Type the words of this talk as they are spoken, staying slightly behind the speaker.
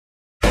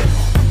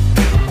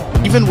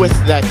even with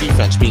that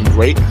defense being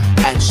great,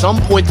 at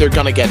some point they're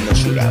going to get in a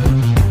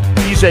shootout.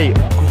 He's a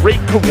great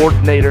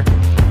coordinator,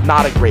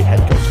 not a great head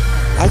coach.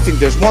 I think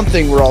there's one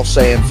thing we're all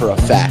saying for a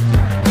fact.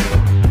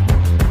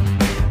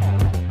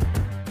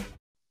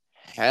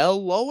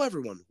 Hello,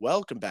 everyone.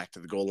 Welcome back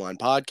to the Goal Line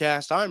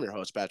Podcast. I'm your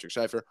host, Patrick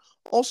Seifer,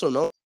 also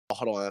known as No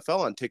Huddle NFL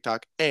on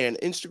TikTok and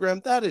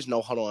Instagram. That is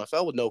No Huddle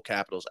NFL with no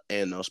capitals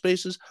and no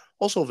spaces.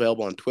 Also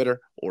available on Twitter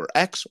or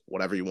X,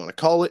 whatever you want to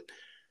call it,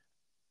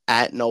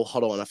 at No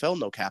Huddle NFL,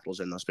 no capitals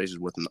and no spaces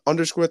with an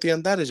underscore at the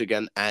end. That is,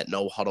 again, at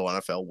No Huddle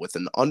NFL with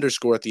an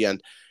underscore at the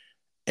end.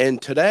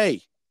 And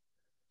today,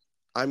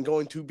 I'm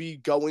going to be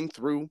going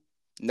through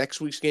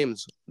next week's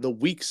games, the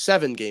Week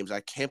 7 games.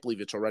 I can't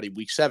believe it's already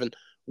Week 7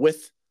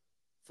 with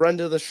friend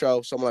of the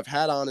show, someone I've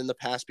had on in the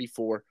past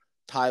before.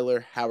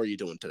 Tyler, how are you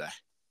doing today?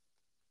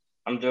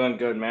 I'm doing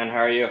good, man.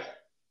 How are you?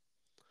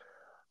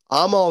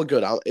 I'm all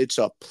good. It's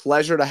a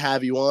pleasure to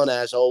have you on,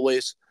 as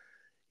always.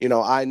 You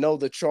know, I know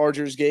the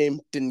Chargers game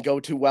didn't go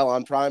too well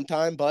on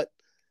primetime, but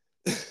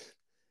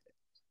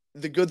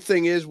the good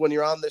thing is when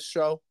you're on this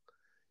show,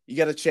 you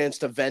get a chance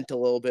to vent a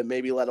little bit,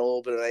 maybe let a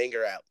little bit of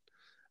anger out.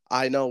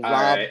 I know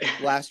Rob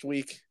last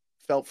week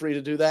felt free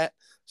to do that.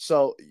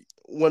 So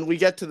when we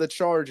get to the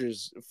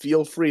Chargers,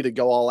 feel free to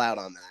go all out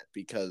on that,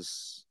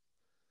 because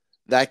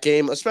that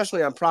game,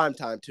 especially on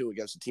primetime too,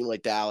 against a team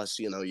like Dallas,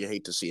 you know, you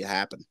hate to see it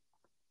happen.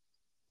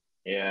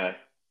 Yeah.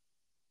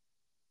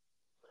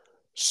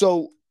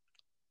 So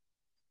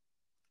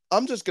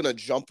I'm just going to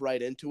jump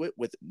right into it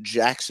with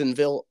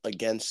Jacksonville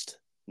against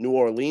New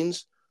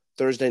Orleans,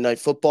 Thursday Night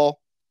Football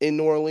in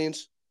New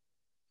Orleans.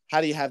 How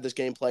do you have this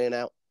game playing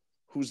out?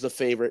 Who's the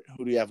favorite?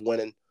 Who do you have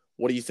winning?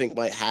 What do you think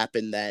might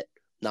happen that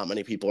not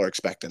many people are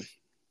expecting?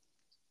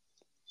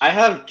 I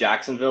have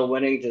Jacksonville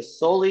winning just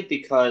solely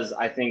because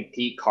I think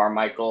Pete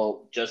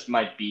Carmichael just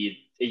might be,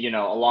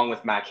 along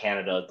with Matt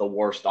Canada, the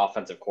worst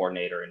offensive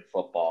coordinator in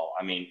football.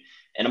 I mean,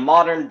 in a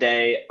modern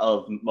day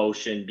of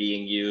motion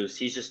being used,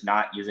 he's just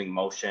not using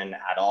motion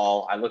at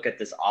all. I look at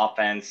this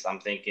offense, I'm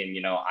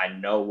thinking, I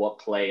know what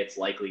play it's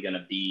likely going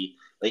to be.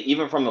 Like,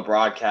 even from a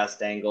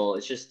broadcast angle,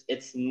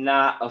 it's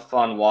not a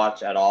fun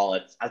watch at all.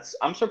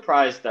 I'm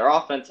surprised their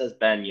offense has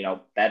been,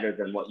 better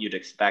than what you'd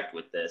expect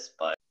with this,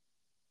 but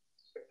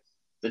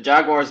the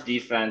Jaguars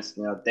defense,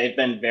 they've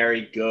been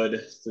very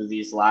good through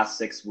these last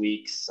 6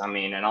 weeks. I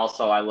mean, and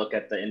also I look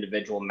at the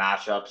individual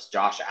matchups.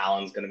 Josh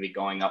Allen's going to be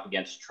going up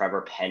against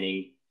Trevor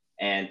Penning.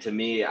 And to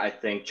me, I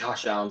think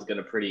Josh Allen's going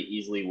to pretty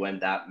easily win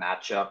that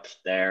matchup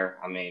there.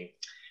 I mean,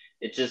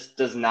 it just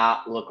does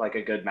not look like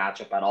a good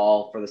matchup at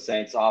all for the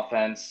Saints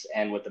offense.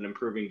 And with an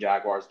improving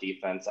Jaguars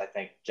defense, I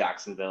think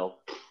Jacksonville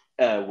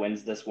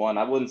wins this one.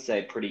 I wouldn't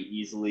say pretty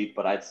easily,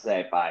 but I'd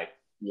say by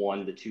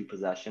 1 to 2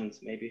 possessions,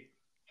 maybe.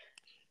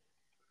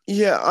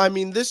 Yeah, I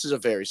mean, this is a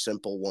very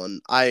simple one.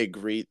 I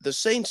agree. The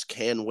Saints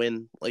can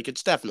win. Like,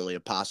 it's definitely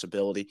a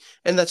possibility.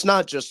 And that's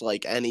not just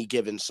like any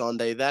given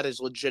Sunday. That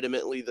is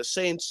legitimately, the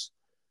Saints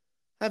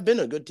have been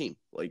a good team.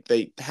 Like,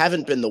 they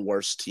haven't been the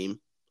worst team,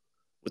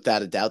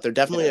 without a doubt. They're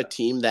definitely a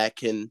team that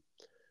can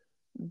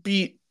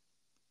beat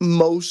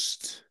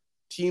most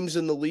teams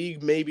in the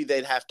league. Maybe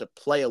they'd have to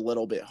play a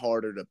little bit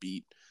harder to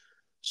beat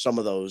some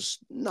of those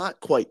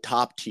not quite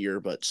top tier,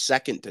 but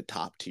second to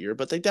top tier.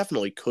 But they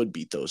definitely could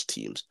beat those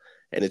teams.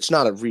 And it's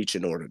not a reach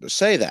in order to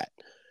say that.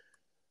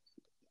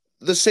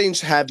 The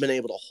Saints have been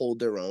able to hold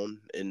their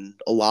own in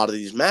a lot of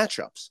these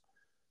matchups.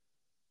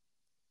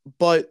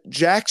 But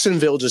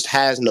Jacksonville just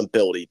has an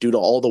ability, due to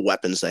all the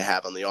weapons they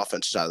have on the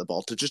offensive side of the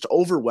ball, to just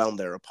overwhelm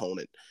their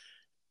opponent.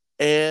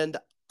 And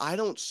I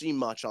don't see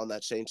much on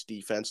that Saints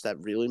defense that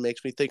really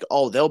makes me think,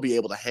 oh, they'll be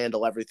able to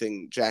handle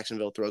everything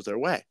Jacksonville throws their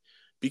way.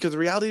 Because the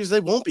reality is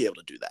they won't be able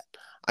to do that.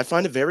 I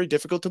find it very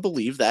difficult to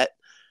believe that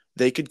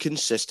they could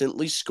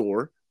consistently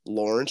score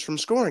Lawrence from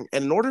scoring.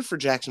 And in order for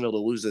Jacksonville to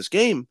lose this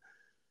game,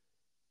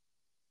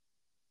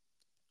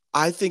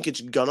 I think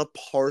it's going to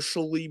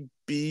partially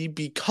be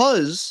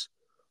because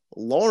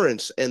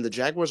Lawrence and the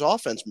Jaguars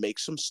offense make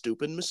some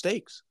stupid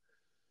mistakes.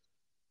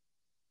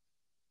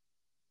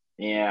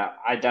 Yeah,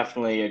 I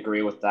definitely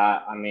agree with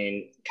that. I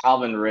mean,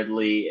 Calvin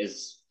Ridley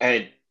is,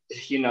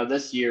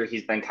 this year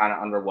he's been kind of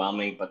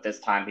underwhelming, but this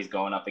time he's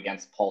going up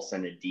against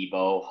Paulson and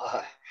Debo.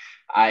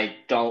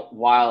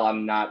 While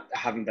I'm not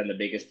having been the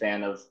biggest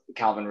fan of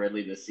Calvin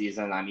Ridley this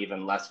season, I'm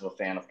even less of a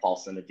fan of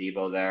Paulson and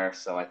Debo there.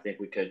 So I think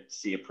we could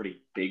see a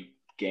pretty big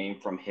game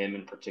from him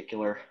in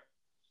particular.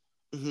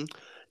 Mm-hmm.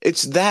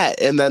 It's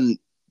that, and then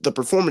the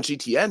performance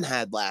ETN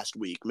had last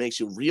week makes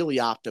you really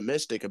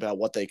optimistic about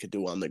what they could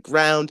do on the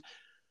ground.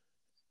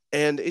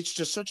 And it's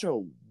just such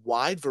a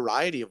wide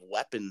variety of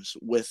weapons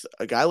with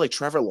a guy like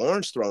Trevor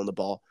Lawrence throwing the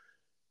ball.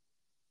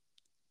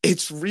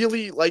 It's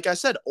really, like I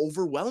said,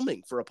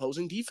 overwhelming for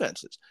opposing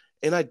defenses.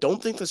 And I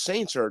don't think the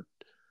Saints are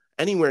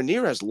anywhere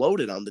near as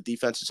loaded on the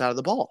defensive side of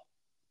the ball.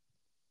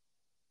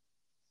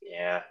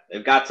 Yeah,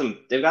 they've got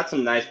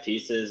some nice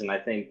pieces, and I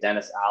think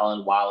Dennis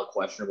Allen, while a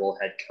questionable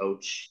head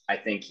coach, I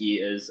think he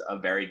is a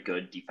very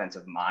good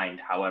defensive mind.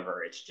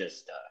 However, it's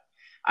just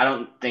I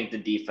don't think the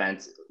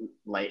defense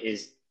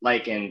is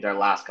like in their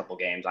last couple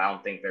games. I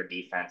don't think their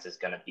defense is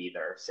going to be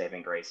their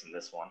saving grace in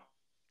this one.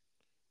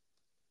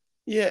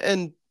 Yeah,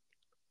 and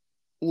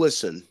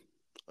listen,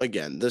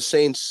 again, the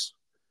Saints,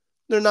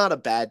 they're not a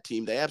bad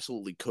team. They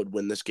absolutely could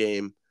win this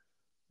game,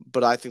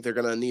 but I think they're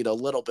going to need a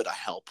little bit of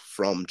help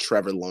from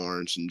Trevor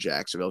Lawrence and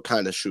Jacksonville,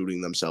 kind of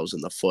shooting themselves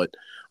in the foot.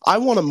 I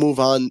want to move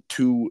on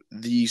to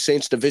the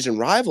Saints division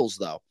rivals,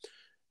 though,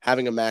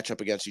 having a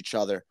matchup against each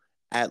other.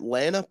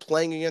 Atlanta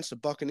playing against the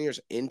Buccaneers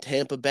in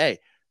Tampa Bay.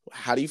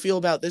 How do you feel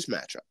about this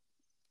matchup?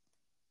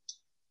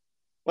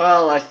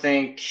 Well, I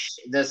think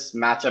this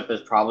matchup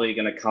is probably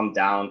going to come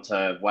down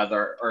to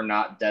whether or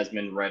not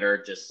Desmond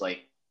Ritter just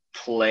like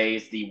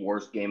plays the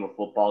worst game of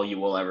football you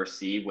will ever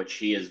see, which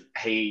he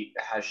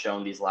has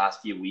shown these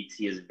last few weeks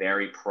he is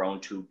very prone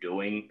to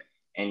doing.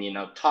 And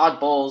Todd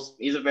Bowles,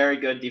 he's a very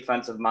good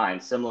defensive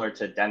mind, similar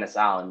to Dennis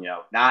Allen.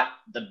 Not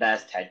the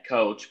best head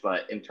coach,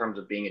 but in terms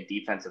of being a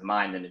defensive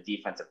mind and a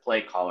defensive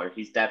play caller,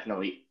 he's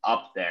definitely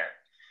up there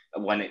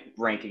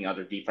ranking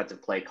other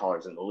defensive play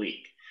callers in the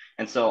league.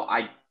 And so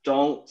I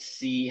don't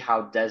see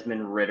how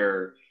Desmond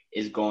Ritter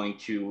is going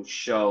to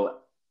show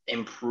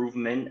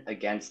improvement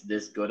against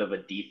this good of a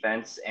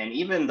defense. And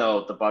even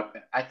though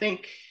I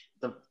think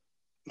the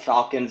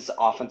Falcons'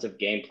 offensive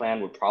game plan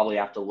would probably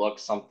have to look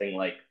something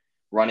like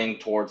running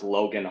towards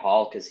Logan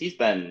Hall because he's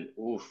been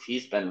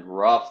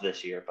rough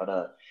this year.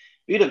 But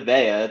Vita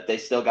Vea, they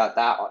still got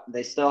that.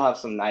 They still have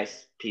some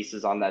nice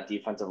pieces on that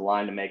defensive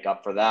line to make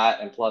up for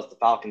that. And plus, the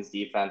Falcons'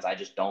 defense, I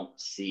just don't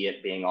see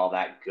it being all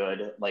that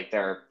good. Like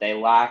they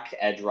lack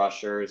edge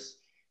rushers.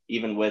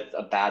 Even with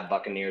a bad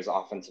Buccaneers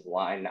offensive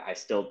line, I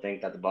still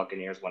think that the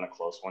Buccaneers win a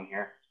close one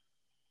here.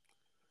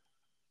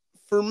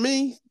 For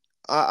me,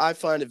 I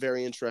find it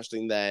very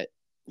interesting that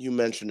you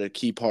mentioned a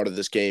key part of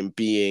this game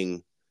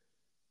being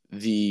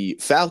the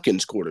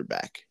Falcons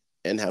quarterback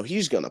and how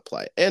he's going to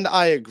play. And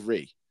I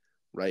agree,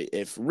 right?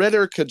 If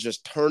Ritter could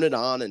just turn it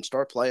on and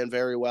start playing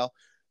very well,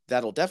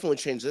 that'll definitely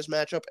change this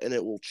matchup, and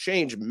it will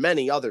change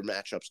many other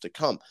matchups to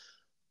come.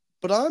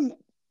 But I'm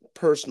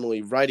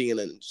personally writing it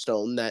in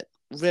stone that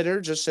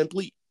Ritter just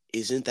simply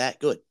isn't that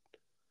good.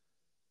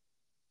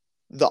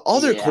 The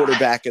other Yeah.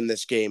 quarterback in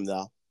this game,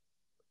 though,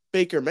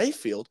 Baker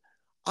Mayfield,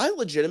 I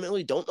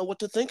legitimately don't know what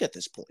to think at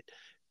this point.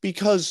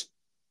 Because,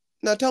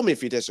 now tell me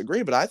if you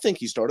disagree, but I think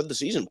he started the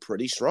season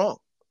pretty strong.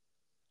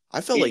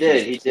 I felt like he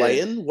was He did.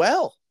 playing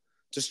well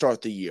to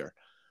start the year.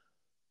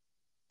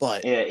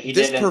 But Yeah, he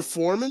this didn't.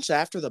 performance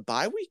after the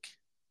bye week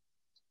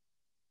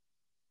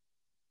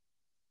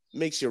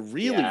makes you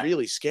really, Yeah,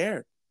 really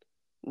scared.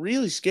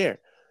 Really scared.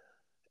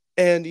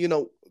 And,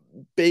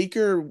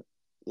 Baker,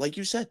 like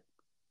you said,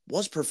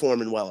 was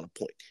performing well at a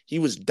point. He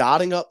was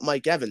dotting up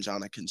Mike Evans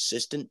on a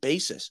consistent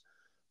basis.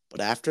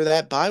 But after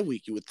that bye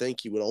week, you would think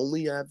he would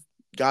only have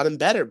gotten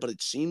better, but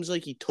it seems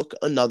like he took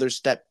another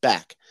step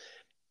back.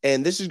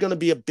 And this is going to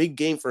be a big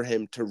game for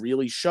him to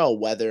really show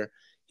whether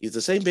he's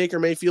the same Baker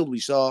Mayfield we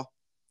saw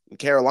in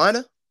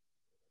Carolina,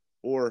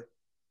 or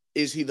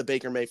is he the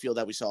Baker Mayfield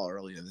that we saw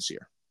earlier this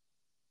year?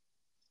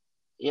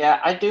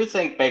 Yeah, I do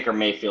think Baker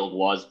Mayfield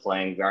was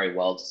playing very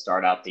well to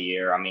start out the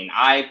year. I mean,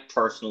 I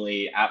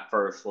personally at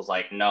first was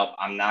like, nope,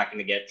 I'm not going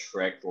to get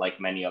tricked like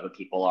many other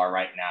people are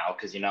right now.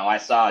 Because, I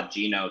saw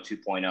Geno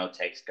 2.0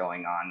 takes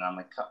going on. And I'm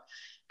like,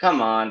 come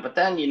on. But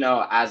then,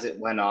 as it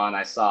went on,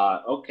 I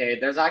saw, okay,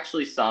 there's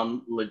actually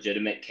some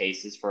legitimate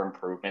cases for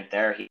improvement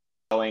there. He's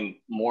showing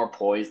more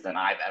poise than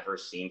I've ever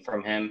seen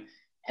from him.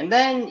 And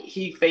then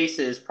he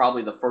faces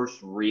probably the first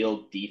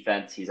real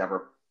defense he's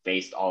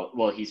faced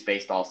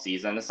all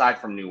season aside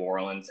from New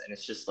Orleans, and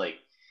it's just like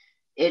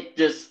it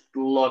just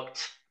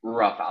looked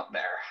rough out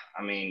there.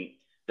 I mean,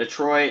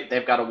 Detroit,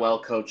 they've got a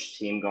well-coached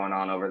team going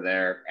on over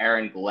there.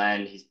 Aaron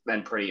Glenn, he's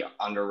been pretty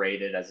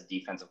underrated as a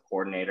defensive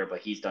coordinator,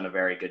 but he's done a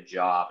very good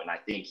job, and I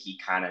think he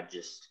kind of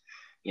just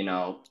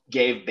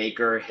gave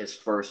Baker his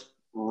first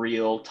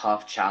real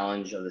tough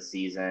challenge of the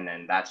season,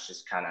 and that's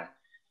just kind of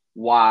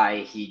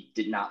why he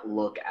did not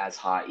look as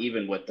hot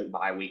even with the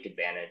bye week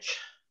advantage.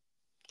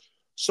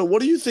 So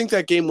what do you think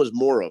that game was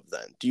more of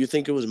then? Do you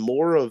think it was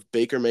more of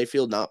Baker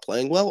Mayfield not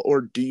playing well,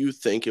 or do you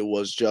think it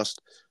was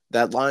just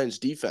that Lions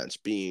defense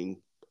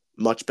being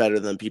much better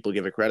than people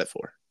give it credit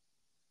for?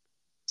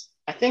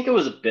 I think it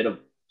was a bit of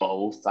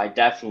both. I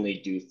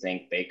definitely do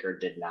think Baker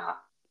did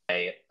not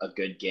play a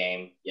good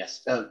game.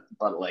 Yes,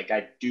 but like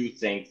I do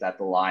think that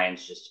the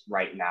Lions just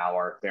right now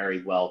are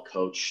very well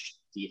coached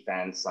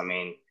defense. I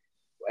mean,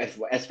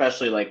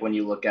 especially like when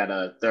you look at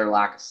their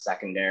lack of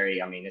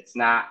secondary. I mean, it's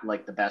not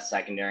like the best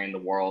secondary in the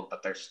world,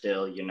 but they're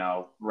still,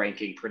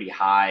 ranking pretty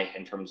high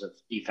in terms of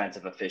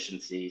defensive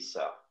efficiency.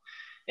 So,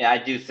 yeah, I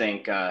do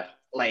think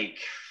like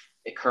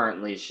it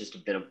currently is just a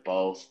bit of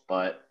both,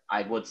 but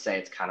I would say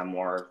it's kind of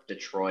more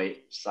Detroit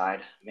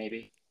side,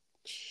 maybe.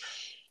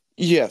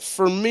 Yeah,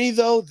 for me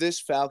though, this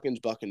Falcons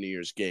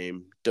Buccaneers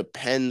game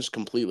depends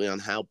completely on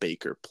how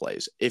Baker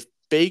plays. If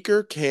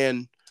Baker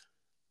can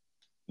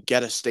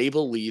get a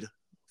stable lead,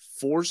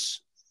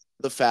 force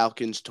the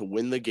Falcons to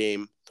win the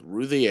game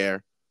through the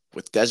air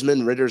with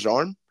Desmond Ritter's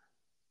arm,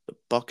 the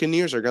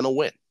Buccaneers are going to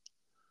win.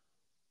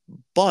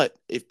 But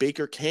if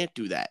Baker can't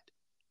do that,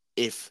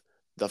 if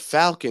the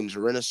Falcons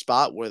are in a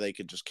spot where they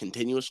could just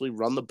continuously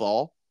run the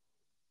ball,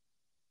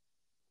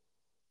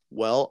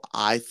 well,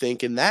 I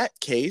think in that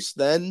case,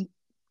 then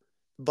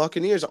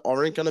Buccaneers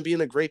aren't going to be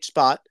in a great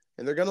spot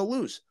and they're going to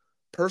lose.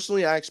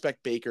 Personally, I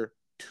expect Baker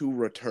to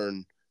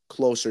return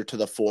closer to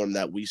the form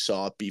that we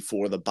saw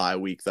before the bye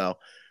week, though.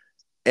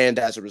 And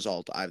as a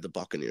result, I have the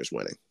Buccaneers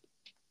winning.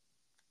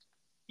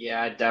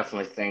 Yeah, I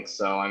definitely think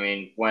so. I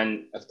mean,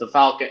 if the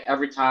Falcon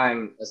every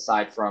time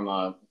aside from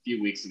a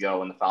few weeks ago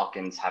when the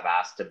Falcons have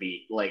asked to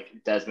be like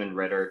Desmond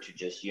Ritter to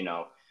just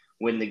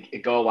win the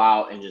go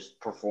out and just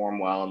perform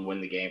well and win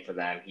the game for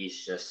them, he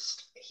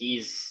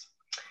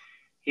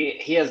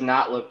has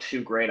not looked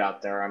too great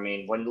out there. I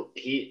mean,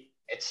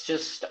 it's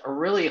just a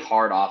really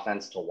hard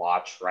offense to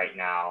watch right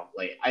now.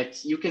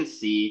 You can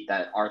see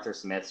that Arthur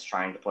Smith's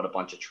trying to put a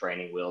bunch of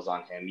training wheels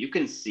on him. You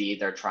can see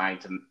they're trying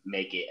to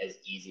make it as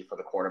easy for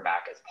the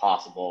quarterback as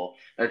possible.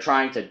 They're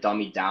trying to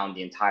dummy down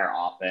the entire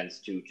offense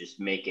to just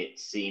make it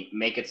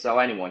so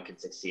anyone can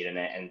succeed in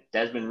it. And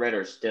Desmond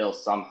Ritter still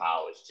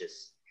somehow is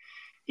just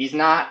he's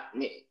not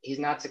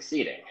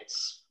succeeding.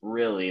 It's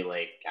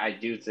really I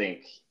do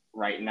think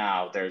right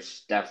now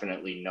there's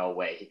definitely no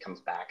way he comes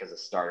back as a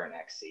starter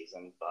next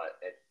season, but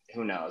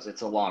who knows?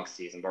 It's a long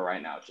season, but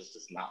right now it just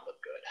does not look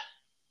good.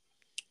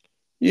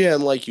 Yeah,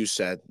 and like you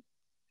said,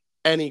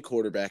 any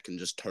quarterback can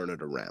just turn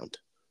it around,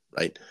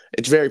 right?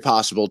 It's very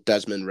possible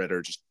Desmond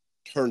Ritter just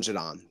turns it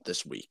on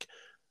this week.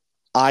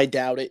 I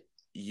doubt it.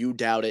 You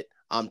doubt it.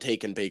 I'm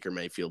taking Baker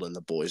Mayfield and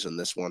the boys in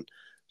this one.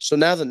 So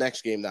now the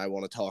next game that I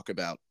want to talk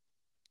about,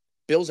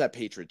 Bills at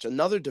Patriots,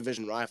 another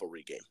division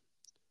rivalry game.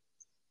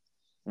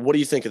 What do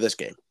you think of this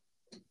game?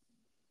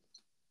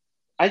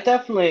 I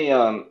definitely,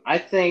 I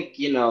think,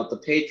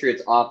 the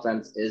Patriots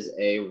offense is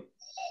a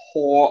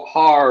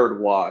hard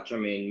watch. I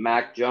mean,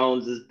 Mac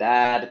Jones is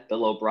bad.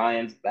 Bill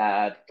O'Brien's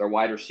bad. Their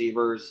wide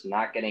receivers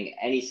not getting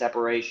any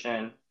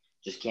separation,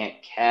 just can't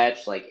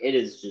catch. It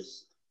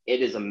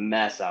is a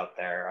mess out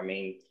there. I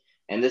mean,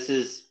 and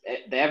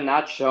they have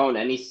not shown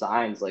any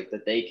signs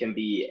that they can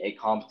be a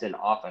competent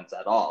offense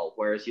at all.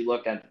 Whereas you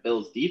look at the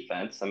Bills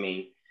defense, I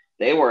mean,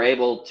 they were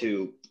able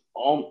to,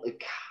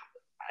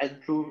 I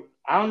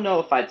don't know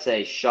if I'd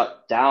say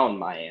shut down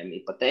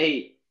Miami, but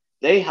they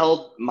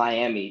held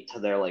Miami to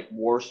their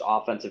worst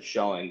offensive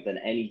showing than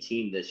any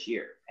team this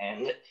year.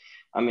 And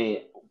I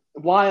mean,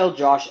 while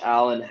Josh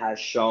Allen has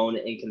shown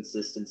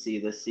inconsistency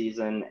this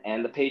season,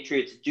 and the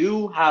Patriots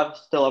still have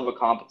a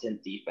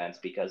competent defense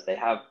because they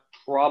have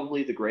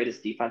probably the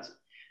greatest defense.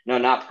 No,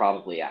 not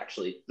probably,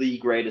 actually, the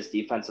greatest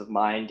defensive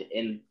mind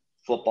in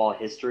football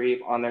history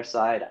on their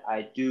side.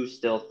 I do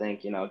still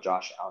think,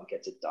 Josh Allen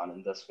gets it done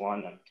in this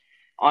one. And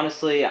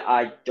honestly,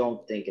 I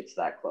don't think it's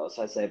that close.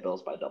 I say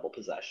Bills by double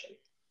possession.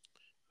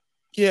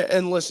 Yeah,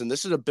 and listen,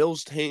 this is a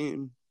Bills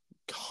team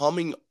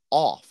coming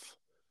off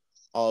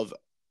of,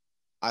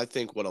 I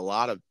think, what a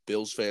lot of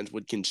Bills fans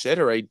would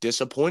consider a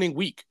disappointing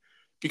week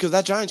because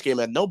that Giants game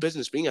had no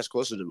business being as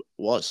close as it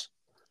was.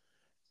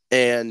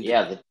 And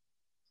yeah,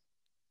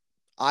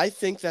 I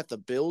think that the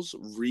Bills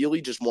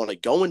really just want to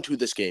go into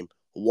this game,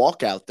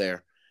 walk out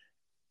there,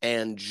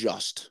 and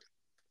just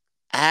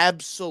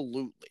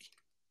absolutely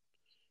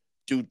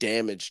do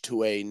damage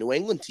to a New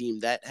England team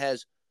that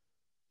has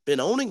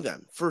been owning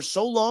them for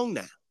so long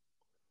now,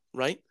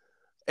 right?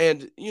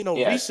 And,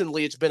 yeah,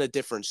 recently it's been a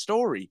different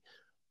story,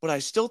 but I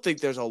still think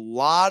there's a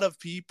lot of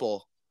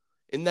people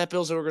in that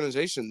Bills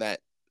organization that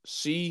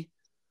see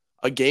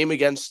a game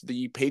against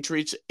the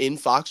Patriots in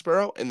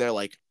Foxborough and they're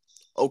like,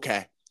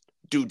 okay,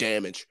 do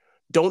damage.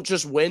 Don't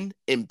just win,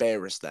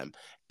 embarrass them.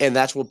 And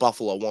that's what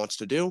Buffalo wants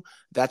to do.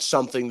 That's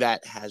something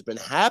that has been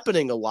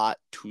happening a lot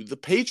to the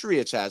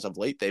Patriots as of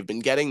late. They've been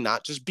getting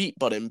not just beat,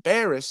 but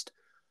embarrassed.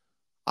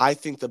 I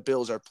think the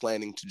Bills are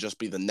planning to just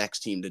be the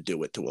next team to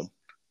do it to them.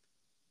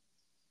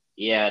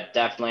 Yeah,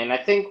 definitely. And I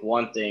think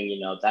one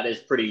thing, that is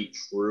pretty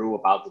true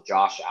about the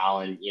Josh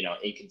Allen,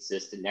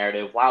 inconsistent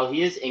narrative. While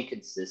he is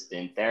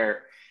inconsistent,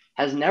 there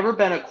has never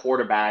been a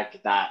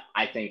quarterback that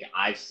I think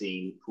I've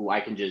seen who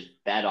I can just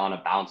bet on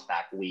a bounce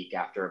back week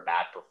after a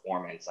bad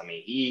performance. I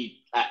mean,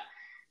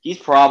 he's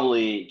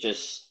probably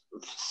just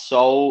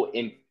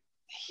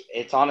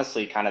it's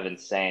honestly kind of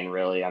insane,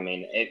 really. I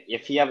mean,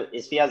 if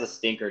he has a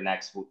stinker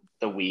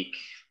the week,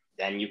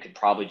 then you could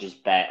probably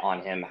just bet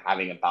on him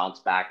having a bounce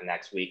back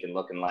next week and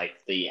looking like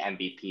the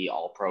MVP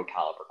All Pro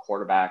caliber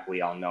quarterback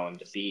we all know him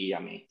to be.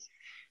 I mean,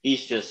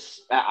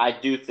 I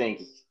do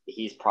think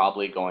he's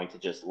probably going to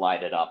just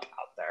light it up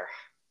out there.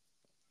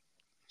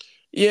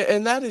 Yeah,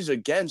 and that is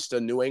against a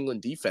New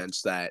England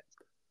defense that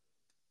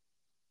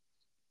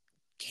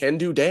can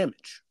do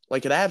damage.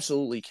 It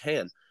absolutely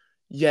can.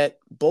 Yet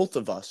both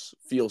of us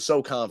feel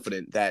so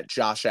confident that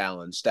Josh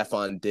Allen,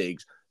 Stephon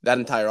Diggs, that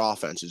entire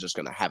offense is just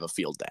going to have a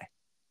field day.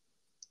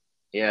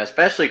 Yeah,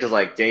 especially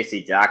because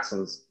J.C.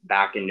 Jackson's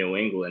back in New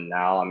England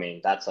now. I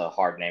mean, that's a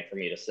hard name for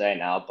me to say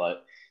now,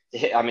 but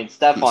I mean,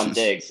 Stephon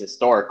Diggs,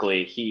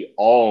 historically, he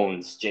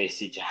owns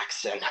J.C.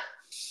 Jackson.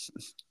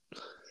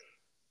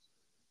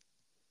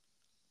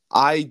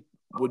 I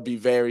would be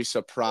very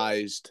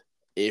surprised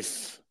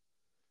if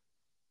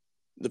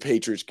the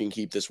Patriots can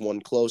keep this one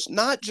close.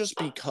 Not just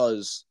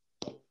because,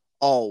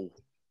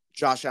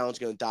 Josh Allen's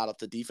going to dot up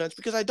the defense,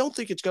 because I don't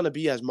think it's going to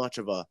be as much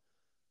of a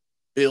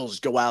Bills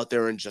go out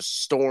there and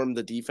just storm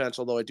the defense,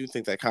 although I do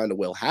think that kind of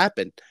will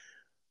happen.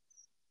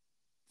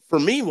 For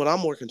me, what I'm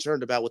more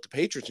concerned about with the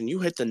Patriots, and you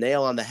hit the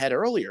nail on the head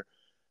earlier,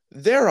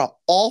 they're an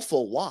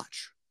awful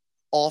watch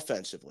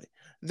offensively.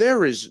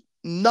 There is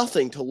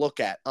nothing to look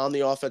at on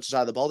the offensive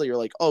side of the ball that you're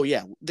like, oh,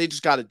 yeah, they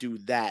just got to do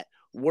that,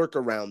 work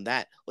around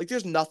that. Like,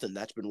 there's nothing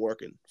that's been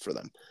working for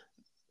them.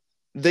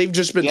 They've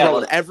just been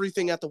throwing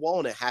everything at the wall,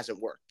 and it hasn't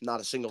worked.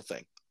 Not a single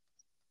thing.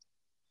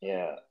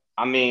 Yeah.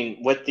 I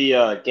mean, with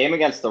the game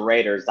against the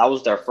Raiders, that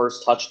was their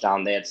first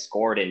touchdown they had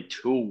scored in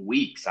 2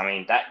 weeks. I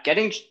mean,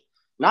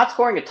 not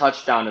scoring a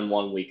touchdown in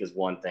 1 week is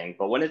one thing,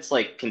 but when it's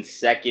like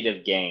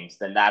consecutive games,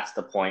 then that's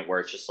the point where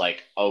it's just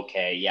like,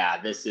 okay,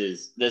 yeah, this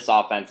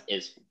offense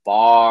is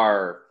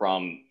far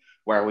from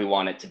where we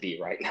want it to be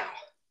right now.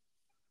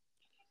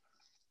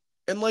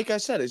 And like I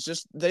said, it's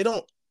just they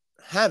don't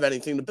have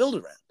anything to build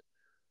around.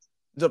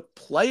 The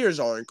players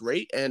aren't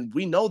great, and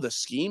we know the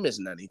scheme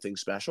isn't anything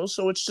special,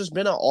 so it's just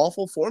been an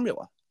awful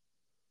formula.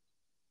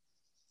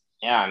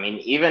 Yeah, I mean,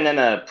 even in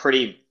a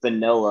pretty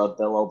vanilla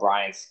Bill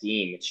O'Brien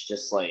scheme, it's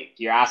just like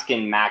you're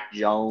asking Mac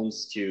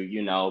Jones to,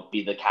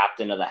 be the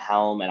captain of the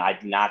helm, and I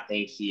do not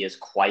think he is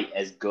quite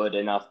as good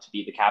enough to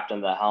be the captain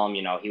of the helm.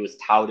 He was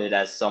touted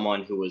as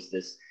someone who was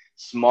this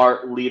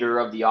smart leader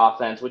of the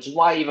offense, which is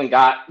why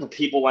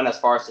people went as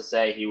far as to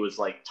say he was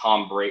like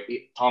Tom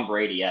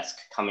Brady-esque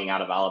coming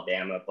out of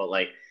Alabama. But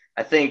like,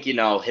 I think,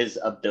 his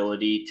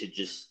ability to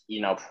just,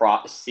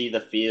 see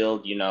the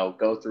field,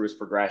 go through his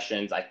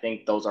progressions, I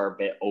think those are a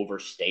bit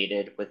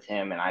overstated with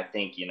him. And I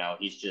think,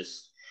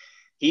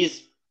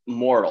 he's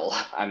mortal.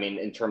 I mean,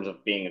 in terms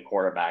of being a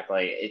quarterback,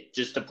 like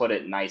just to put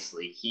it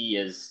nicely,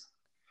 he's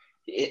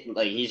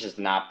just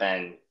not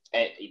been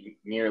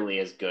nearly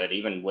as good,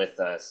 even with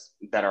a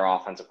better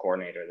offensive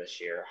coordinator this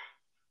year.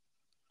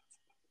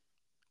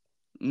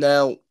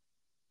 Now,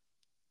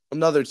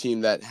 another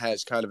team that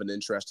has kind of an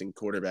interesting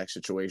quarterback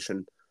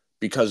situation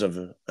because of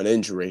an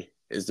injury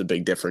is the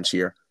big difference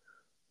here.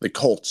 The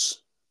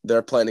Colts.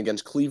 They're playing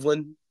against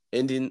Cleveland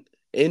in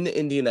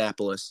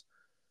Indianapolis.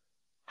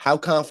 How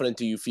confident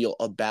do you feel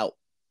about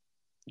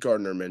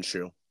Gardner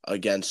Minshew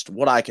against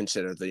what I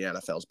consider the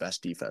NFL's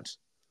best defense?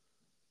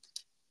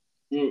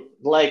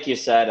 Like you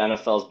said,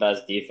 NFL's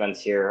best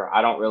defense here.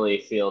 I don't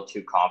really feel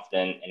too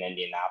confident in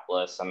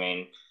Indianapolis. I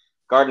mean,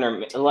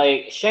 Gardner,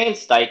 like Shane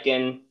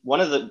Steichen, one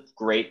of the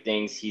great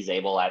things he's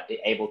able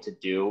to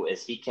do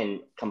is he can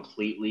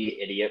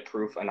completely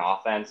idiot-proof an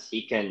offense.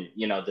 He can,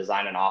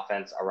 design an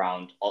offense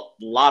around a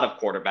lot of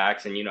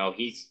quarterbacks, and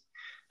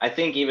I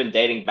think even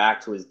dating back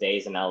to his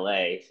days in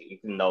LA,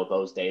 even though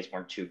those days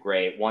weren't too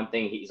great, one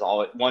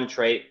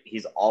trait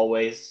he's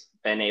always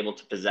been able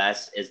to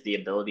possess is the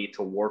ability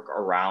to work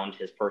around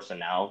his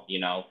personnel,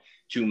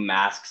 to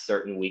mask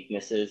certain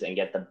weaknesses and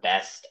get the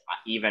best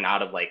even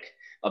out of like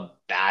a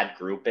bad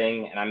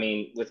grouping. And I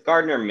mean, with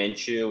Gardner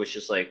Minshew, it's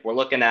just like we're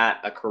looking at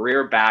a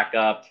career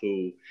backup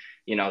who,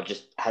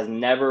 just has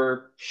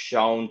never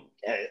shown,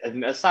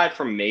 aside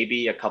from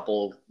maybe a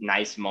couple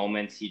nice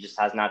moments, he just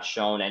has not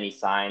shown any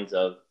signs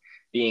of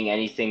being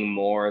anything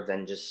more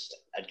than just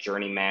a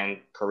journeyman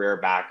career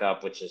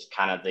backup, which is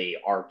kind of the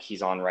arc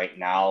he's on right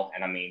now.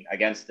 And I mean,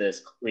 against this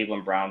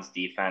Cleveland Browns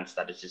defense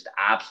that is just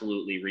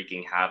absolutely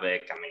wreaking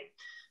havoc. I mean,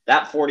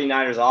 that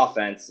 49ers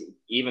offense,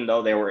 even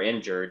though they were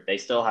injured, they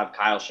still have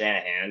Kyle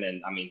Shanahan.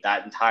 And I mean,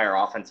 that entire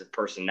offensive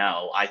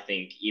personnel, I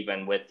think,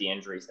 even with the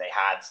injuries they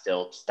had,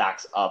 still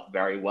stacks up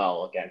very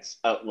well against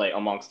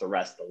amongst the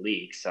rest of the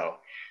league. So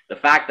the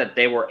fact that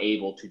they were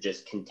able to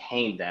just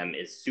contain them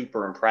is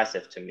super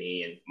impressive to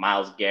me. And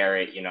Myles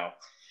Garrett,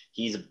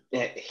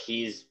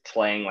 he's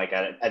playing like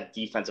a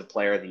defensive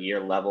player of the year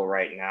level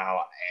right now.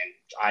 And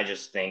I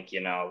just think,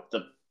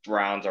 the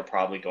Browns are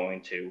probably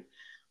going to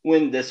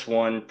win this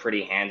one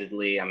pretty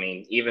handedly. I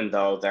mean, even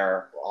though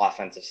their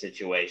offensive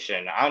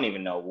situation, I don't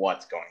even know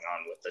what's going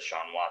on with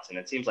Deshaun Watson.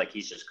 It seems like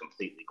he's just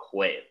completely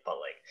quit, but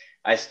like,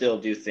 I still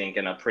do think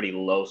in a pretty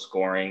low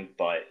scoring,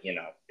 but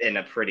in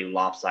a pretty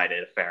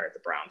lopsided affair,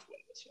 the Browns win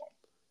this one.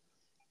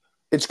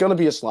 It's going to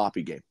be a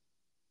sloppy game.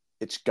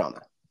 It's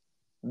gonna.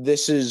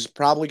 This is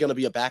probably going to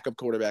be a backup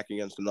quarterback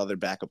against another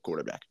backup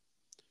quarterback.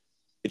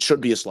 It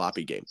should be a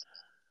sloppy game.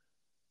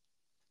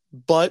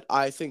 But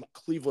I think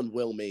Cleveland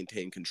will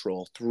maintain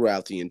control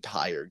throughout the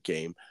entire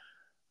game.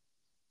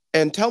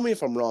 And tell me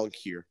if I'm wrong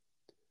here,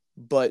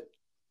 but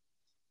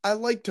I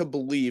like to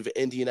believe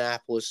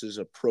Indianapolis's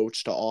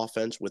approach to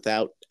offense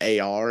without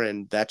AR,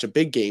 and that's a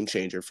big game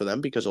changer for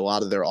them because a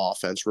lot of their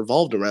offense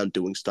revolved around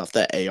doing stuff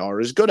that AR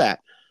is good at.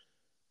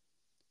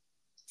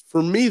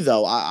 For me,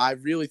 though, I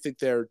really think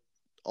their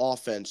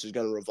offense is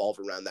going to revolve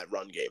around that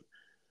run game.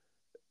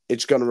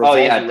 It's going to revolve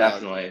around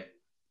definitely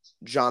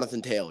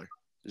Jonathan Taylor,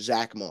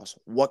 Zach Moss.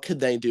 What could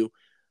they do?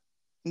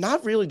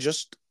 Not really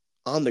just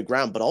on the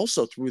ground, but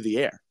also through the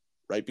air,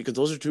 right? Because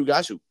those are two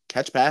guys who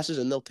catch passes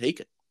and they'll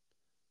take it.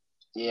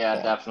 Yeah,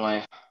 far. definitely.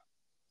 I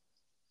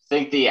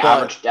think the But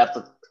average depth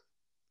of.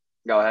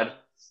 Go ahead.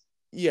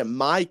 yeah,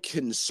 my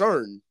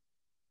concern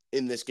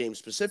in this game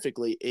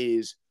specifically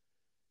is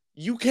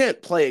you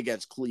can't play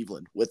against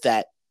Cleveland with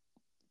that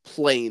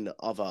plane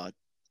of a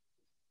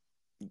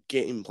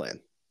game plan.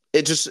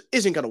 It just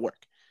isn't going to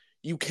work.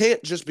 You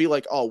can't just be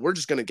like, oh, we're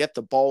just going to get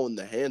the ball in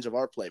the hands of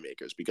our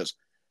playmakers because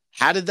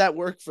how did that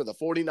work for the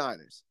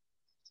 49ers?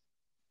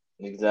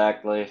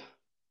 Exactly.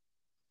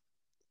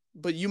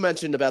 But you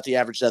mentioned about the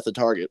average depth of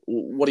target.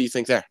 What do you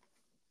think there?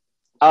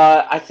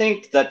 I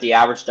think that the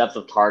average depth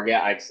of target,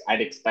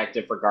 I'd expect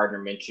it for Gardner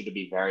Minshew to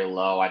be very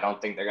low. I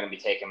don't think they're going to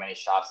be taking many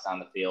shots down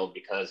the field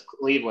because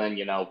Cleveland,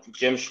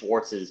 Jim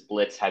Schwartz's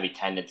blitz heavy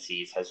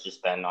tendencies has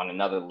just been on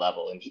another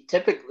level. And he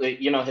typically,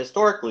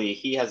 historically,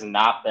 he has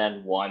not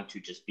been one to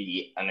just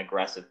be an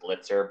aggressive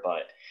blitzer.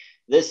 But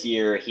this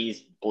year,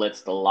 he's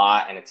blitzed a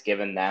lot, and it's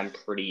given them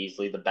pretty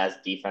easily the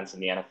best defense in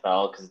the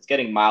NFL because it's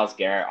getting Myles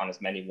Garrett on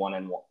as many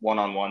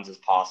one-on-ones as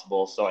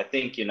possible. So I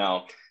think,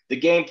 the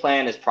game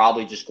plan is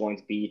probably just going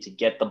to be to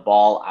get the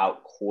ball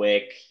out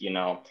quick,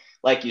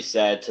 like you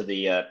said, to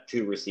the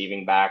two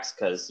receiving backs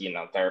because,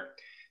 they're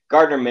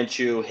Gardner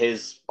Minshew,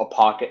 his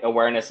pocket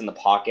awareness in the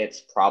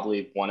pocket's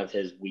probably one of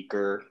his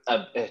weaker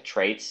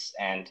traits.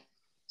 And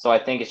so I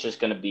think it's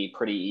just going to be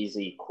pretty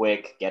easy,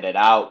 quick, get it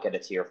out, get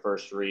it to your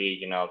first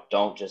read,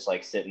 don't just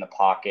like sit in the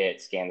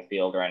pocket, scan the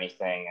field or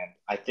anything. And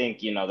I think,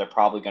 they're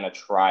probably going to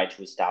try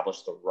to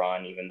establish the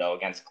run, even though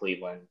against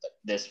Cleveland,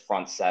 this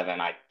front seven,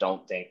 I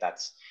don't think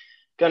that's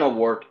gonna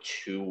work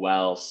too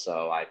well.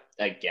 So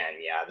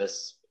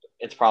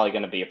it's probably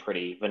gonna be a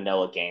pretty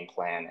vanilla game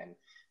plan, and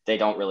they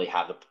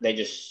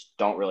just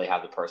don't really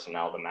have the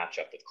personnel to match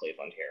up with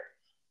Cleveland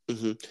here.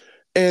 Mm-hmm.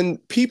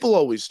 And people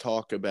always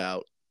talk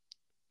about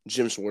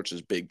Jim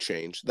Schwartz's big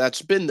change.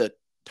 That's been the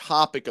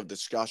topic of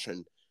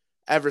discussion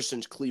ever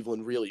since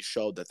Cleveland really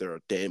showed that they're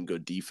a damn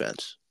good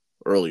defense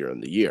earlier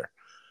in the year.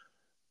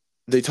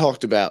 They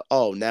talked about,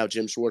 oh, now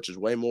Jim Schwartz is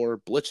way more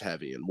blitz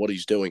heavy and what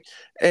he's doing.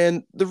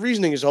 And the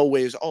reasoning is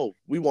always, oh,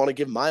 we want to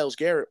give Myles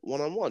Garrett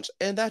one-on-ones.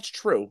 And that's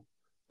true.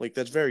 Like,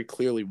 that's very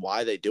clearly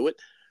why they do it.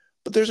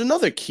 But there's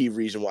another key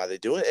reason why they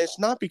do it. It's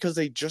not because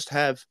they just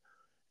have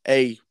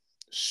a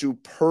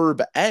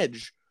superb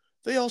edge.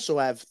 They also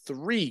have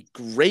three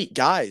great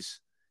guys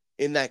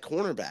in that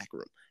cornerback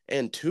room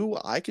and two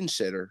I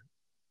consider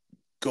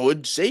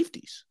good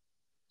safeties.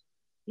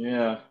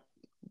 Yeah.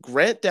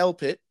 Grant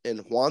Delpit and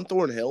Juan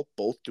Thornhill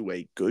both do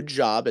a good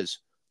job as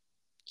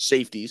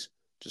safeties,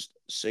 just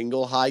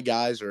single high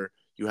guys, or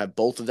you have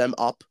both of them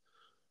up.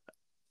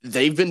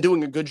 They've been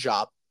doing a good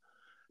job.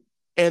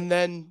 And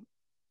then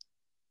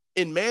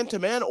in man to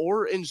man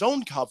or in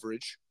zone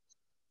coverage,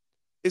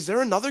 is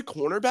there another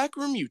cornerback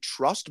room you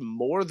trust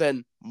more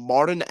than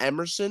Martin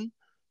Emerson,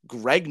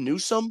 Greg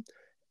Newsome,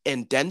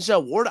 and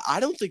Denzel Ward? I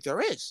don't think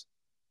there is.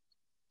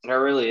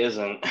 There really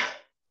isn't.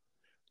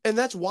 And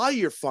that's why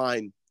you're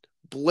fine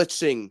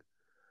blitzing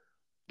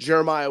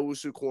Jeremiah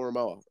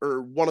Owusu-Koramoah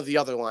or one of the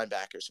other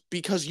linebackers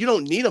because you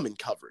don't need them in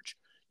coverage.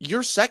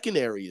 Your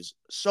secondary is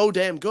so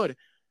damn good.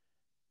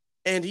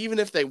 And even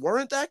if they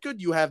weren't that good,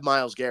 you have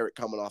Myles Garrett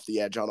coming off the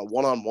edge on a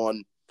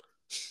one-on-one.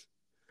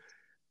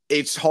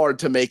 It's hard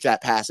to make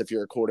that pass if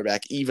you're a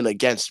quarterback, even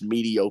against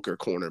mediocre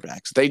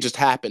cornerbacks. They just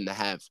happen to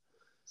have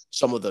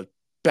some of the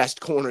best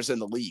corners in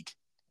the league.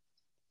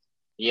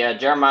 Yeah,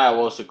 Jeremiah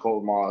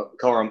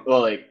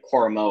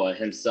Owusu-Koramoah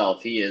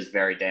himself, he is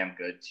very damn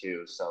good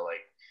too. So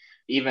like,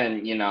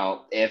 even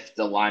if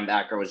the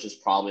linebacker was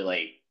just probably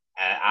like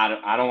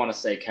I don't want to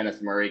say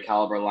Kenneth Murray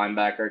caliber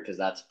linebacker because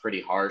that's pretty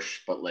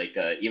harsh, but like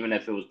even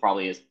if it was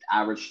probably his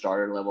average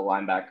starter level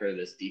linebacker,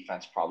 this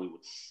defense probably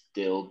would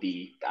still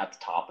be at the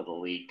top of the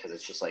league because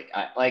it's just like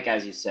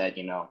as you said,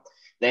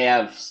 they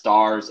have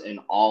stars in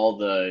all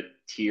the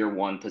tier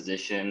one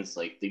positions,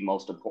 like the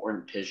most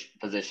important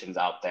positions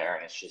out there,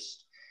 and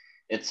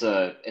it's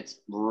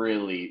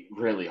really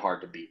really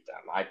hard to beat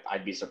them.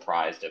 I'd be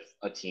surprised if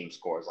a team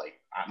scores like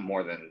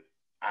more than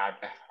I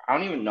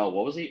don't even know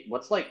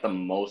what's like the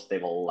most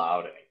they've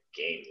allowed in a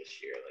game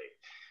this year.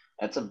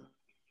 Like looks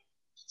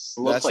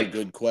That's a like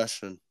good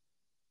question.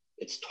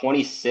 it's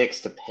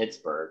 26 to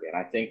Pittsburgh, and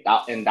I think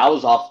that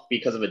was off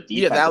because of a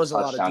Yeah, that defensive was a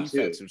lot of touchdown too.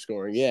 defensive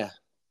scoring. Yeah.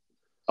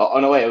 Oh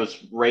no, wait, it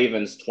was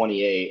Ravens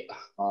 28.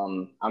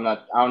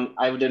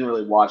 I didn't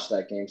really watch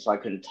that game, so I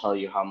couldn't tell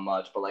you how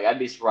much. But like, I'd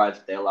be surprised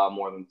if they allow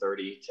more than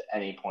 30 to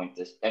any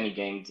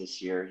game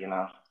this year.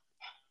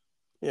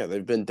 Yeah,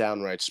 they've been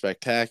downright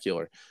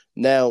spectacular.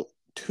 Now,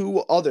 two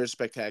other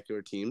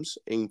spectacular teams,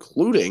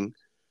 including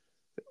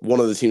one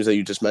of the teams that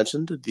you just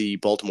mentioned, the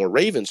Baltimore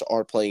Ravens,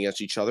 are playing against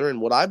each other in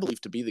what I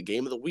believe to be the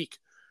game of the week.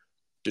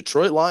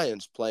 Detroit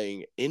Lions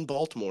playing in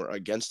Baltimore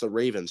against the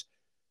Ravens.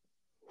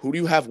 Who do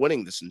you have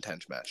winning this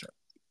intense matchup?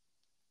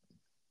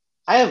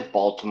 I have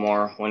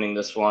Baltimore winning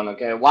this one.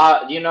 Okay,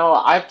 wow.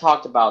 I've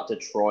talked about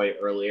Detroit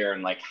earlier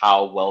and like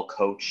how well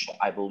coached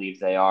I believe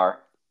they are.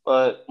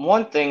 But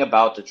one thing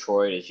about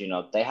Detroit is,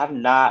 they have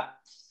not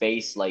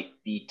faced like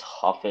the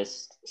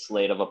toughest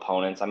slate of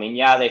opponents. I mean,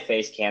 yeah, they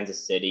faced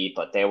Kansas City,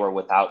 but they were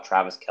without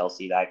Travis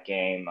Kelsey that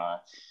game.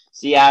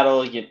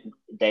 Seattle,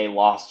 they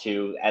lost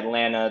to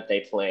Atlanta.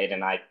 They played,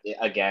 and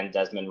again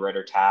Desmond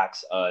Ritter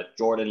tax,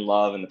 Jordan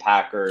Love and the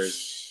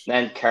Packers,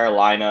 then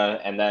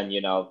Carolina, and then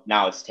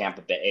now it's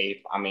Tampa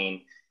Bay. I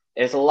mean,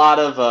 it's a lot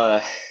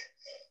of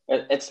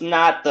it's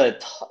not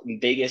the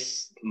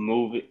biggest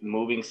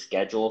moving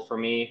schedule for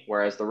me.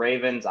 Whereas the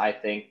Ravens, I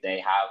think they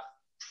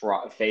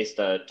have faced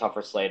a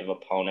tougher slate of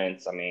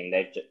opponents. I mean,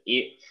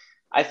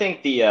 I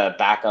think the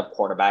backup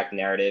quarterback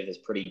narrative is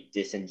pretty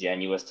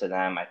disingenuous to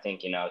them. I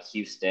think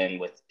Houston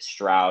with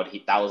Stroud,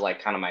 that was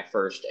like kind of my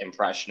first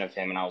impression of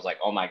him, and I was like,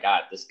 oh my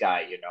god, this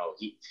guy,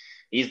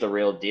 he's the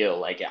real deal.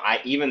 Like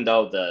even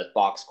though the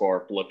box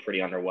score looked pretty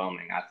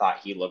underwhelming, I thought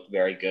he looked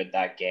very good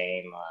that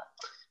game.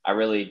 I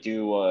really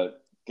do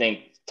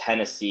think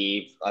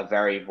Tennessee, a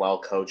very well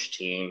coached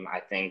team. I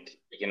think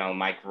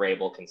Mike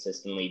Vrabel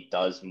consistently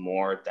does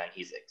more than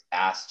he's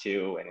asked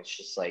to, and it's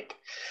just like,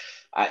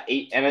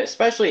 and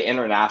especially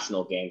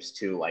international games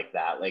too, like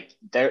that. Like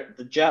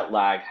the jet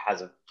lag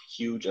has a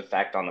huge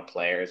effect on the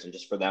players, and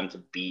just for them to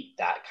beat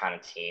that kind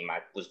of team, I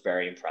was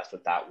very impressed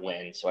with that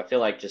win. So I feel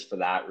like just for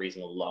that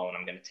reason alone,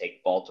 I'm going to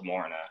take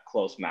Baltimore in a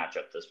close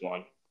matchup this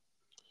one.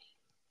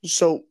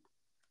 So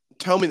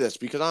tell me this,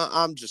 because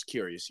I'm just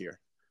curious here.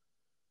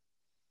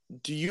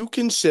 Do you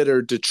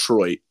consider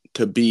Detroit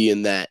to be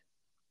in that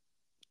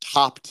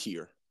top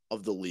tier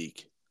of the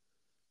league?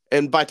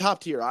 And by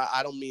top tier,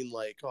 I don't mean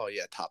like, oh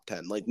yeah, top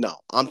 10. Like, no,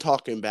 I'm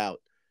talking about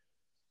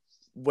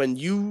when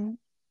you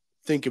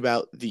think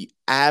about the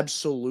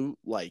absolute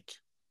like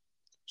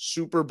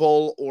Super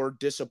Bowl or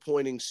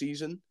disappointing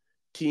season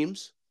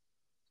teams,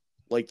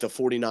 like the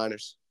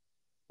 49ers,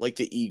 like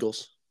the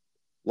Eagles,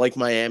 like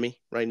Miami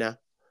right now.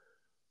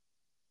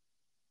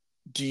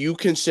 Do you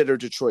consider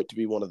Detroit to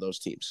be one of those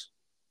teams?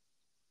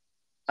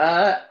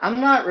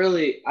 I'm not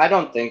really. I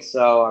don't think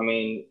so. I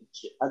mean,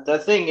 the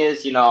thing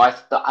is,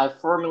 I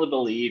firmly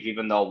believe,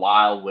 even though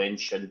wild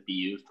wins shouldn't be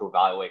used to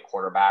evaluate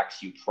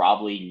quarterbacks, you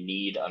probably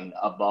need an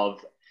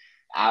above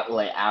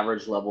like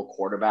average level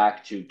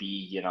quarterback to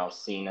be,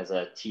 seen as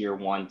a tier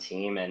one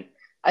team. And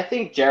I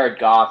think Jared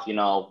Goff,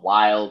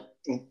 while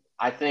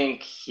I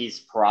think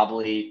he's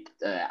probably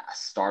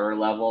starter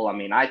level. I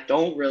mean, I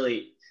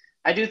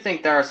do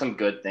think there are some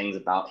good things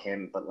about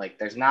him, but like,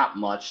 there's not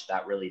much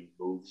that really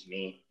moves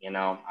me.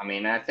 I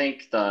mean, I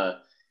think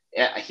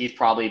he's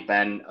probably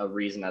been a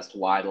reason as to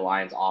why the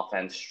Lions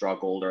offense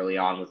struggled early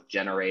on with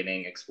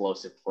generating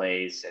explosive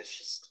plays.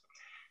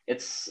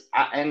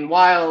 And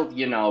while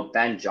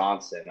Ben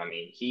Johnson, I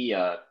mean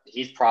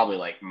he's probably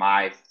like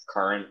my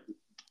current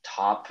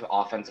top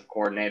offensive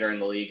coordinator in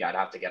the league. I'd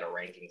have to get a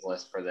rankings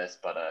list for this,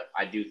 but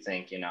I do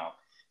think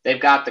they've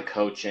got the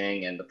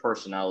coaching and the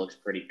personnel looks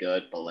pretty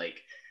good, but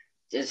like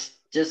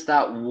just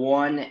that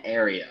one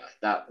area,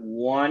 that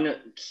one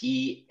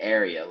key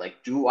area. Like,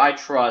 do I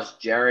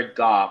trust Jared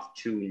Goff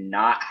to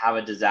not have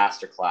a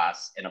disaster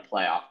class in a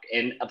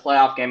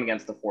playoff game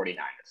against the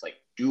 49ers? Like,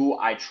 do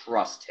I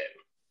trust him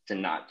to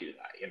not do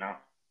that?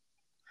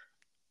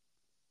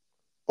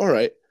 All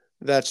right,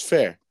 that's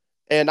fair.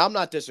 And I'm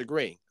not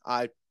disagreeing.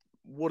 I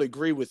would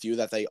agree with you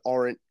that they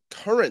aren't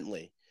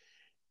currently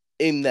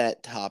in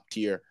that top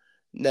tier.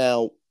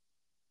 Now,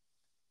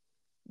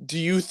 do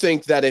you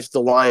think that if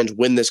the Lions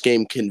win this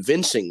game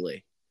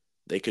convincingly,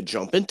 they could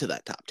jump into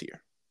that top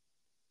tier?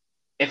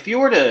 If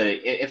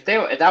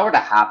that were to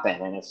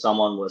happen, and if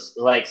someone was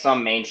like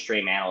some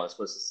mainstream analyst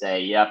was to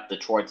say, "Yep,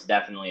 Detroit's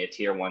definitely a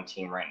tier one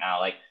team right now,"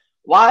 like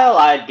while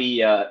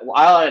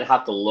I'd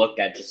have to look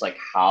at just like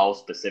how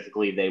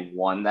specifically they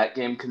won that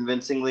game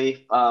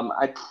convincingly,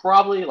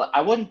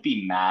 I wouldn't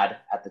be mad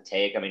at the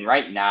take. I mean,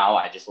 right now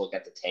I just look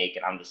at the take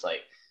and I'm just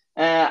like,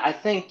 I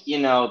think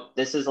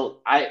this is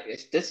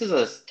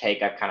a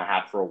take I've kind of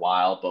had for a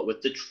while, but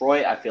with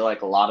Detroit, I feel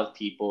like a lot of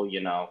people,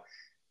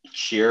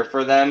 cheer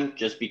for them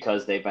just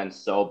because they've been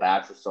so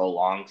bad for so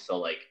long. So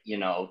like,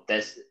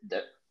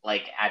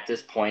 like at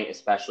this point,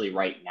 especially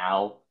right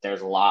now,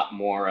 there's a lot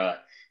more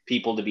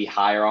people to be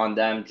higher on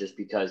them just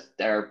because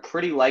they're a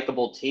pretty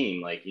likable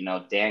team. Like,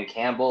 Dan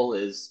Campbell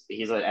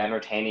he's an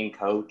entertaining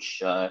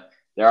coach.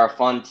 They're a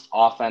fun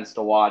offense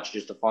to watch,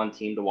 just a fun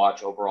team to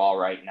watch overall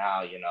right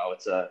now.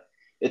 It's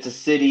a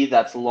city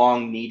that's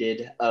long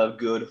needed a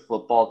good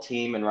football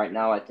team, and right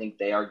now I think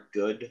they are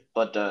good.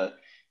 But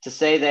to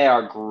say they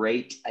are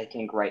great, I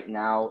think right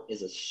now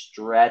is a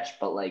stretch.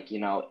 But like,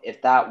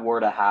 if that were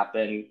to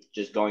happen,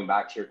 just going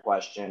back to your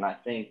question, I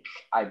think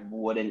I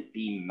wouldn't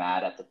be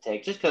mad at the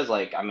take just because,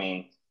 like, I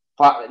mean,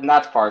 and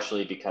that's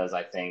partially because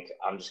I think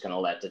I'm just gonna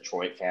let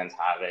Detroit fans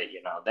have it.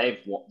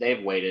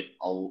 They've waited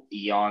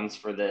eons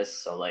for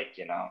this, so like,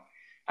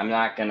 I'm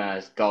not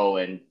gonna go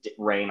and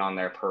rain on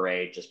their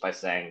parade just by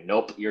saying,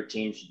 nope, your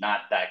team's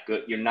not that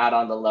good. You're not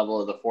on the level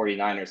of the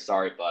 49ers.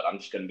 Sorry, but I'm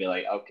just gonna be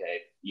like,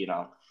 okay,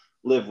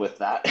 live with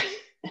that.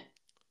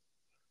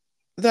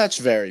 That's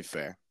very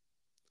fair.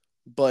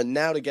 But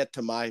now to get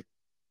to my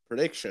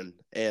prediction,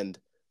 and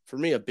for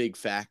me, a big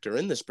factor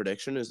in this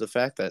prediction is the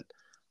fact that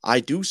I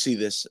do see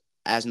this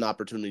as an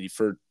opportunity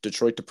for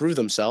Detroit to prove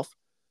themselves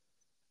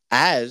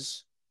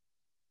as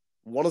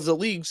one of the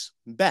league's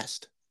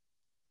best.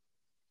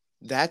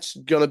 That's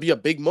going to be a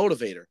big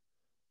motivator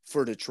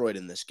for Detroit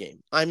in this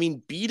game. I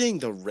mean, beating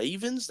the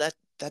Ravens, that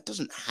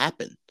doesn't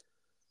happen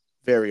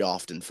very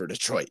often for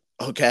Detroit,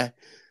 okay?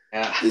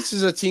 Yeah. This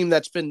is a team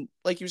that's been,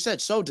 like you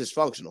said, so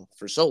dysfunctional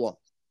for so long.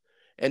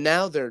 And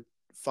now they're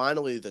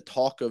finally the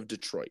talk of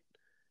Detroit.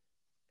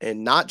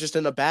 And not just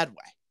in a bad way.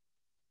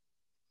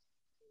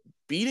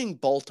 Beating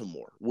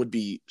Baltimore would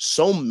be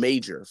so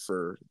major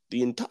for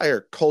the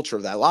entire culture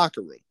of that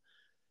locker room.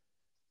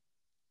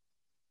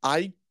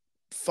 I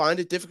find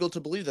it difficult to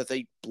believe that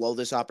they blow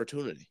this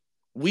opportunity.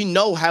 We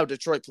know how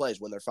Detroit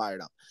plays when they're fired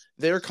up.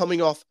 They're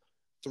coming off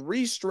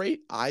 3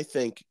 straight, I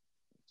think,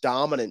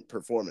 dominant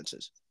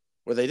performances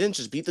where they didn't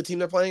just beat the team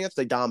they're playing against,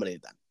 they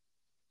dominated them.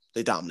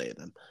 They dominated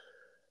them.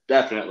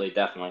 Definitely.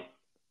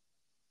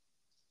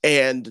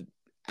 And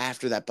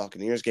after that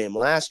Buccaneers game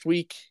last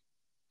week,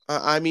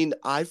 I mean,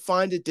 I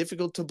find it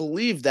difficult to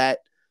believe that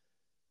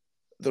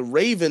the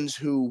Ravens,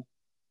 who,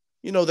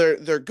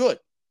 they're good.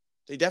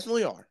 They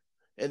definitely are.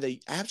 And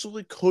they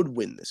absolutely could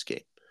win this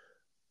game.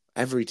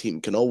 Every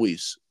team can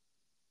always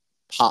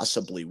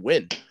possibly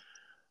win.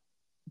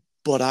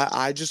 But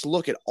I just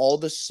look at all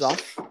the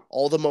stuff,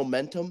 all the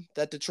momentum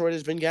that Detroit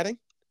has been getting,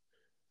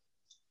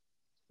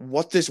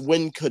 what this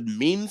win could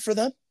mean for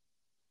them.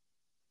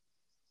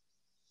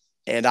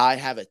 And I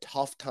have a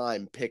tough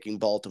time picking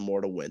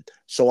Baltimore to win.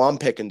 So I'm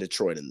picking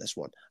Detroit in this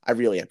one. I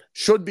really am.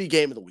 Should be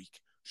game of the week.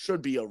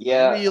 Should be a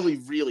really,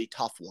 really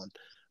tough one.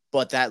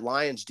 But that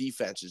Lions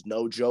defense is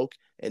no joke,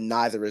 and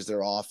neither is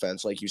their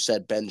offense. Like you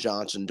said, Ben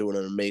Johnson doing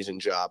an amazing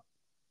job.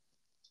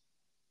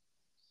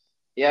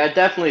 Yeah, I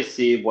definitely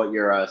see what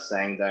you're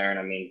saying there, and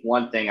I mean,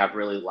 one thing I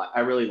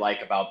really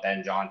like about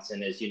Ben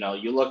Johnson is you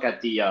look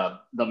at the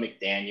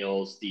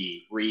McDaniels,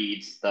 the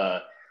Reeds,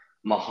 the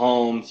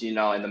Mahomes,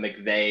 and the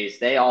McVays.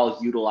 They all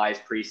utilize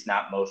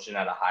pre-snap motion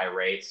at a high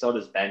rate. So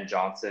does Ben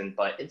Johnson,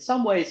 but in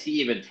some ways, he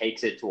even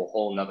takes it to a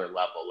whole nother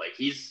level. Like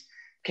he's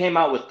came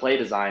out with play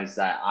designs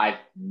that I've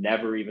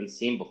never even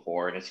seen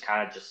before, and it's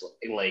kind of just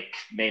like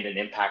made an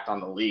impact on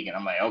the league. And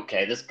I'm like,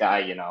 okay, this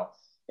guy,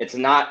 it's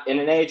not in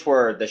an age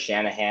where the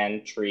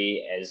Shanahan tree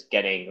is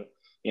getting,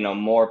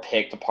 more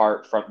picked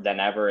apart than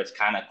ever. It's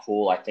kind of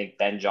cool. I think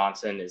Ben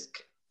Johnson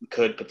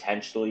could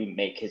potentially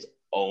make his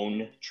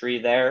own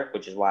tree there,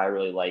 which is why I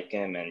really like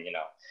him. And,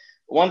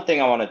 one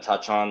thing I want to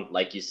touch on,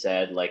 like you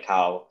said, like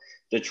how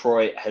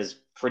Detroit has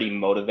pretty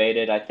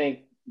motivated. I think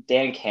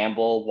Dan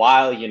Campbell,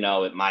 while,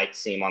 it might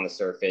seem on the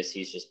surface,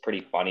 he's just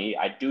pretty funny.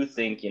 I do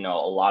think,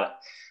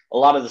 a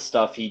lot of the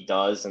stuff he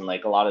does and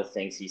like a lot of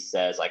things he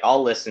says, like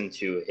I'll listen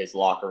to his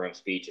locker room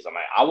speeches. I'm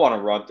like, I want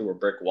to run through a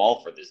brick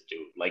wall for this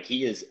dude. Like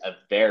he's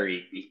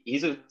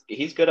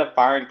good at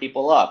firing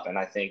people up. And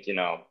I think,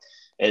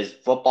 his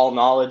football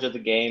knowledge of the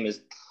game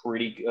is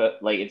pretty good.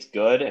 Like it's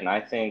good. And I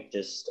think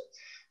just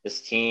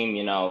this team,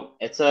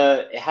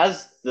 it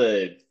has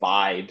the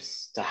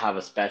vibes to have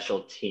a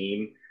special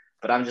team,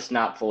 but I'm just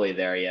not fully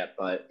there yet.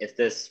 But if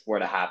this were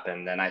to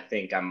happen, then I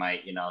think I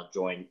might,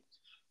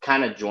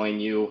 join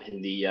you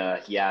in the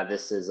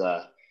this is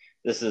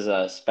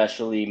a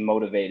specially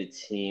motivated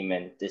team,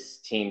 and this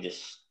team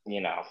just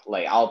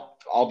like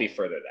I'll be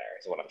further there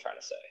is what I'm trying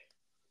to say.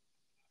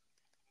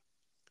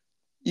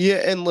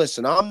 Yeah, and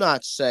listen, I'm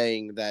not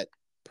saying that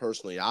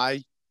personally.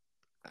 I,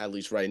 at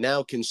least right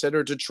now,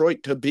 consider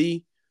Detroit to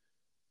be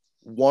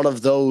one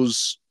of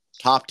those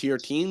top tier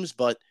teams,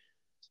 but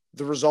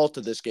the result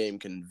of this game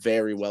can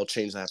very well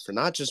change that for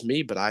not just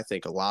me, but I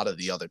think a lot of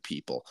the other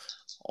people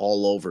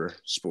all over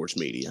sports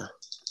media.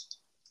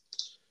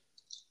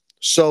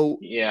 So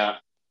Yeah.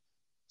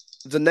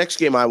 the next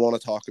game I want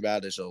to talk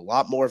about is a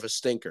lot more of a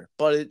stinker,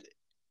 but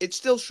it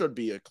still should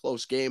be a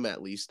close game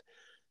at least.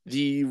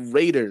 The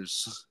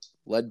Raiders,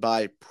 led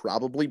by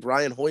probably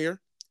Brian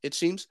Hoyer, it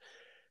seems,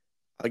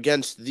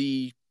 against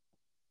the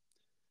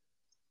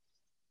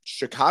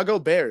Chicago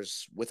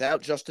Bears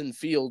without Justin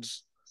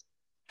Fields.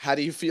 How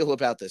do you feel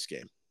about this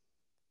game?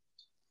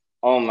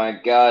 Oh my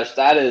gosh,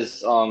 that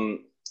is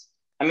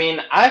I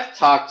mean, I've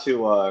talked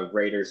to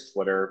Raiders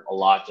Twitter a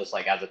lot, just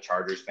like as a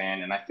Chargers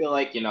fan, and I feel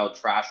like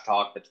trash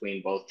talk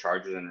between both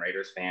Chargers and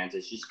Raiders fans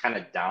is just kind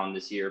of down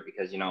this year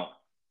because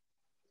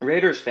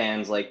Raiders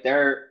fans like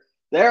they're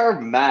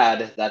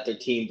mad that their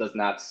team does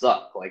not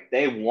suck. Like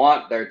they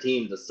want their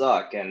team to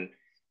suck, and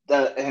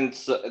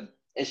so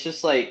it's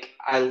just like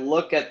I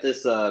look at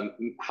this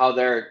how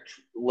they're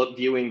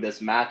viewing this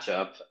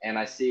matchup, and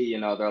I see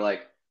they're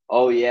like,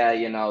 oh yeah,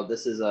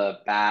 this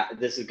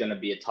is gonna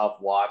be a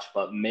tough watch,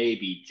 but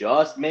maybe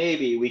just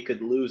maybe we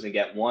could lose and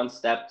get one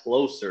step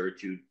closer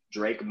to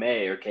Drake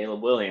May or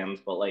Caleb Williams,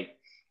 but like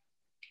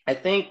I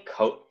think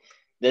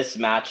this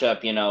matchup,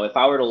 if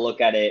I were to look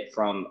at it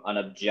from an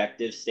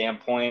objective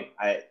standpoint,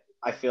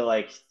 I feel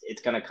like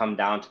it's going to come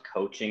down to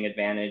coaching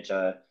advantage.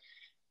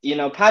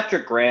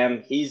 Patrick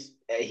Graham,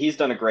 he's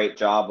done a great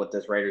job with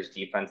this Raiders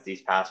defense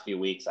these past few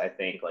weeks. I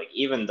think, like,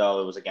 even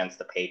though it was against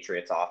the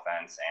Patriots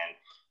offense and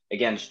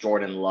against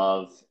Jordan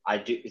Love, I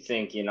do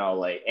think,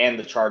 like, and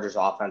the Chargers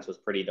offense was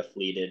pretty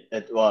depleted.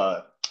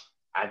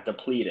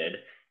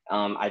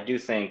 I do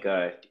think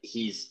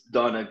he's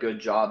done a good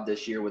job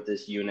this year with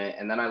this unit.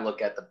 And then I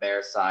look at the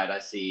Bears side, I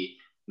see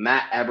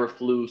Matt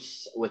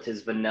Eberflus with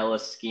his vanilla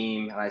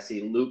scheme, and I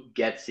see Luke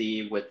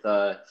Getsy with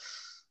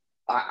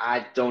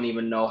I don't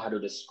even know how to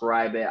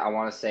describe it. I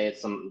want to say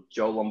it's some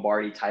Joe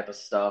Lombardi type of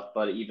stuff,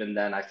 but even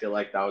then, I feel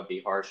like that would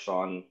be harsh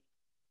on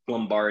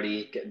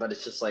Lombardi. But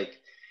it's just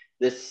like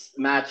this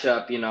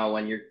matchup,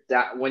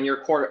 when your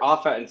quarter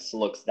offense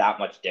looks that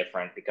much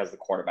different because the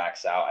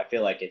quarterback's out. I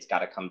feel like it's got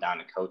to come down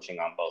to coaching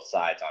on both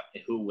sides on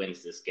who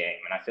wins this game,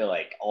 and I feel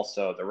like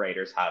also the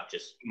Raiders have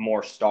just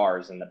more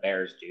stars than the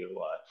Bears do.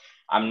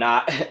 I'm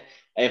not.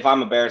 If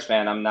I'm a Bears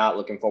fan, I'm not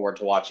looking forward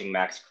to watching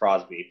Max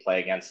Crosby play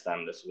against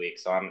them this week.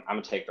 So I'm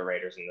gonna take the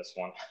Raiders in this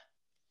one.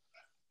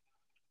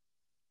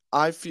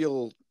 I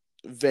feel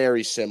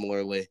very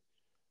similarly.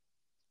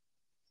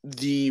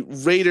 The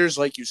Raiders,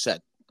 like you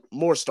said,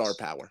 more star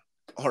power.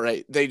 All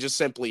right. They just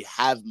simply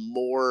have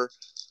more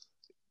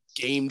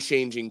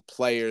game-changing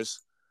players.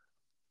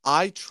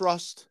 I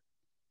trust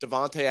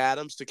Devontae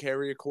Adams to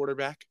carry a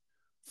quarterback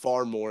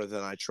far more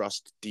than I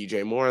trust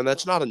DJ Moore. And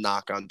that's not a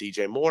knock on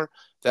DJ Moore.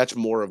 That's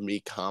more of me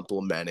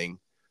complimenting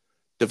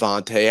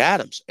Devontae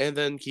Adams. And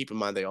then keep in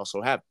mind, they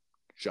also have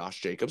Josh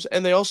Jacobs,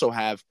 and they also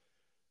have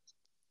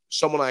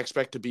someone I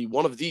expect to be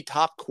one of the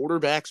top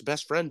quarterback's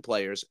best friend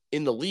players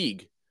in the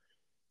league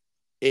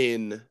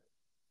in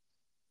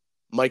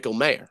Michael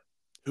Mayer,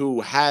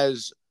 who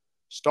has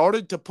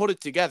started to put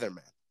it together,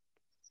 man.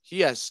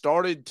 He has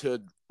started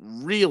to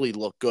really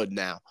look good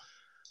now.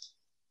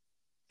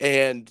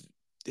 And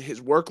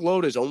his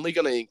workload is only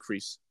going to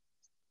increase.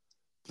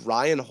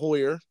 Brian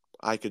Hoyer,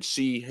 I could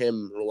see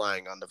him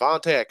relying on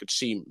Devontae. I could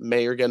see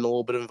Mayer getting a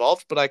little bit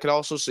involved, but I could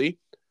also see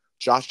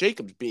Josh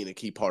Jacobs being a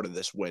key part of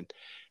this win.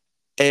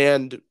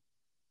 And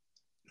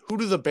who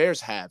do the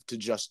Bears have to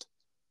just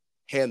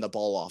hand the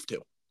ball off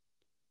to?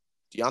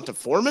 Deonta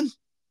Foreman?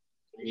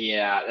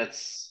 Yeah,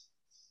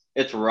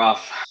 it's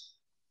rough.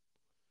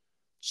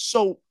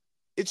 So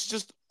it's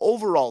just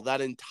overall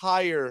that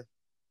entire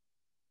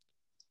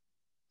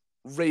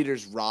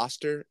Raiders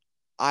roster,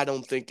 I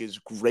don't think is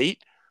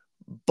great,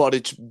 but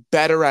it's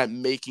better at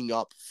making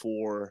up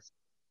for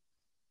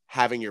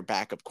having your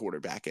backup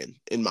quarterback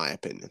in my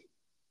opinion.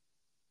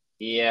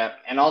 Yeah,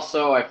 and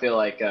also I feel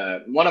like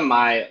one of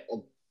my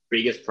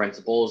biggest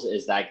principles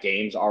is that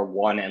games are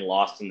won and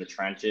lost in the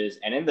trenches.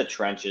 And in the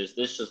trenches,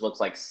 this just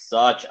looks like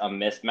such a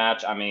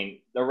mismatch. I mean,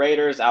 the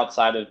Raiders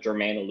outside of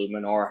Jermaine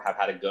Illuminor have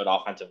had a good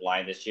offensive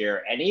line this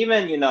year. And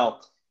even,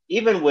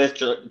 even with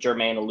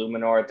Jermaine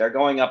Illuminor, they're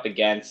going up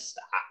against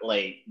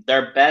like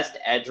their best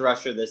edge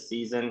rusher this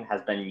season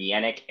has been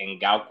Yannick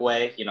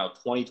Ngakoue.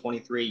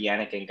 2023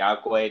 Yannick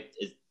Ngakoue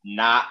is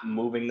not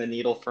moving the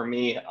needle for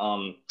me.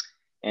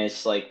 And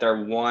it's like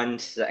their one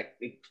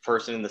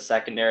person in the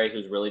secondary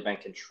who's really been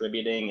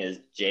contributing is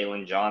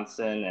Jalen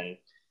Johnson. And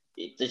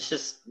it's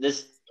just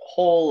this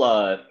whole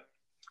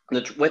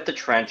with the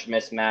trench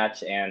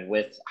mismatch and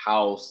with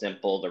how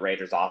simple the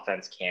Raiders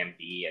offense can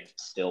be and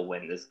still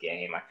win this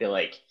game. I feel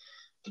like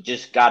you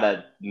just got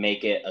to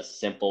make it a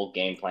simple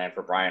game plan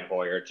for Brian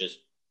Hoyer. Just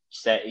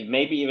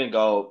maybe even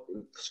go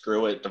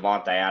screw it,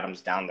 Devontae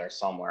Adams down there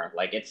somewhere.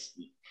 Like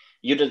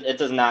it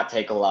does not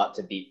take a lot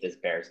to beat this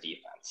Bears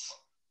defense.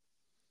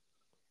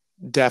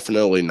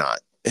 Definitely not.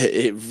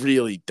 It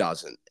really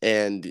doesn't.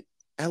 And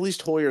at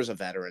least Hoyer's a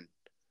veteran,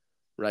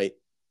 right?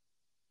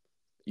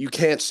 You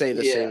can't say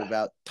the same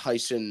about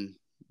Tyson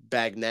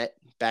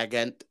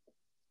Bagent,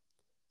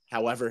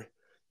 however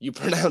you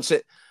pronounce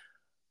it.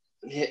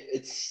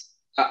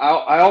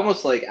 I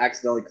almost like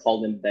accidentally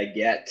called him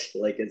baguette,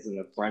 like it's in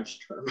a French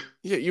term.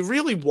 Yeah, you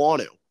really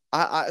want to.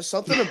 I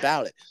something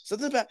about it.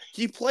 Something about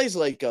he plays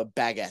like a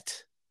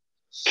baguette.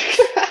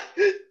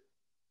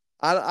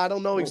 I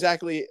don't know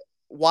exactly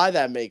why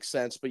that makes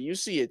sense, but you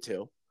see it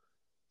too.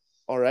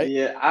 All right.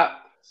 Yeah,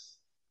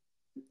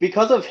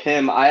 because of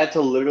him, I had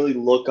to literally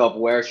look up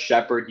where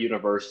Shepherd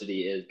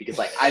University is because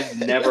like I've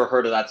never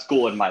heard of that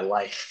school in my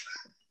life.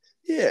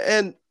 Yeah,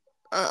 and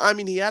I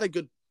mean he had a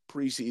good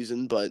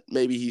preseason, but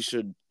maybe he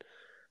should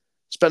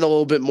spend a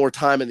little bit more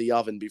time in the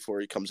oven before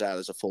he comes out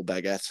as a full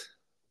baguette.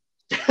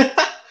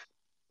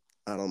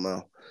 I don't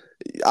know.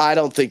 I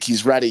don't think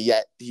he's ready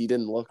yet. He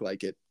didn't look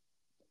like it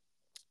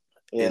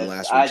in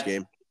last week's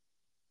game.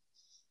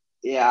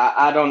 Yeah,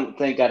 I don't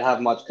think I'd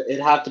have much.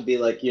 It'd have to be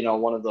like,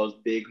 one of those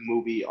big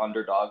movie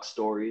underdog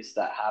stories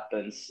that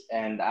happens.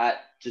 And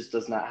that just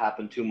does not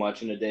happen too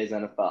much in today's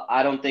NFL.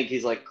 I don't think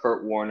he's like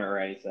Kurt Warner or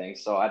anything.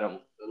 So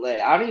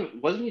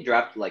wasn't he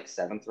drafted like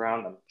 7th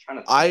round? I'm trying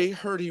to think. I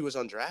heard he was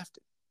undrafted.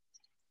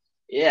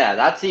 Yeah,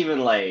 that's even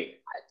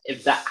like,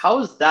 how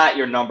is that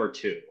your number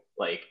 2?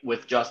 Like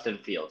with Justin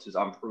Fields, who's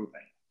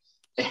unproven.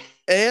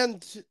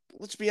 And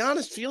let's be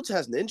honest, Fields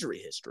has an injury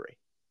history.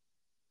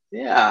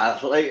 Yeah,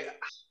 like.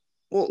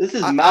 Well, this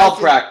is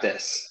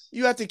malpractice.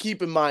 You have to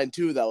keep in mind,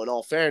 too, though, in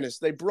all fairness,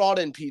 they brought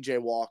in P.J.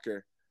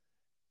 Walker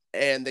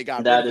and they got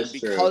rid That of him is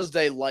true. because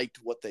they liked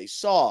what they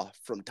saw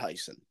from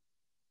Tyson.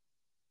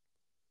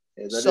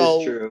 Yeah, that is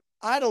So true.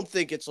 I don't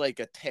think it's like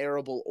a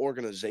terrible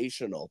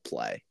organizational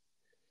play.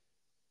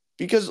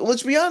 Because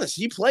let's be honest,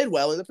 he played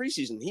well in the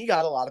preseason. He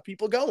got a lot of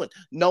people going.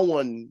 No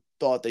one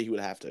thought that he would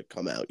have to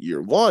come out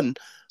year one,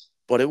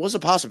 but it was a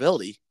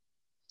possibility.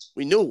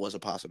 We knew it was a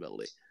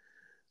possibility.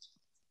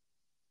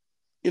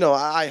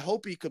 I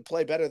hope he could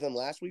play better than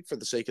last week for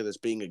the sake of this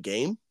being a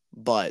game,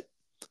 but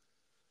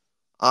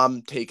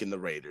I'm taking the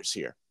Raiders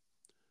here.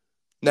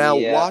 Now,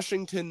 Yeah.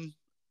 Washington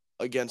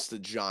against the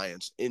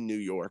Giants in New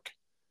York.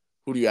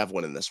 Who do you have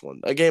winning this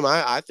one? A game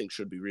I think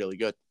should be really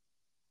good.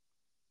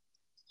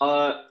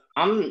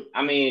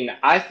 I mean,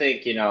 I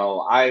think,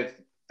 I've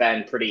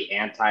been pretty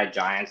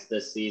anti-Giants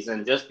this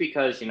season just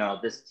because,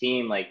 this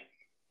team, like,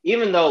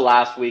 even though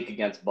last week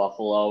against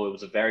Buffalo, it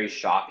was a very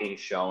shocking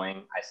showing,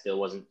 I still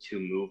wasn't too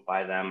moved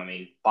by them. I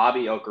mean,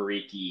 Bobby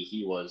Okereke,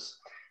 he was,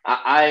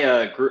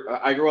 I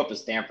grew up a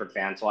Stanford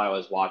fan, so I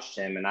always watched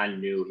him, and I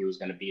knew he was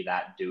going to be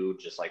that dude.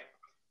 Just like,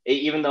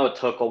 even though it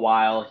took a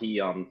while,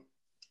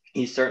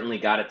 he certainly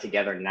got it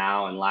together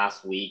now. And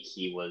last week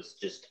he was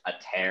just a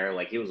tear.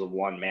 Like he was a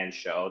one man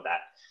show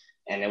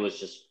and it was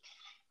just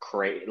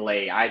crazy.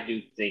 Like I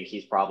do think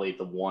he's probably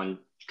the one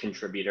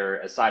contributor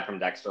aside from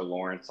Dexter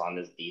Lawrence on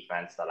this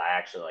defense that I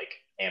actually like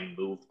am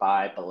moved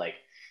by. But like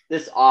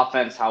this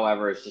offense,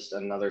 however, is just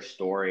another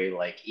story.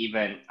 Like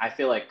even I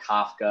feel like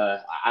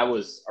Kafka. I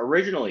was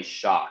originally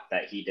shocked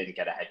that he didn't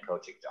get a head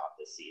coaching job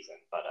this season,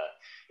 but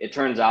it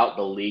turns out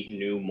the league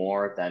knew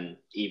more than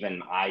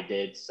even I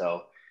did.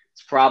 So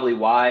it's probably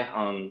why.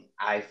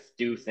 I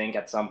do think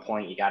at some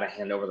point you got to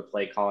hand over the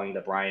play calling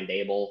to Brian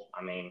Dable.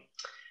 I mean,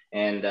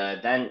 and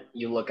then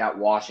you look at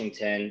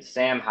Washington,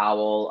 Sam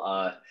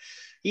Howell.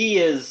 He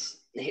is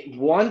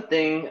one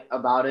thing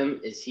about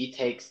him is he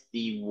takes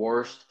the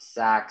worst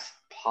sacks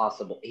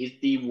possible. He's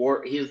the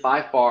worst. He is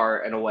by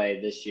far and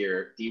away this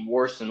year the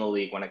worst in the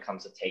league when it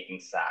comes to taking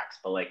sacks.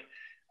 But like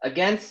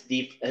against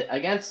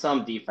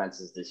some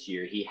defenses this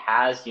year, he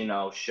has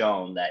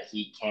shown that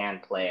he can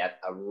play at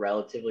a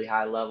relatively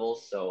high level.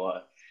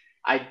 So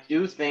I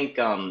do think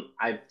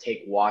I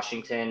take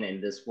Washington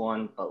in this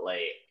one, but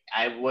like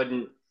I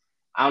wouldn't.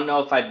 I don't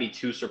know if I'd be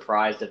too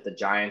surprised if the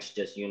Giants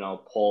just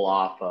pull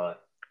off a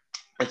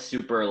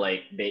super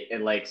like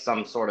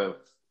some sort of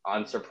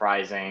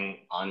unsurprising,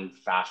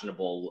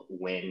 unfashionable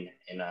win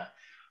in a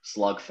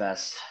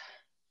slugfest.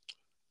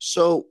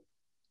 So,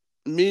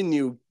 me and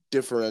you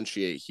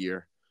differentiate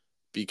here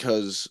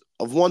because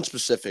of one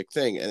specific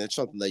thing, and it's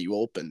something that you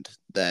opened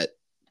that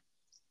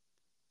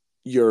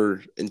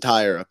your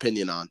entire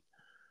opinion on.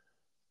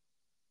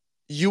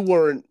 You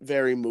weren't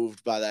very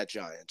moved by that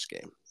Giants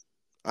game.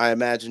 I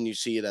imagine you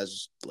see it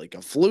as like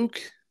a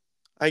fluke,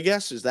 I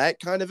guess. Is that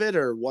kind of it,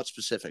 or what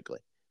specifically?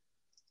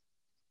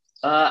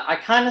 I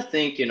kind of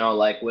think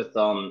like with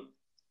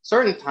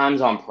certain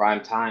times on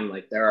prime time,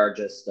 like there are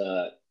just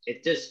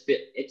it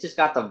just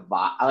got the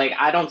vibe. Like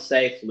I don't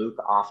say fluke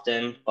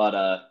often,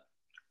 but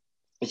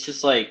it's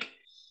just like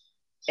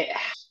it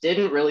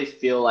didn't really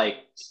feel like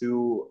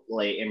too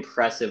like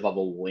impressive of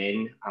a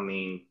win. I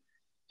mean,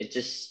 it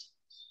just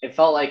it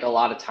felt like a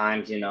lot of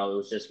times, it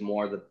was just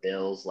more the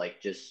Bills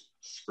like just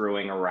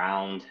screwing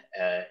around.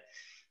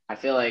 I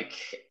feel like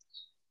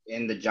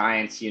in the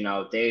Giants,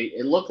 they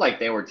it looked like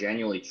they were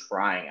genuinely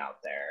trying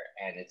out there,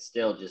 and it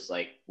still just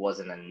like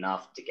wasn't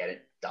enough to get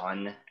it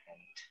done. And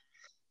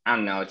I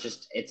don't know,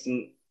 it's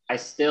I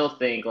still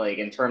think like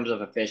in terms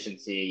of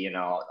efficiency,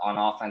 on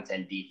offense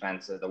and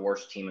defense, they're the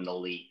worst team in the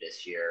league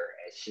this year.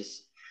 It's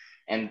just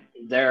and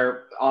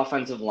their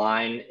offensive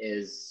line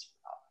is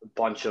a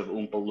bunch of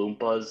oompa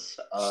loompas.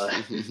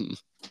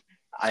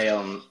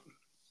 I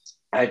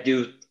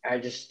I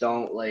just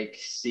don't like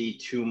see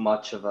too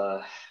much of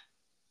a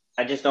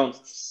I just don't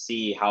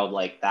see how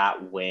like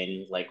that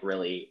win like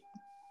really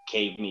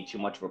gave me too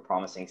much of a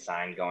promising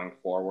sign going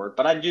forward.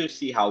 But I do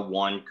see how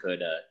one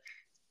could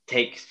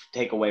take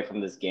away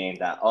from this game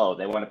that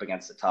they went up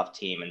against a tough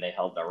team and they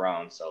held their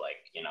own. So like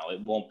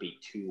it won't be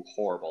too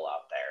horrible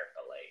out there.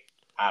 But like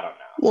I don't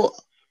know. Well,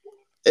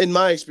 in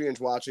my experience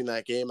watching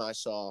that game, I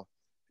saw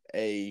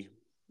a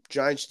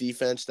Giants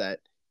defense that,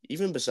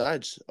 even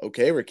besides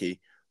Ricky,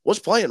 was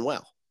playing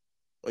well.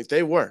 Like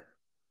they were.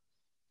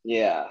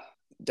 Yeah.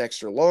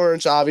 Dexter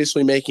Lawrence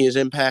obviously making his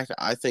impact.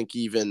 I think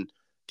even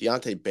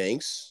Deontay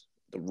Banks,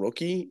 the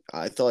rookie,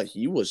 I thought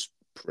he was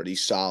pretty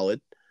solid.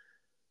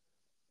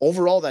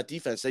 Overall, that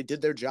defense, they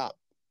did their job.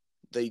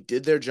 They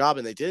did their job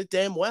and they did it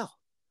damn well.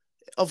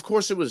 Of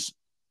course, it was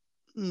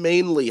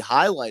mainly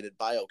highlighted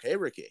by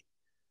Ricky.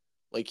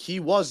 Like he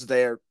was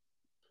their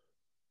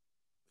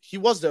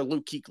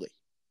Luke Kuechly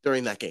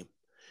during that game.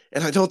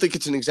 And I don't think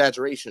it's an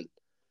exaggeration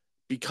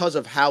because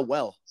of how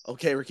well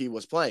Ricky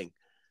was playing.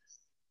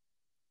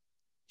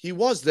 He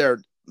was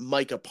their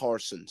Micah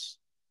Parsons.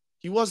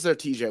 He was their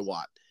TJ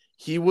Watt.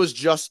 He was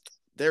just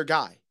their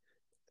guy.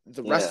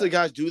 The rest of Yeah. the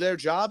guys do their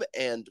job,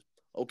 and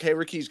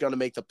Ricky's going to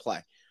make the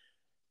play.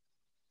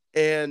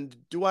 And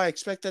do I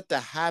expect that to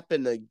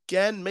happen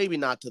again? Maybe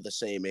not to the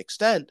same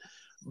extent,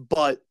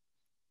 but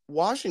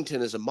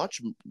Washington is a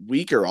much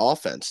weaker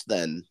offense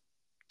than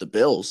the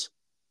Bills.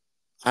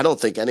 I don't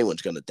think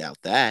anyone's going to doubt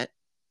that.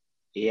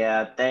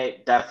 Yeah,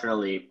 they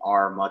definitely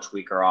are a much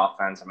weaker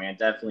offense. I mean, it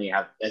definitely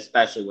have,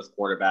 especially with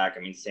quarterback.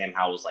 I mean, Sam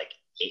Howell's like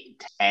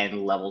 8,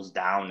 10 levels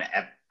down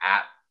at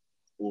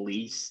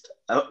least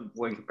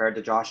when compared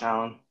to Josh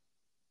Allen.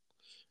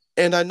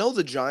 And I know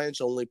the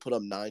Giants only put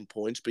up 9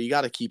 points, but you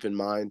got to keep in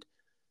mind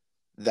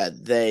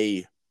that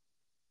they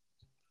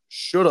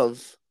should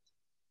have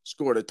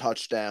scored a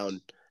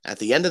touchdown at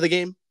the end of the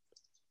game.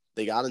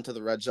 They got into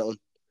the red zone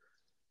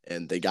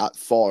and they got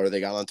far. They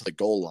got onto the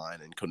goal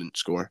line and couldn't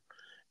score.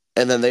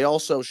 And then they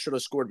also should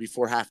have scored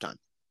before halftime.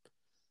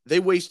 They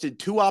wasted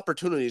 2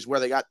 opportunities where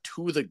they got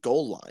to the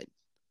goal line.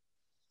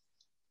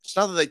 It's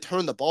not that they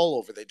turned the ball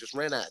over, they just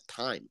ran out of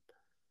time.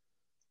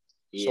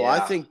 So I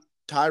Yeah, think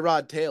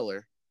Tyrod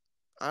Taylor,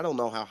 I don't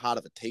know how hot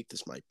of a take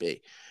this might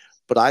be,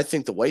 but I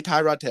think the way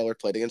Tyrod Taylor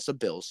played against the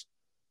Bills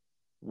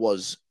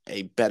was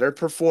a better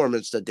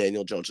performance that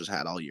Daniel Jones has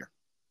had all year.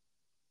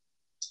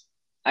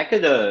 I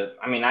could.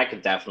 I mean, I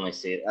could definitely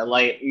see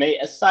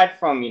it. Aside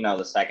from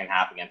the second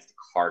half against the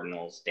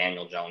Cardinals,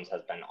 Daniel Jones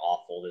has been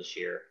awful this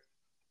year.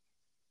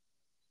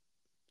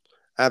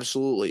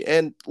 Absolutely.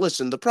 And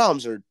listen, the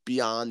problems are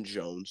beyond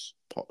Jones.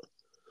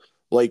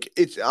 Like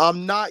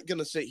I'm not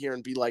gonna sit here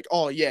and be like,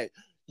 oh yeah,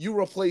 you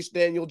replace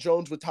Daniel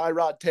Jones with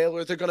Tyrod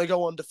Taylor, they're gonna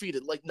go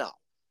undefeated. Like, no.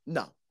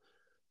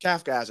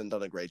 Kafka hasn't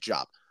done a great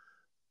job.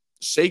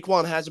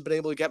 Saquon hasn't been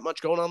able to get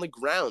much going on the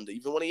ground,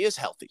 even when he is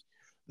healthy.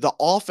 The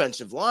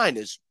offensive line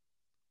is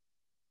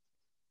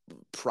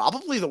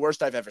probably the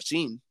worst I've ever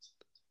seen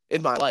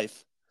in my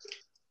life.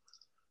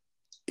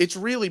 It's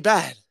really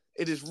bad.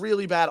 It is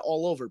really bad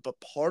all over.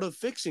 But part of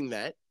fixing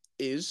that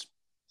is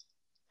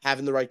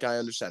having the right guy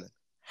under center,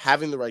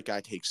 having the right guy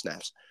take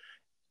snaps.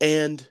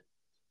 And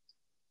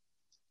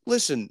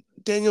listen,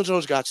 Daniel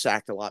Jones got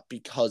sacked a lot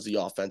because the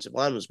offensive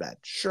line was bad.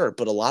 Sure,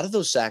 but a lot of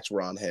those sacks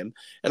were on him.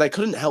 And I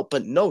couldn't help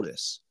but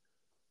notice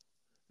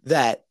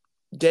that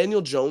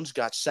Daniel Jones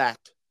got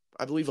sacked,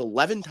 I believe,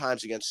 11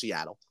 times against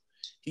Seattle.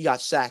 He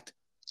got sacked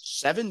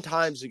 7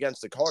 times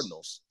against the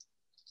Cardinals.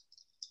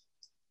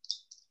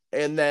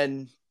 And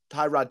then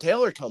Tyrod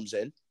Taylor comes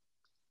in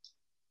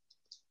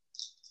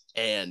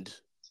and,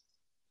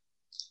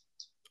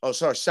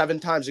 7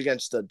 times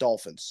against the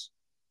Dolphins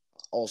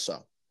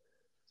also.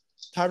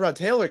 Tyrod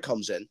Taylor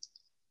comes in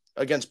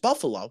against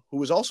Buffalo,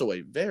 who is also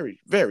a very,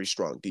 very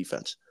strong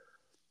defense,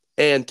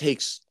 and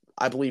takes,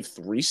 I believe,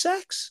 3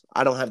 sacks.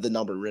 I don't have the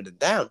number written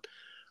down.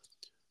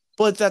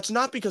 But that's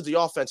not because the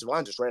offensive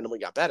line just randomly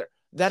got better.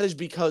 That is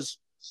because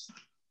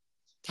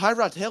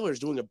Tyrod Taylor is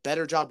doing a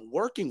better job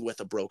working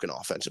with a broken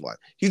offensive line.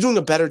 He's doing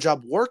a better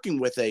job working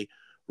with a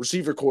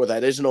receiver core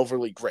that isn't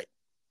overly great.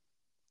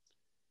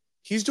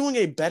 He's doing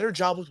a better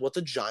job with what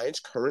the Giants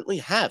currently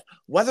have.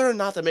 Whether or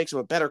not that makes him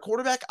a better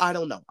quarterback, I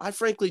don't know. I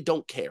frankly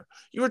don't care.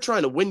 You are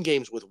trying to win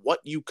games with what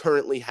you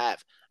currently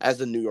have as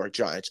the New York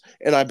Giants.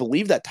 And I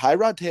believe that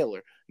Tyrod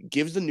Taylor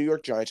gives the New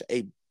York Giants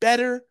a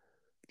better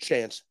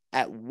chance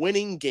at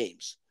winning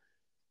games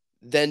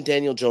than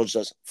Daniel Jones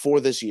does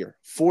for this year,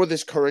 for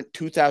this current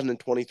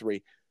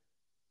 2023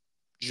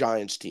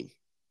 Giants team.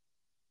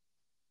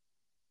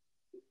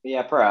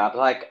 Yeah, perhaps.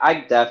 Like,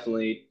 I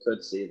definitely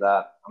could see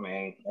that. I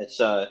mean,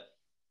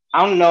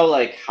 I don't know,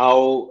 like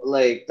how,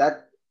 like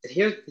that.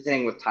 Here's the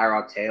thing with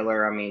Tyrod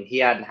Taylor. I mean, he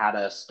hadn't had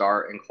a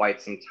start in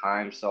quite some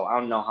time, so I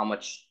don't know how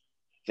much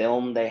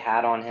film they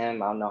had on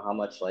him. I don't know how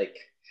much like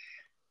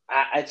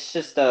it's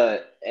just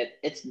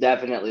it's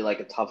definitely like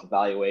a tough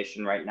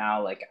evaluation right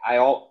now.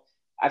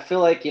 I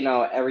feel like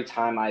every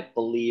time I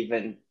believe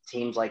in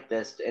teams like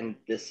this in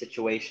this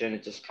situation,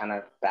 it just kind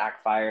of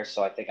backfires.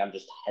 So I think I'm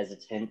just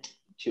hesitant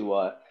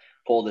to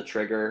pull the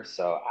trigger.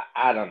 So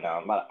I don't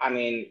know, but I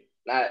mean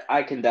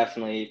I can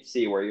definitely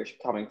see where you're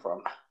coming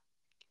from.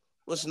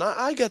 Listen,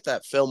 I get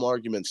that film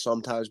argument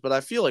sometimes, but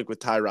I feel like with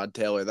Tyrod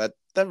Taylor, that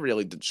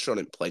really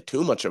shouldn't play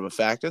too much of a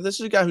factor. This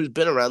is a guy who's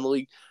been around the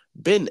league,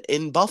 been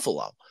in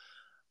Buffalo.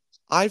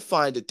 I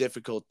find it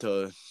difficult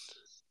to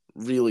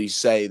really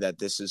say that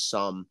this is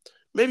some.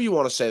 Maybe you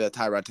want to say that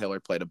Tyrod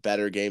Taylor played a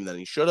better game than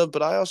he should have,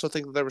 but I also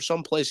think that there were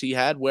some plays he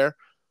had where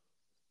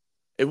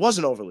it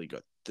wasn't overly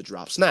good. The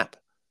drop snap,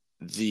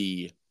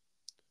 the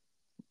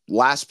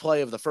last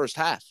play of the first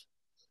half,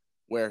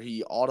 where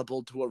he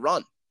audibled to a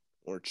run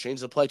or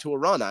changed the play to a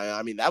run.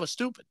 I mean, that was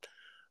stupid.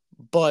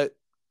 But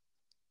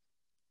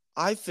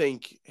I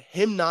think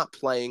him not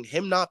playing,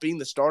 him not being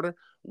the starter,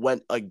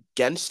 went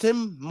against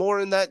him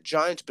more in that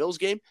Giants Bills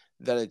game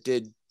than it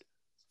did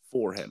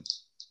for him.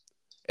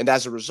 And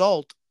as a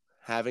result,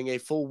 having a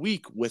full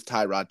week with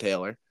Tyrod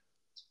Taylor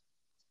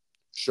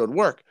should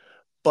work.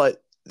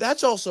 But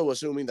that's also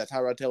assuming that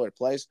Tyrod Taylor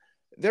plays.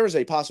 There is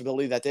a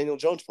possibility that Daniel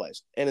Jones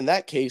plays. And in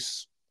that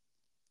case,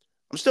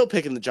 I'm still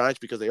picking the Giants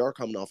because they are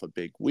coming off a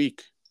big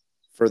week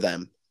for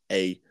them,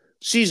 a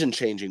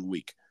season-changing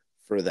week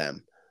for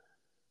them.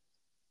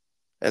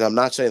 And I'm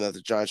not saying that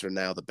the Giants are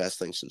now the best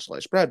thing since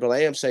sliced bread, but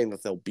I am saying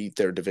that they'll beat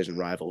their division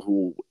rival,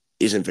 who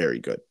isn't very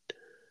good.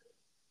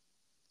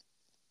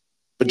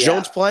 But Yeah,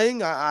 Jones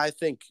playing, I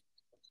think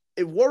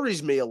it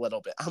worries me a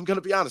little bit. I'm going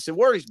to be honest, it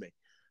worries me.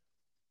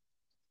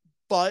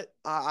 But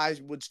I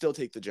would still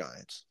take the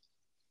Giants.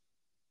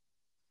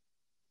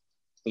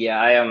 yeah,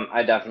 I am.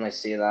 I definitely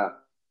see that.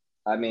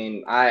 I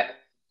mean,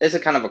 it's a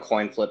kind of a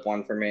coin flip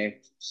one for me.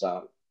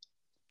 So,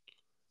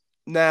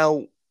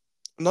 Now,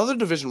 another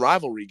division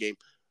rivalry game,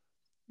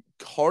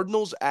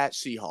 Cardinals at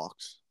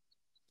Seahawks.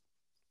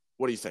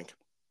 What do you think?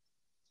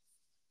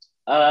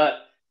 uh,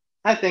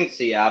 I think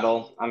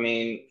Seattle. I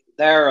mean,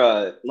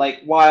 they're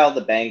like while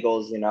the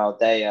Bengals,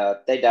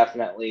 they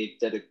definitely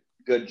did a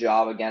good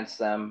job against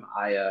them.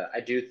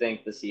 I do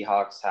think the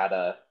Seahawks had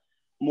a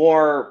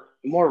more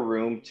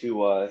room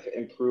to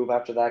improve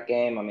after that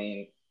game. I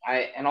mean,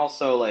 I and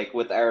also like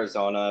with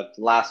Arizona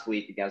last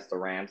week against the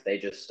Rams, they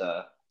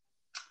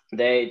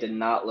did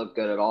not look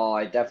good at all.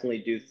 I definitely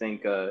do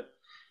think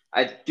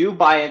I do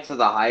buy into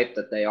the hype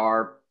that they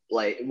are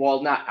like,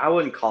 well, not, I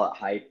wouldn't call it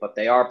hype, but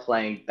they are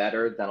playing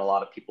better than a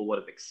lot of people would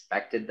have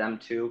expected them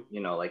to.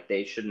 Like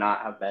they should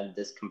not have been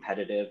this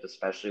competitive,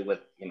 especially with,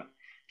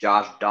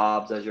 Josh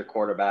Dobbs as your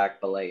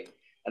quarterback. But like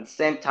at the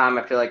same time,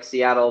 I feel like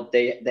Seattle,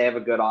 they have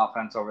a good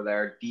offense over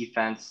there.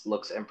 Defense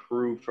looks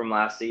improved from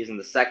last season.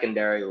 The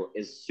secondary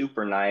is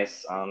super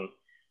nice. I'm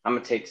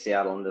going to take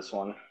Seattle in this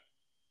one.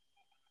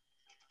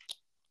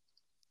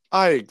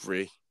 I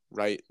agree,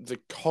 right? The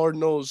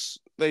Cardinals,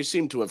 they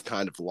seem to have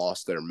kind of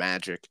lost their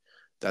magic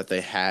that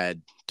they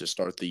had to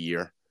start the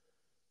year.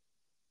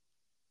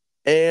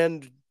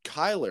 And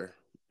Kyler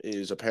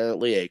is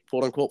apparently a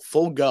quote unquote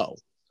full go.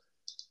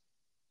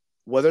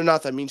 Whether or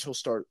not that means he'll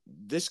start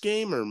this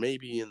game or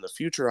maybe in the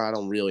future, I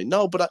don't really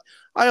know. But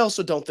I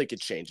also don't think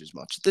it changes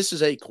much. This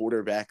is a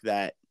quarterback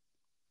that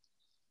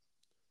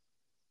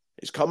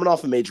is coming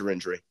off a major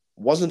injury,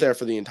 wasn't there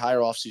for the entire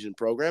offseason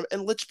program.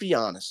 And let's be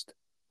honest.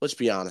 Let's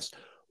be honest.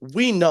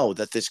 We know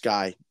that this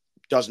guy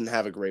doesn't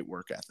have a great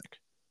work ethic.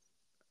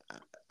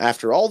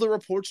 After all the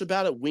reports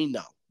about it, we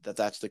know that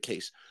that's the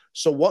case.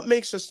 So what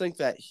makes us think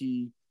that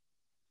he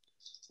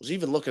was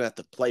even looking at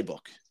the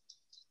playbook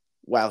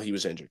while he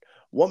was injured?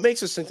 What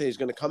makes us think that he's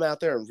going to come out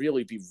there and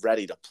really be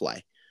ready to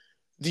play?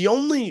 The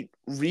only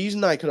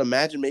reason I could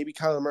imagine maybe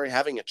Kyler Murray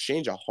having a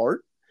change of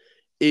heart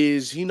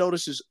is he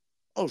notices,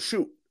 oh,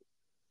 shoot,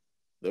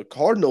 the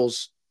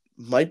Cardinals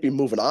might be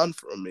moving on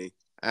from me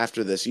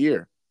after this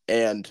year.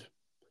 And,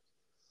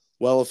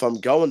 well, if I'm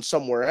going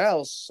somewhere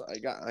else,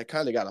 I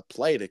kind of got to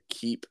play to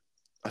keep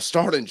a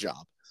starting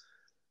job.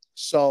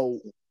 So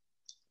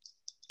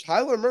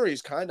Tyler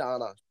Murray's kind of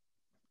on a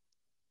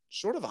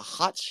sort of a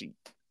hot sheet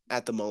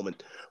at the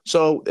moment.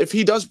 So if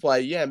he does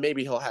play, yeah,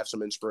 maybe he'll have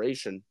some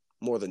inspiration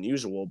more than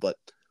usual. But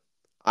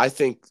I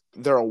think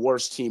they're a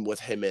worse team with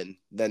him in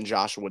than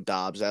Joshua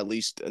Dobbs, at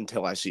least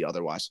until I see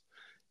otherwise.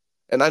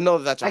 And I know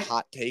that's a I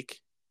hot take,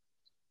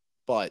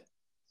 but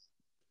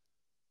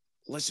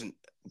listen,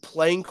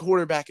 playing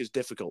quarterback is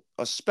difficult,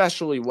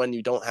 especially when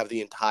you don't have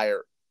the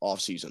entire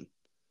offseason.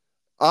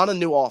 On a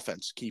new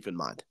offense, keep in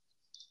mind.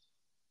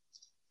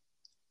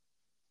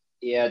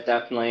 Yeah,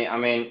 definitely. I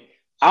mean,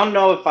 I don't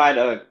know if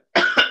I'd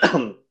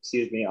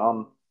excuse me.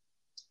 I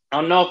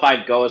don't know if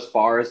I'd go as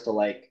far as to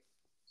like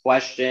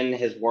question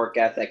his work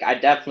ethic. I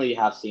definitely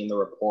have seen the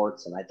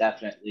reports, and I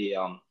definitely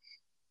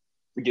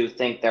do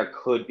think there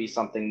could be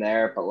something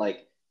there, but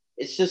like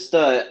it's just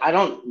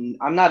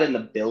I'm not in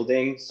the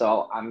building,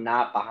 so I'm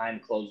not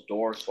behind closed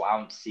doors, so I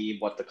don't see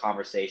what the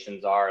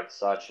conversations are and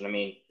such. And I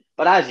mean,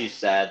 but as you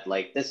said,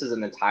 like this is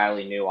an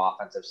entirely new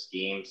offensive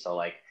scheme, so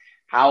like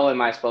how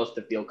am I supposed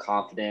to feel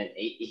confident?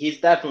 He's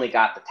definitely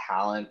got the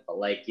talent, but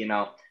like,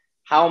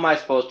 how am I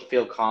supposed to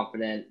feel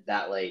confident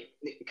that like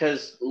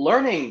because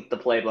learning the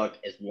playbook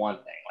is one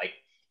thing. Like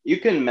you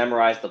can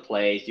memorize the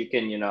plays. You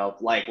can,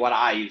 like what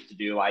I used to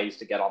do. I used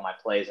to get all my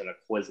plays in a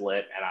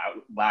Quizlet, and I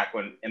back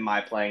when in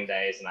my playing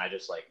days, and I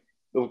just like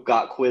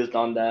got quizzed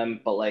on them.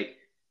 But like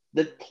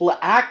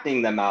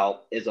acting them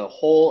out is a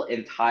whole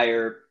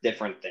entire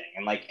different thing,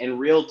 and like in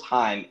real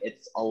time,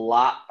 it's a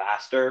lot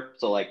faster.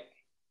 So like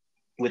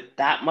with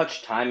that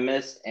much time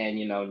missed, and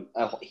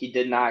he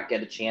did not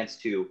get a chance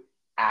to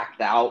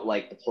act out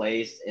like the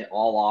plays in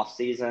all off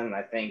season.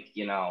 I think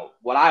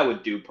what I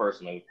would do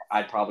personally,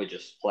 I'd probably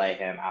just play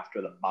him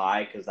after the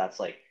bye because that's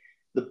like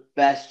the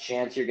best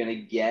chance you're gonna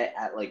get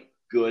at like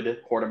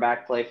good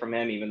quarterback play from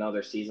him, even though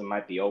their season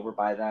might be over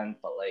by then.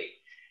 But like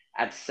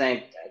at the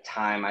same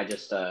time, I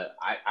just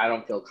I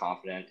don't feel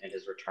confident in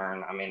his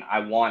return. I mean,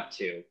 I want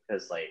to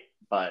because like,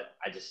 but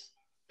I just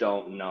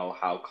don't know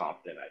how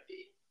confident I'd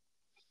be.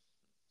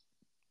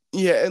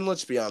 Yeah, and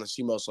let's be honest,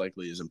 he most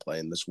likely isn't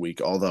playing this week,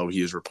 although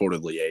he is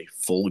reportedly a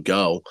full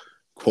go,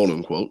 quote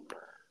unquote.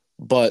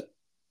 But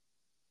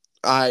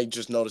I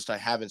just noticed I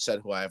haven't said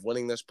who I have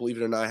winning this. Believe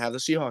it or not, I have the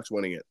Seahawks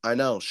winning it. I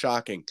know,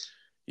 shocking.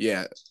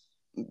 Yeah,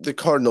 the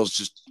Cardinals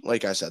just,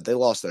 like I said, they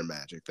lost their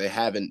magic. They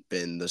haven't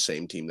been the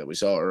same team that we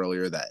saw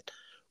earlier that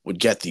would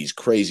get these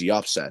crazy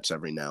upsets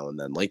every now and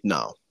then. Like,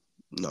 no,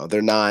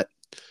 they're not.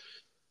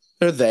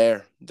 They're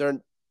there. They're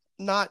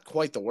not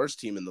quite the worst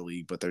team in the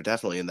league, but they're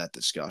definitely in that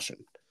discussion.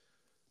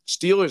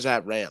 Steelers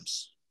at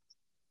Rams.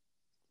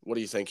 What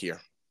do you think here?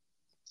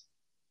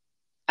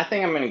 I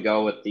think I'm going to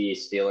go with the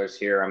Steelers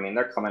here. I mean,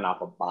 they're coming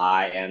off a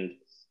bye, and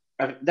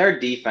their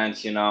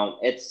defense,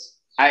 it's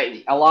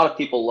a lot of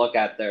people look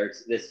at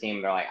this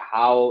team. They're like,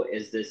 how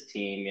is this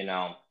team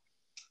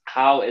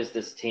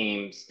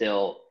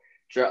still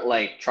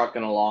like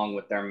trucking along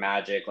with their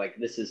magic? Like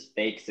this is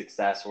fake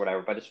success or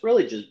whatever. But it's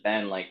really just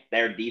been like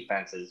their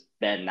defense has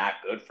been that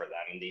good for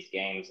them in these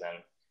games,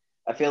 and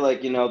I feel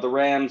like the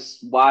Rams,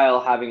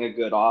 while having a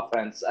good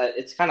offense,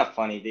 it's kind of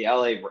funny.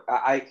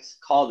 I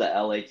call the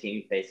LA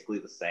team basically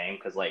the same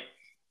because like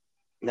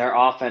their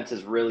offense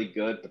is really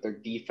good, but their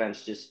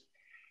defense just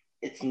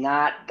it's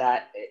not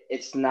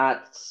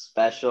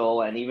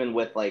special. And even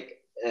with like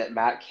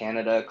Matt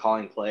Canada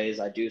calling plays,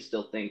 I do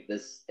still think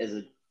this is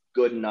a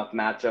good enough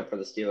matchup for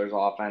the Steelers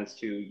offense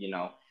to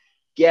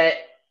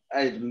get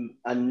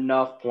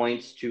enough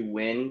points to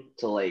win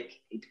to like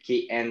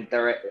keep, and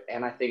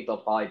I think they'll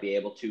probably be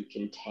able to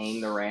contain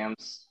the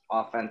Rams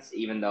offense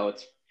even though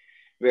it's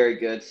very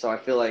good. So I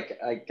feel like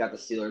I got the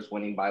Steelers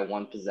winning by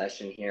one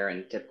possession here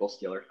in typical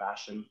Steeler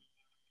fashion.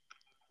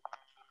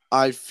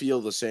 I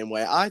feel the same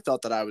way. I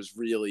thought that I was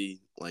really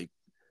like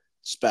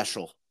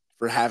special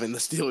for having the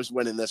Steelers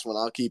winning this one.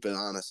 I'll keep it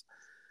honest.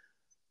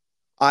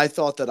 I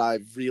thought that I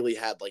really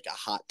had like a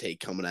hot take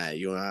coming at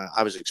you.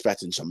 I was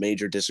expecting some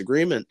major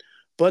disagreement,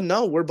 but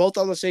no, we're both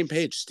on the same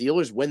page.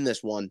 Steelers win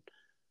this one.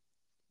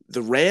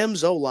 The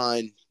Rams O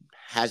line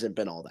hasn't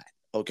been all that.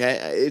 Okay,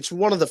 it's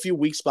one of the few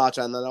weak spots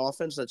on that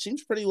offense that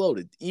seems pretty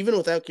loaded. Even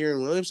without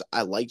Kieran Williams,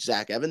 I like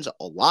Zach Evans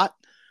a lot,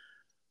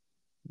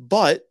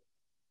 but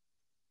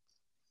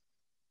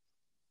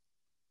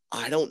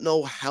I don't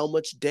know how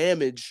much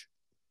damage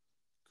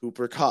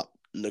Cooper Kupp,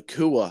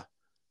 Nakua,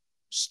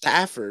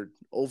 Stafford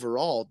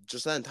overall,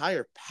 just that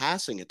entire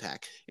passing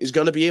attack is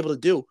going to be able to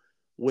do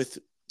with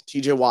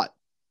TJ Watt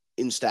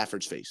in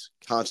Stafford's face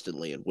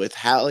constantly and with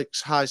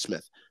Alex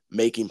Highsmith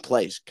making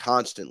plays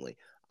constantly.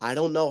 I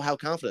don't know how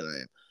confident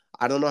I am.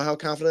 I don't know how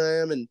confident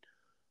I am in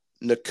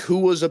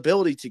Nakua's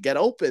ability to get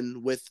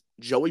open with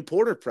Joey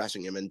Porter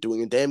pressing him and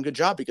doing a damn good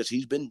job because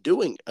he's been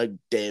doing a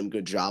damn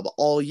good job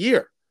all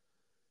year.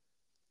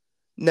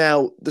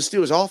 Now, the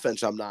Steelers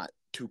offense, I'm not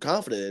too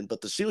confident in, but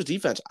the Steelers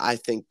defense, I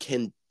think,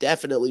 can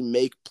definitely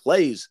make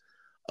plays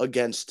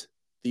against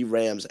the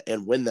Rams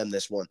and win them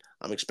this one.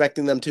 I'm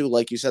expecting them to.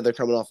 Like you said, they're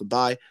coming off a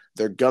bye.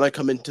 They're going to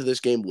come into this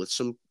game with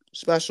some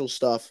special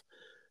stuff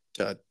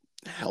to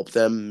help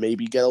them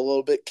maybe get a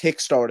little bit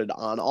kick-started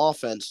on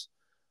offense.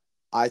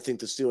 I think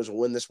the Steelers will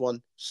win this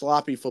one.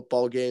 Sloppy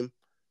football game,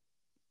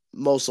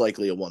 most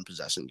likely a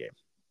one-possession game.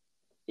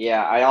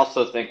 Yeah, I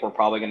also think we're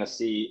probably going to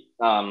see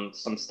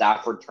some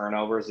Stafford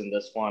turnovers in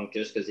this one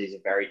just because he's a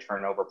very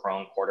turnover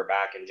prone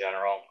quarterback in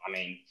general. I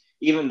mean,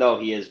 even though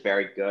he is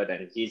very good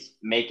and he's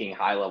making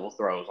high level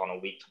throws on a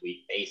week to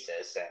week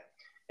basis.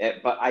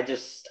 But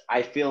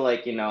I feel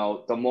like,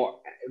 the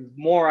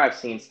more I've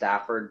seen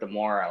Stafford, the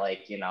more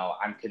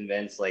I'm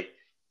convinced like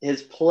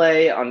his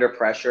play under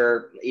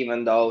pressure,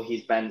 even though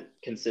he's been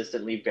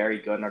consistently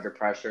very good under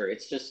pressure,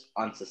 it's just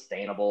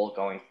unsustainable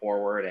going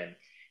forward. And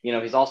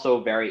he's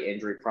also very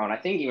injury prone. I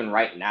think even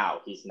right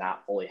now, he's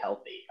not fully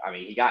healthy. I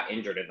mean, he got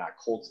injured in that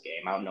Colts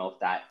game. I don't know if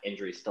that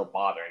injury is still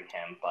bothering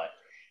him, but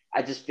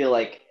I just feel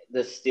like the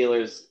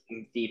Steelers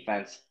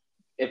defense,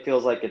 it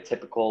feels like a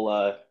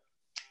typical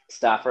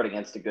Stafford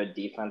against a good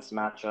defense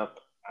matchup.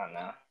 I don't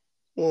know.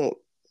 Well,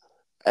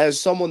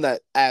 as someone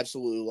that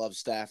absolutely loves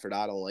Stafford,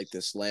 I don't like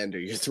this slander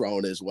you're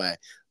throwing his way.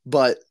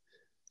 But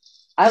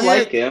I yeah,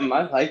 like him.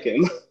 I like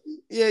him.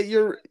 yeah,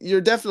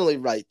 you're definitely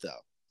right though.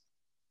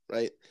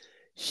 Right?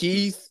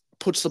 He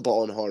puts the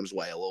ball in harm's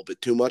way a little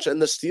bit too much,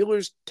 and the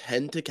Steelers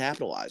tend to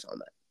capitalize on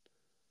that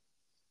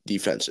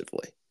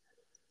defensively.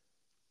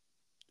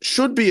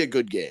 Should be a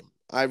good game.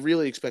 I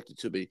really expect it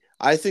to be.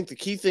 I think the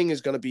key thing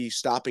is going to be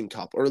stopping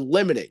Kupp or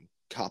limiting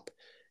Kupp.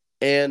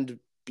 And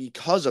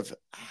because of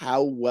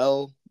how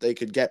well they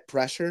could get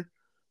pressure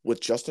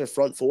with just their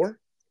front four,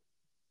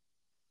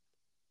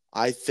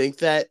 I think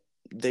that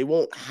they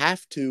won't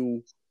have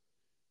to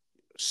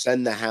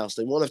send the house.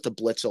 They won't have to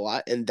blitz a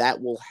lot, and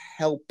that will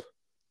help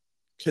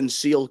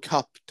conceal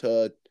Kupp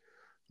to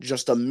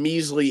just a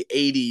measly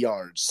 80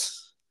 yards.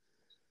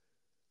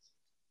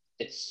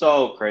 It's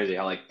so crazy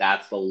how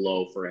that's the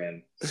low for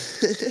him.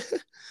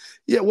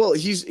 Yeah, well,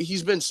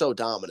 he's been so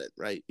dominant,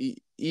 right?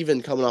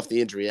 Even coming off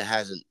the injury, it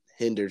hasn't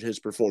hindered his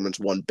performance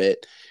one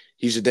bit.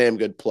 He's a damn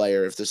good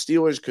player. If the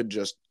Steelers could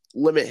just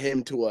limit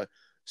him to a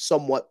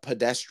somewhat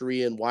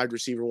pedestrian wide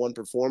receiver one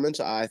performance,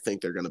 I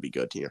think they're going to be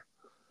good here.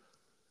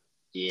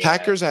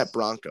 Packers at Yes.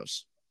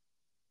 Broncos.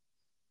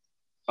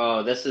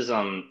 Oh, this is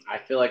I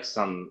feel like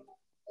some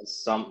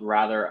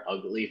rather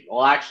ugly.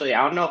 Well, actually,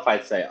 I don't know if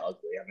I'd say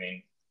ugly. I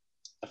mean,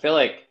 I feel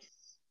like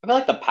I feel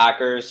like the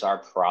Packers are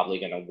probably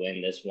going to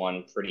win this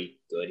one pretty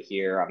good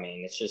here. I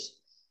mean, it's just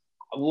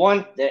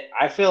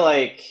I feel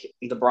like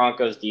the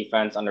Broncos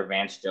defense under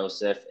Vance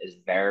Joseph is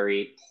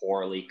very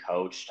poorly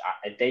coached.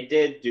 They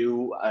did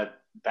do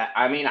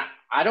I mean,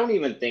 I don't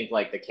even think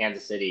like the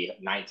Kansas City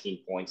 19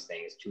 points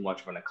thing is too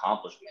much of an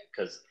accomplishment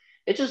because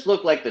it just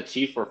looked like the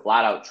Chiefs were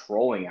flat out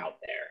trolling out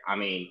there. I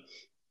mean,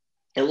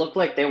 it looked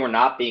like they were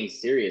not being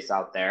serious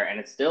out there, and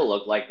it still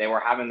looked like they were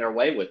having their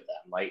way with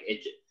them.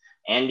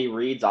 Andy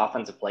Reid's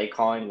offensive play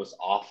calling was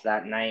off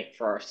that night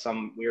for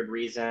some weird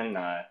reason.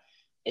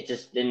 It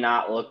just did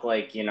not look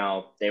like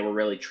they were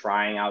really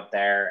trying out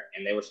there,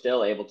 and they were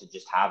still able to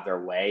just have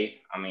their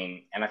way. I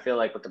mean, and I feel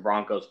like with the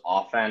Broncos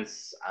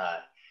offense,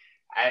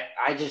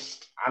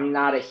 I'm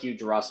not a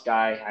huge Russ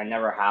guy. I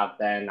never have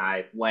been.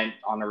 I went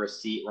on a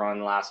receipt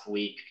run last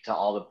week to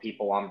all the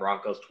people on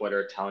Broncos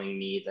Twitter telling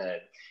me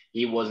that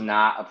he was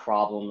not a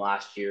problem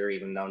last year,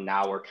 even though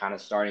now we're kind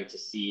of starting to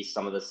see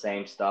some of the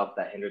same stuff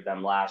that hindered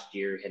them last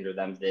year, hinder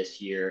them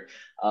this year.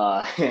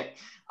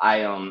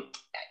 I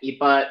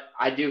but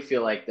I do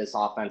feel like this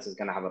offense is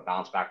going to have a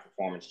bounce back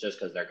performance just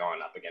because they're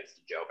going up against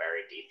the Joe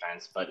Barry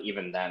defense. But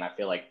even then, I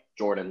feel like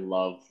Jordan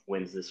Love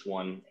wins this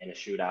one in a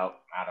shootout.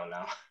 I don't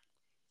know.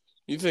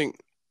 You think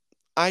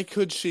I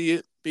could see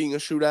it being a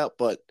shootout,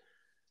 but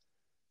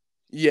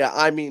yeah,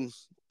 I mean,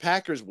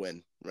 Packers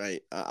win,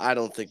 right? I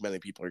don't think many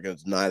people are going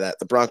to deny that.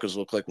 The Broncos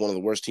look like one of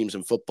the worst teams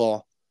in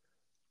football.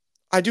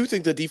 I do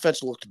think the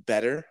defense looked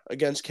better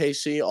against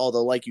KC,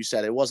 although, like you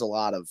said, it was a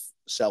lot of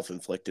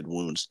self-inflicted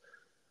wounds.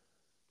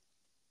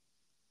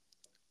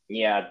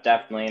 Yeah,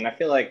 definitely. And I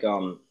feel like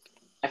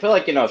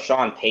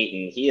Sean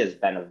Payton, he has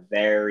been a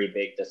very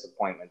big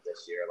disappointment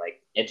this year.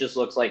 Like it just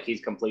looks like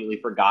he's completely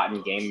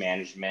forgotten game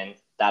management.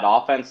 That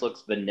offense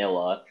looks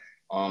vanilla.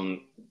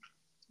 Um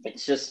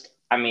it's just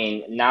I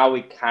mean, now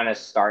we kind of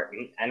start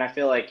and I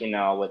feel like,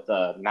 with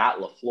Matt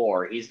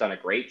LaFleur, he's done a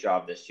great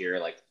job this year.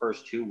 Like the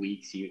first 2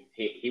 weeks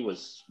he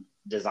was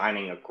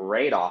designing a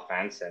great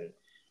offense, and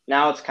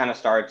now it's kind of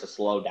started to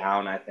slow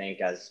down, I think,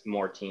 as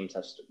more teams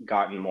have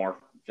gotten more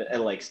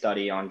like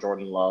study on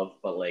Jordan Love.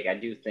 But like I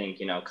do think,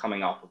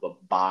 coming off of a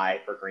bye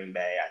for Green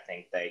Bay, I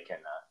think they can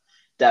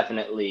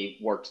definitely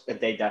work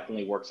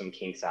some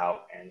kinks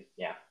out. And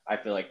yeah, I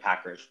feel like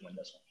Packers win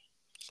this one.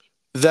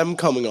 Them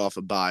coming off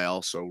a bye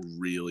also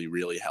really,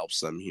 really helps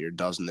them here,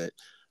 doesn't it?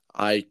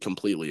 I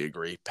completely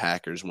agree.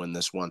 Packers win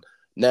this one.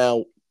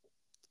 Now,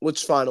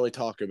 let's finally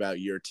talk about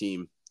your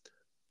team,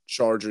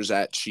 Chargers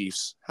at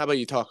Chiefs. How about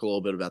you talk a little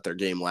bit about their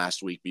game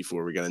last week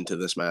before we get into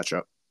this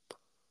matchup?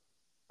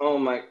 Oh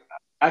my,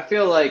 I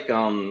feel like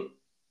that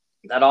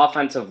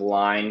offensive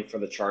line for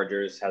the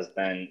Chargers has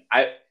been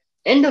I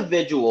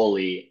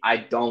individually I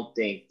don't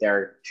think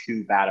they're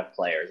too bad of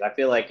players. I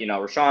feel like,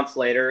 Rashawn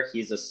Slater,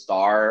 he's a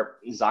star.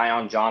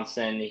 Zion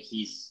Johnson,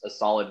 he's a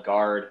solid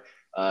guard.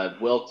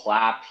 Will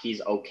Clapp,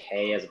 he's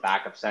okay as a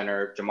backup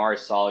center. Jamari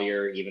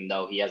Sawyer, even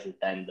though he hasn't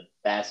been the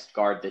best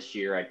guard this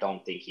year, I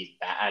don't think he's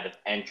bad.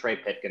 And Trey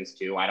Pipkins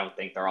too. I don't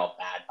think they're all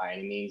bad by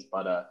any means.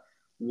 But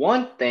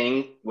one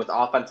thing with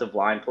offensive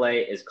line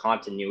play is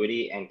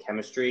continuity and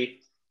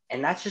chemistry.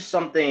 And that's just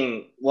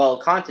something,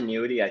 well,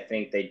 continuity, I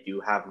think they do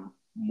have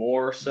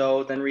more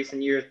so than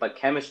recent years, but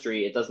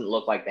chemistry, it doesn't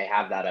look like they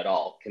have that at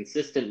all.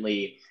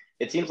 Consistently,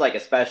 it seems like,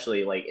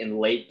 especially like in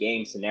late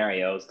game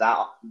scenarios,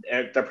 that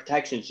their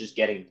protection is just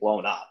getting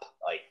blown up.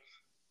 Like,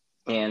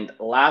 and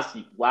last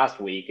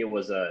week it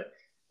was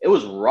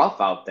rough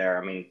out there.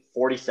 I mean,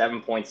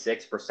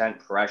 47.6%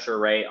 pressure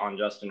rate on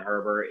Justin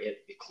Herbert.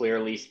 It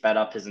clearly sped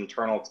up his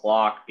internal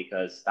clock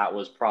because that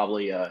was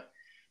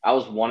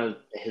one of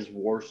his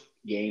worst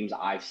games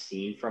I've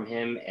seen from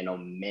him in a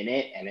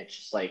minute. And it's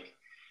just like,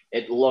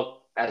 it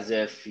looked as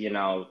if,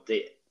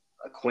 the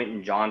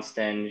Quentin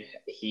Johnston,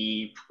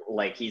 he's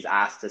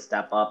asked to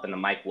step up in the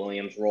Mike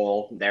Williams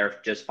role. They're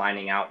just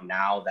finding out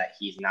now that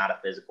he's not a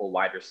physical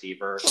wide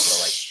receiver.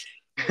 So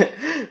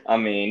like, I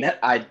mean,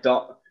 like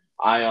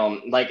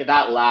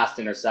that last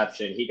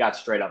interception, he got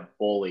straight up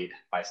bullied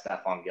by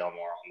Stephon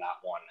Gilmore on that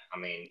one. I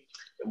mean,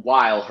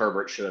 while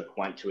Herbert should have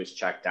went to his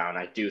check down,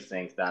 I do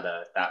think that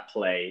that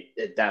play,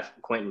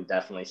 Quentin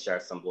definitely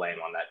shares some blame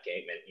on that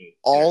game and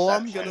All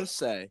I'm interception. gonna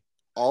say,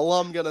 all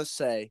I'm gonna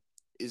say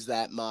is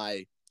that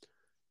my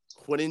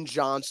Quentin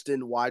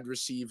Johnston, wide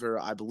receiver,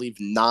 I believe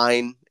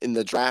 9 in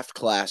the draft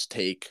class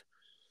take,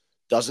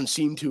 doesn't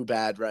seem too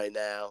bad right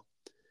now.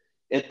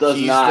 It does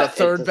He's the not. It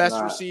third does best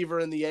not. receiver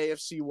in the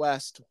AFC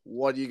West.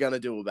 What are you going to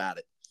do about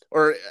it?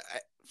 Or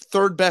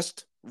third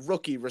best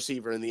rookie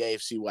receiver in the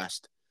AFC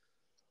West.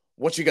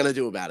 What you going to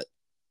do about it?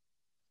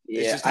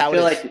 It's Yeah, just how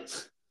it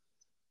is.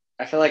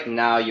 I feel like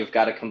now you've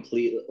got to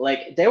complete,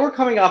 like they were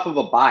coming off of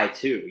a bye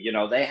too.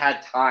 They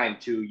had time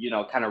to,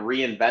 kind of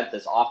reinvent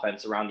this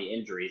offense around the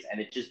injuries,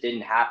 and it just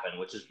didn't happen,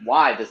 which is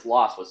why this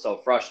loss was so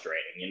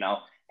frustrating.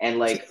 And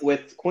like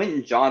with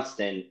Quentin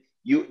Johnston,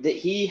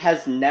 he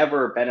has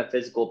never been a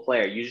physical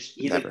player. You just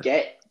either Never.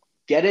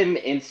 get him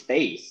in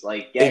space,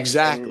 like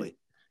Exactly.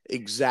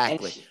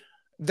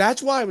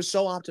 That's why I was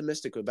so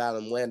optimistic about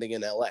him landing in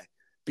LA,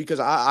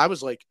 because I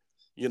was like,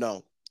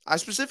 I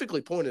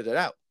specifically pointed it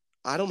out.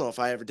 I don't know if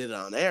I ever did it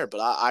on air, but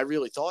I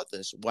really thought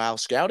this while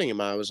scouting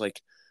him. I was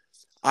like,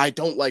 I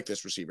don't like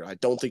this receiver. I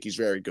don't think he's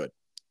very good,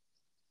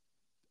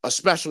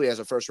 especially as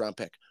a first round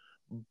pick.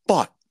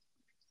 But,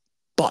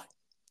 but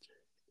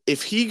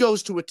if he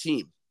goes to a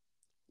team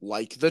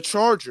like the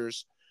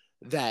Chargers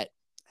that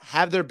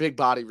have their big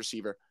body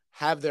receiver,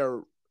 have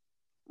their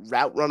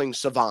route running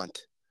savant,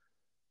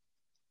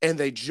 and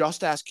they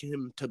just ask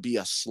him to be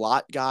a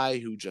slot guy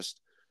who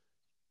just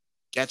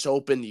gets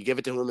open, you give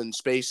it to him in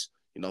space,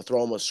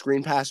 throw him a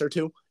screen pass or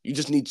two. You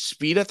just need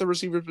speed at the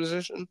receiver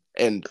position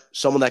and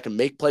someone that can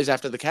make plays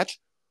after the catch.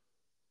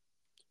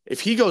 If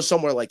he goes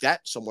somewhere like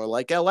that, somewhere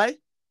like LA,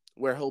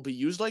 where he'll be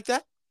used like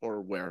that,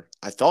 or where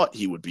I thought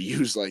he would be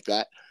used like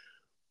that,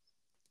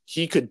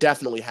 he could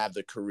definitely have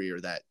the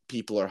career that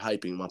people are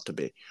hyping him up to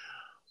be.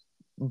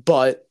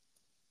 But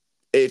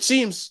it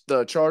seems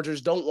the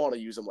Chargers don't want to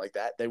use him like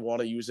that. They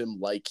want to use him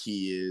like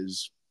he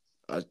is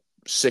a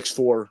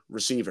 6'4"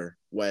 receiver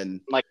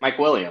when, like Mike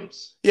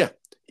Williams. yeah,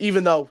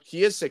 even though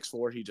he is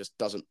 6'4", he just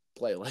doesn't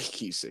play like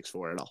he's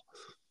 6'4" at all.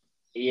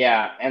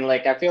 Yeah, and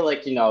like I feel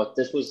like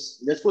this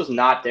was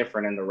not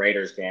different in the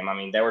Raiders game. I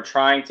mean, they were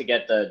trying to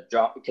get the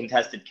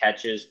contested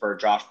catches for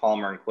Josh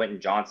Palmer and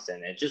Quentin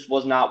Johnston. It just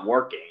was not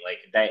working. Like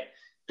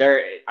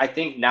I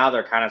think now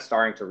they're kind of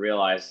starting to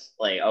realize,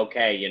 like,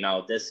 okay,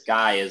 this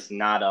guy is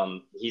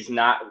not he's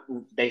not.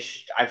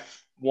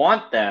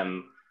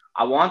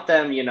 I want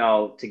them,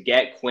 to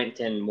get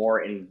Quentin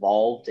more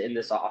involved in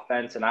this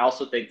offense. And I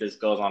also think this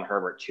goes on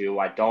Herbert too.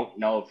 I don't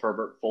know if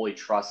Herbert fully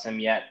trusts him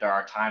yet. There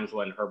are times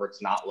when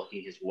Herbert's not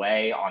looking his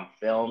way on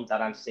film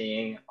that I'm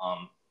seeing.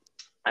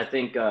 I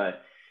think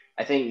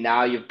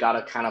now you've got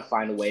to kind of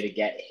find a way to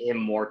get him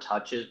more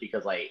touches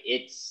because like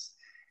it's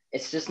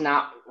just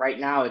not right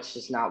now. It's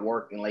just not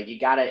working. Like you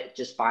got to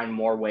just find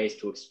more ways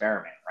to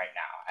experiment right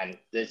now. And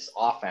this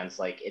offense,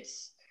 like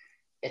it's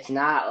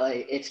not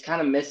like it's kind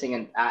of missing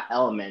an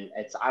element.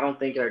 I don't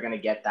think they're going to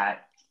get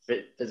that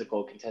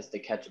physical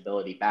contested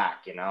catchability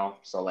back,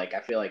 So like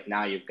I feel like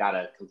now you've got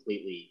to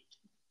completely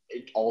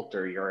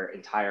alter your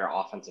entire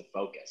offensive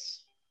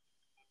focus.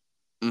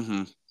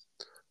 Mm-hmm.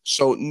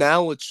 So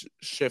now let's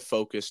shift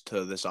focus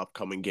to this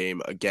upcoming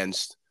game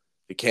against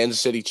the Kansas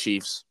City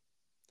Chiefs.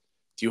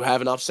 Do you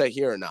have an upset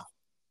here or no?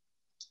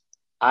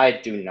 I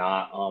do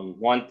not.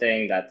 One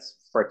thing that's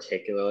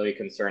particularly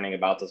concerning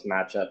about this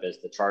matchup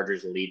is the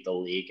Chargers lead the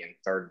league in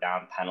third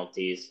down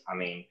penalties. I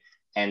mean,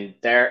 and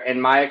there, in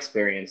my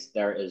experience,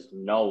 there is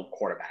no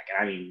quarterback,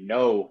 and I mean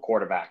no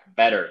quarterback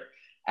better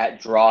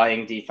at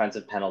drawing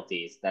defensive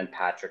penalties than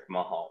Patrick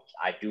Mahomes.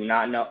 I do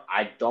not know.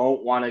 I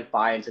don't want to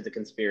buy into the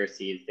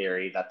conspiracy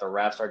theory that the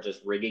refs are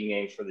just rigging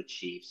games for the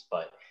Chiefs,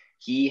 but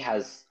he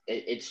has.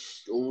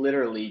 It's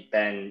literally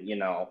been,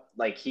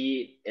 like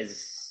he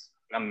is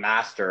a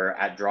master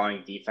at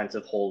drawing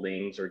defensive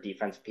holdings or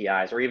defensive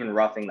PIs or even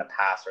roughing the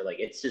passer. Like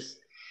it's just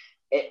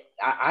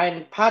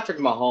Patrick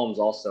Mahomes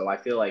also. I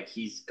feel like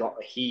he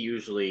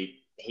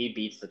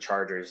beats the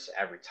Chargers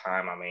every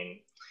time. I mean,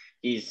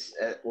 he's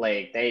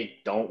like they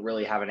don't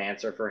really have an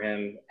answer for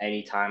him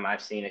anytime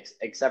I've seen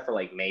except for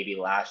like maybe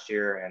last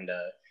year and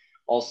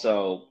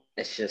also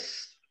it's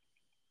just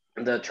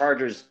the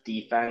Chargers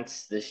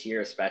defense this year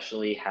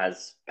especially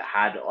has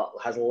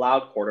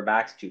allowed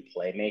quarterbacks to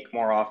play make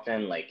more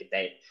often. Like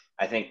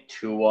I think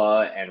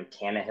Tua and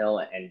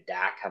Tannehill and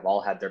Dak have all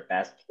had their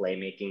best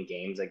playmaking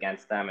games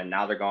against them, and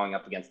now they're going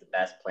up against the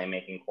best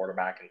playmaking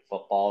quarterback in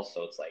football.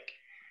 So it's like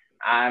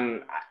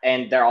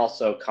and they're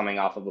also coming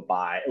off of a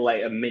bye,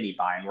 like a mini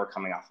bye, and we're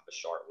coming off of a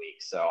short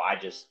week. So I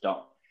just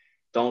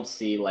don't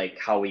see like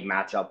how we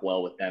match up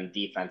well with them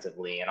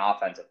defensively and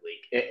offensively.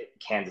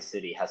 Kansas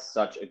City has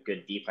such a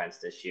good defense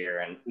this year,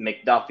 and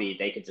McDuffie,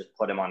 they could just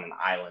put him on an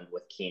island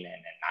with Keenan,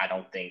 and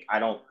I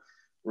don't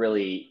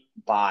really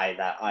buy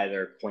that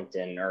either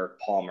Quinton or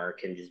Palmer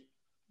can just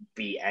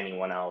beat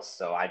anyone else.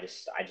 So I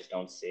just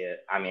don't see it.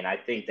 I mean, I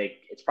think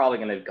it's probably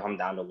going to come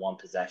down to one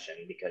possession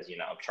because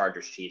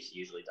Chargers Chiefs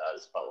usually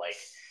does, but like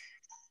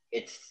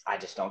I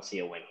just don't see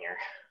a win here.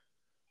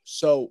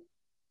 So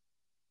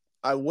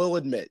I will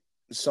admit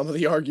some of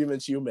the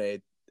arguments you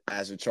made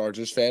as a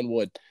Chargers fan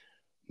would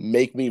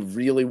make me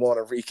really want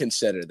to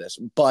reconsider this.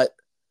 But,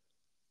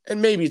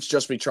 and maybe it's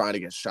just me trying to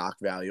get shock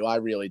value. I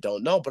really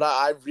don't know. But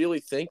I really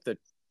think the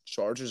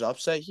Chargers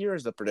upset here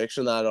is the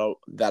prediction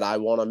that I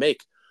want to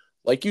make.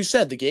 Like you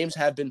said, the games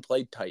have been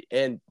played tight.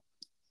 And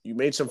you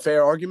made some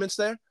fair arguments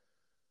there.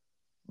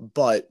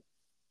 But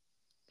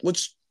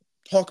let's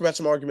talk about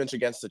some arguments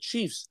against the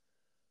Chiefs.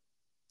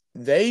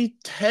 They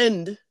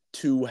tend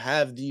to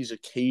have these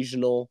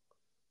occasional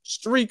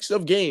streaks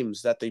of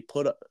games that they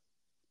put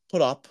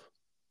up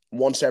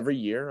once every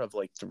year of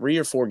like 3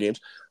 or 4 games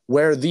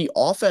where the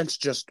offense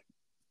just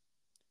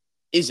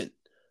isn't.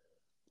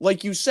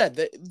 Like you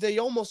said, they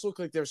almost look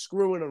like they're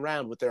screwing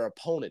around with their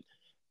opponent.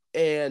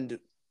 And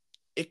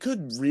it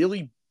could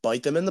really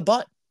bite them in the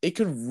butt. It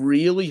could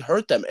really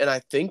hurt them. And I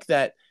think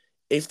that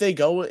if they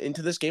go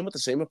into this game with the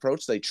same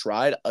approach they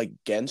tried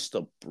against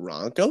the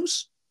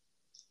Broncos,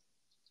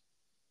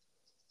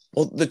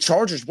 well, the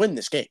Chargers win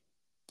this game.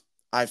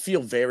 I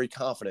feel very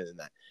confident in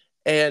that.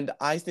 And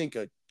I think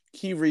a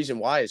key reason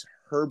why is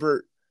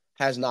Herbert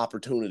has an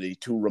opportunity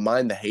to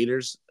remind the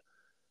haters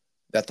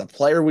that the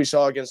player we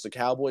saw against the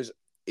Cowboys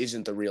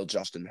isn't the real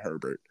Justin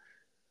Herbert.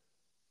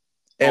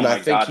 Oh And I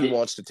my think God. he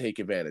wants to take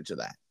advantage of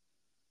that.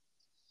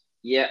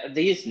 Yeah,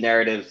 these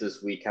narratives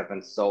this week have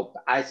been so.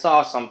 I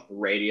saw some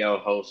radio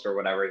host or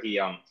whatever.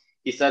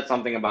 He said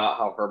something about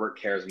how Herbert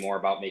cares more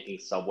about making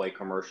Subway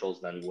commercials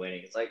than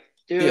winning. It's like,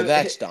 Yeah, dude,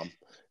 that's dumb.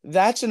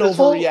 That's an this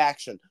whole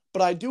overreaction.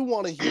 But I do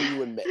want to hear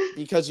you admit,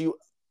 because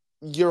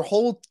your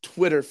whole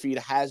Twitter feed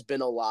has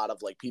been a lot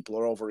of like people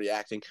are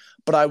overreacting,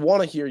 but I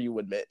want to hear you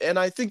admit, and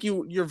I think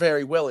you're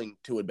very willing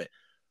to admit,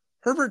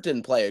 Herbert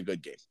didn't play a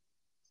good game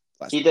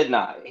last he week. did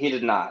not. He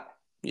did not.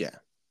 Yeah.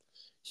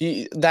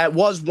 That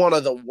was one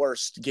of the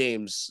worst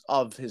games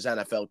of his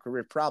NFL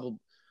career, probably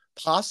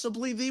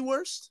possibly the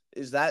worst.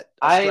 Is that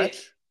a I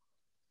stretch?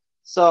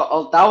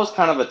 So that was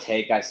kind of a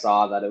take I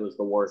saw that it was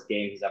the worst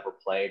game he's ever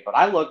played. But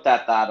I looked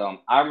at that.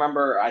 I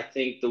remember. I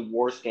think the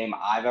worst game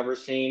I've ever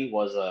seen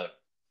was a.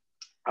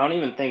 I don't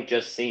even think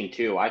just seen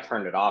two. I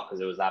turned it off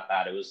because it was that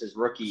bad. It was his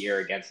rookie year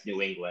against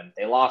New England.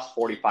 They lost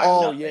 45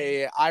 Oh yeah, nothing. yeah,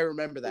 yeah. I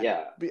remember that.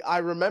 Yeah. I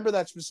remember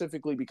that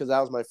specifically because that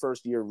was my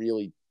first year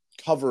really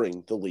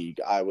covering the league.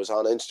 I was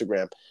on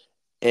Instagram,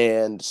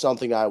 and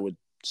something I would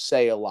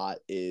say a lot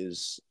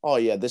is, "Oh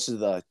yeah, this is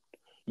the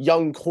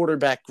young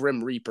quarterback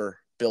Grim Reaper,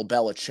 Bill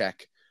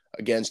Belichick,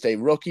 against a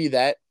rookie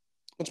that,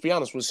 let's be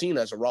honest, was seen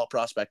as a raw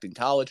prospect in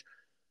college.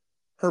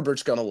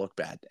 Herbert's gonna look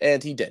bad,"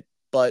 and he did.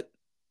 But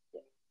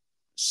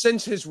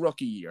since his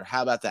rookie year,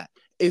 how about that?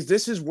 Is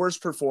this his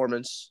worst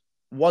performance?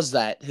 Was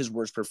that his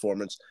worst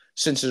performance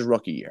since his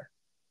rookie year?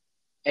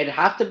 It'd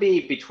have to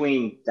be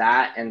between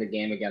that and the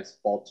game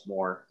against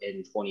Baltimore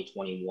in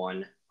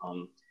 2021.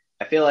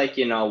 I feel like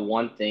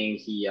one thing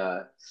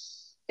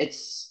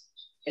it's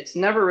it's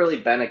never really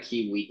been a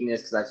key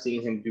weakness because I've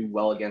seen him do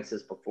well against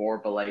this before,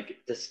 but like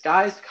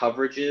disguised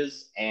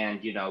coverages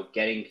and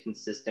getting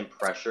consistent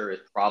pressure is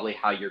probably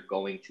how you're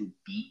going to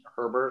beat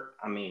Herbert.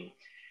 I mean,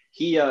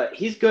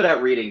 he's good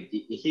at reading.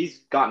 He's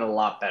gotten a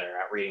lot better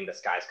at reading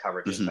disguised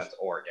coverages Mm-hmm. since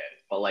Oregon,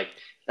 but like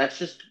that's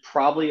just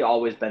probably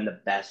always been the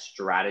best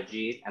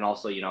strategy. And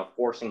also,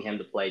 forcing him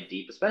to play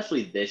deep,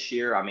 especially this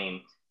year. I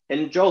mean,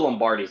 in Joe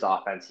Lombardi's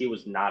offense, he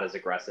was not as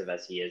aggressive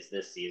as he is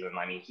this season.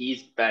 I mean,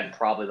 he's been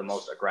probably the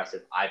most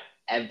aggressive I've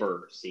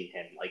ever seen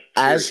him, like,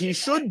 As period. he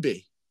should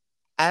be.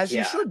 As he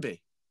Yeah. should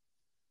be.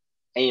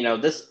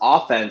 And, this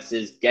offense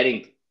is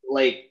getting,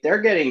 like, they're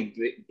getting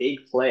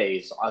big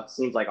plays. It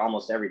seems like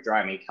almost every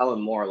drive. I mean,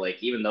 Kellen Moore,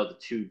 like, even though the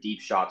two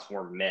deep shots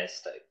were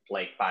missed,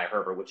 like, by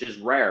Herbert, which is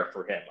rare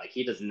for him, like,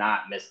 he does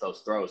not miss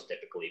those throws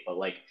typically. But,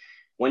 like,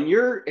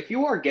 if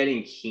you are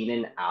getting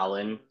Keenan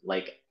Allen,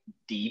 like,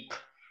 deep,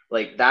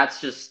 like that's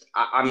just,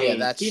 I Yeah, mean,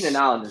 Keenan that's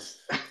Allen is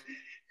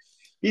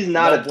he's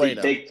not no a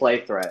bueno. big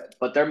play threat,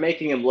 but they're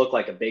making him look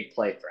like a big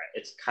play threat.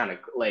 It's kind of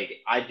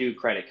like I do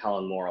credit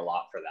Kellen Moore a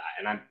lot for that,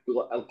 and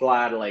I'm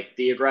glad like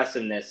the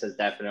aggressiveness has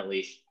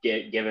definitely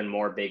given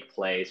more big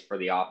plays for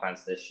the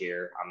offense this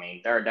year. I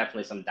mean, there are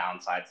definitely some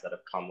downsides that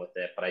have come with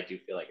it, but I do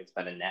feel like it's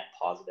been a net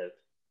positive.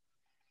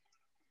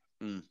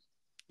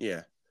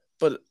 Yeah.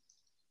 But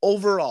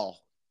overall,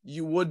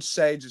 you would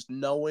say, just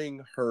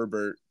knowing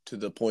Herbert to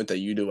the point that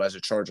you do as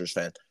a Chargers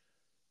fan,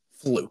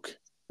 fluke.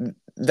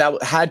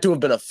 That had to have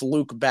been a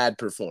fluke bad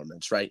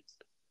performance, right?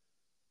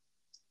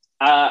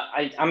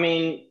 I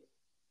mean,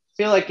 I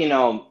feel like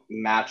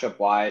matchup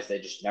wise, they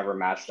just never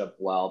matched up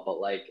well. But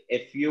like,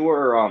 if you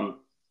were,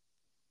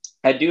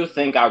 I do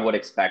think I would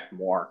expect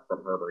more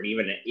from Herbert,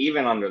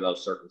 even under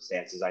those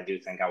circumstances. I do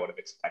think I would have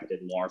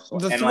expected more. So,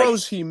 The and like,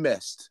 throws he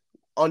missed,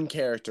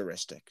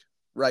 uncharacteristic,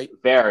 right?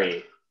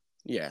 very.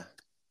 Yeah.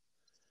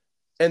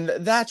 And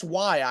that's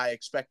why I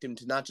expect him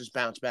to not just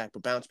bounce back,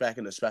 but bounce back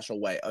in a special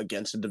way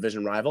against a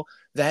division rival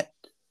that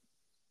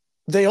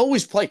they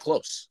always play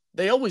close.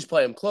 They always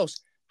play them close.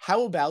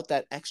 How about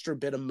that extra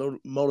bit of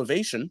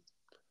motivation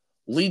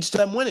leads to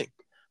them winning?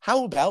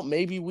 How about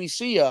maybe we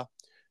see a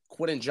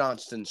Quentin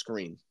Johnston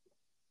screen?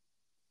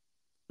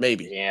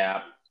 Maybe.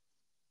 Yeah,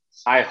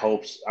 I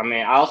hope so. I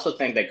mean, I also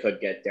think they could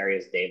get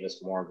Darius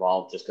Davis more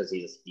involved just because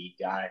he's a speed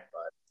guy.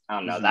 But I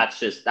don't know.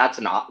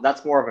 Mm-hmm.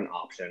 That's more of an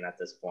option at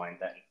this point.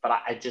 But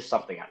I just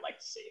something I'd like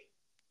to see.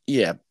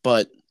 Yeah,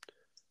 but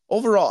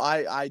overall,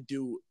 I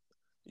do.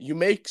 You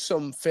make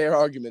some fair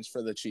arguments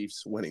for the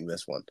Chiefs winning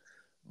this one,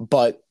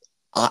 but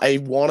I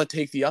want to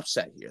take the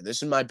upset here.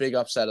 This is my big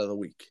upset of the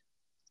week.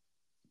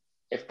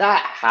 If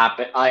that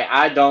happened,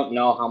 I don't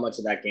know how much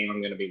of that game I'm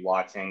going to be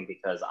watching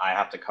because I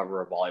have to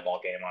cover a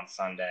volleyball game on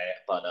Sunday.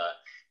 But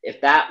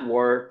if that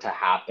were to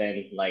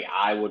happen, like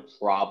I would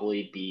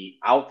probably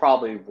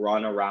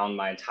run around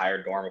my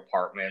entire dorm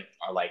apartment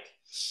or like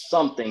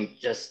something.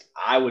 Just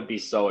I would be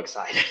so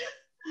excited.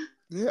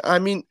 Yeah, I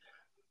mean,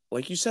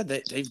 like you said,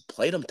 they've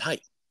played them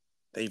tight.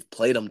 They've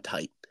played them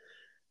tight.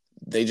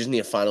 They just need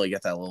to finally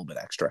get that little bit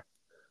extra.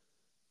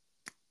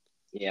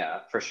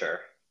 Yeah, for sure.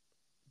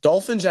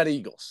 Dolphins at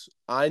Eagles.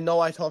 I know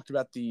I talked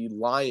about the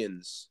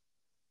Lions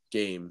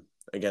game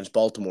against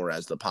Baltimore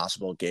as the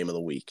possible game of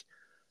the week.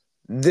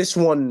 This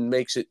one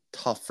makes it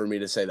tough for me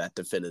to say that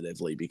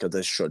definitively because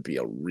this should be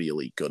a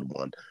really good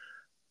one.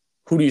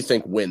 Who do you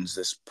think wins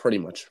this pretty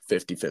much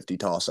 50-50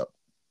 toss-up?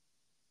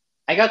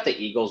 I got the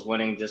Eagles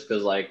winning just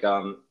because, like,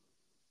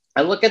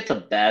 I look at the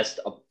best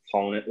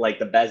opponent, like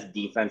the best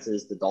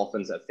defenses the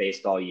Dolphins have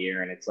faced all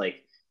year, and it's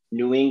like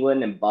New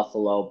England and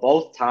Buffalo.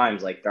 Both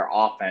times, like their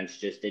offense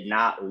just did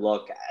not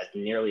look as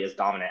nearly as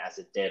dominant as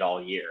it did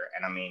all year.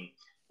 And I mean,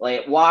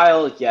 like,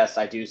 while yes,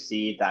 I do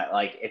see that,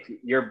 like, if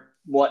your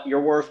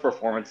worst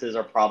performances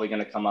are probably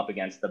going to come up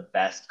against the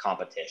best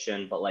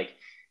competition, but like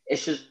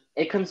it's just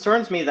it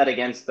concerns me that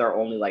against their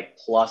only like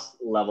plus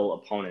level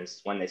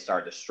opponents when they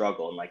start to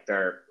struggle, and like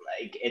they're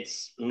like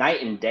it's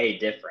night and day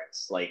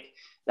difference. Like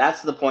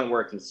that's the point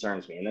where it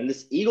concerns me. And then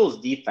this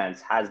Eagles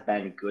defense has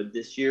been good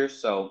this year.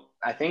 So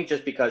I think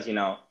just because,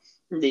 the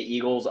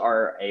Eagles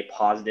are a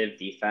positive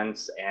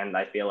defense, and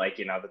I feel like,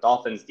 the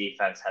Dolphins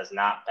defense has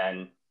not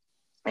been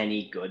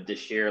any good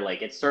this year.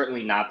 Like it's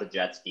certainly not the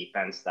Jets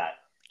defense that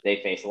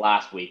they faced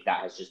last week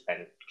that has just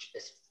been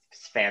just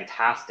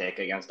fantastic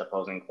against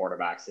opposing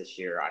quarterbacks this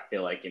year. I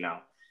feel like,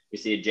 you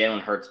see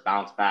Jalen Hurts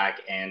bounce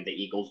back, and the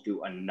Eagles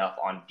do enough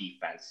on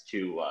defense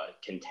to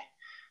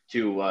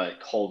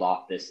hold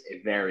off this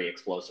very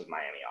explosive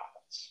Miami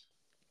offense.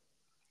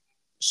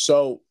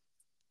 So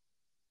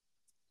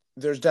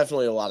there's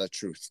definitely a lot of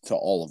truth to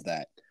all of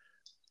that.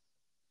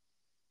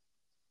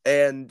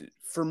 And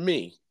for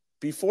me,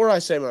 before I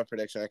say my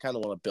prediction, I kind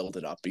of want to build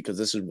it up because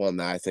this is one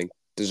that I think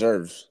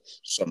deserves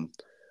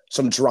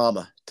some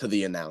drama to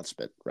the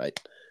announcement, right?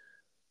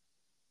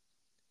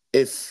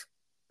 If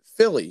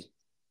Philly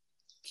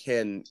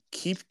can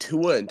keep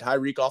Tua and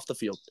Tyreek off the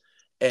field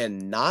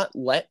and not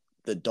let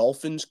the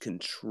Dolphins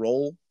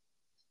control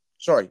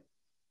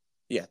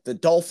the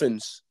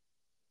Dolphins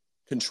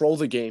control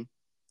the game,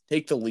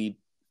 take the lead,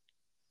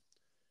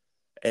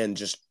 and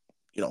just,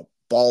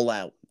 ball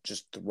out,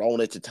 just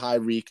throwing it to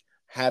Tyreek,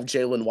 have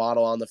Jalen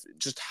Waddle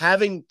just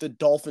having the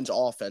Dolphins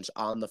offense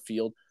on the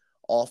field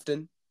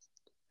often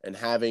and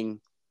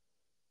having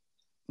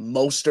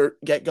Mostert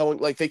get going.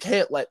 Like they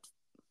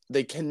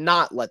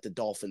cannot let the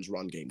Dolphins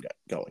run game get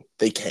going.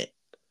 They can't.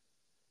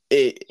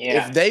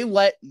 If they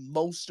let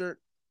Mostert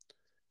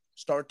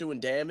start doing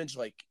damage,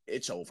 like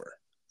it's over.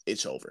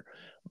 It's over.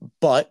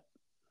 But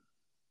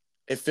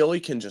if Philly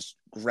can just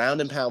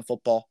ground and pound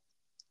football,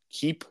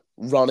 keep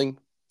running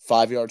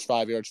 5 yards,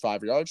 5 yards,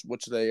 5 yards,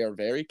 which they are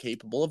very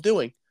capable of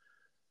doing,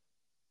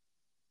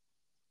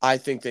 I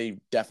think they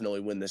definitely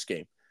win this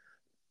game.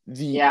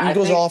 The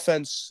Eagles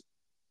offense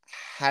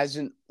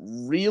hasn't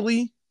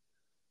really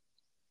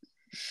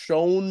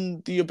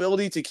shown the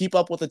ability to keep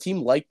up with a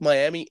team like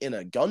Miami in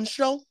a gun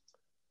show.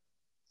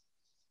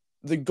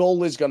 The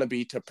goal is going to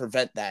be to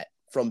prevent that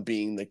from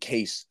being the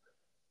case.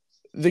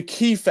 The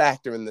key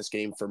factor in this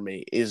game for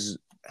me is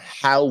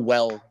how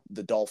well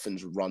the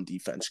Dolphins' run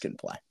defense can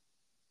play.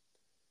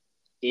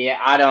 Yeah,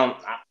 I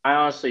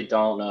honestly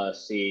don't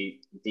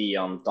see the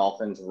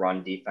Dolphins'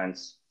 run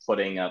defense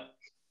putting up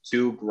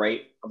too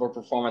great of a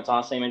performance,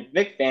 honestly. I mean,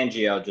 Vic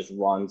Fangio just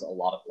runs a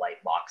lot of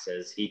light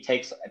boxes. He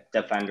takes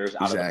defenders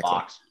out of the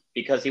box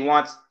because he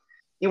wants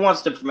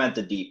to prevent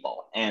the deep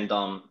ball. And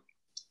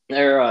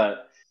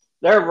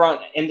their run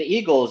in the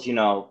Eagles,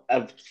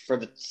 for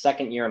the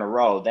second year in a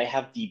row, they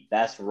have the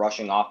best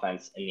rushing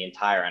offense in the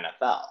entire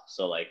NFL.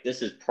 So like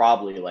this is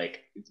probably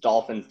like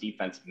Dolphins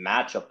defense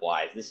matchup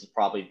wise, this is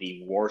probably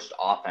the worst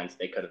offense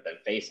they could have been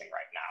facing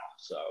right now.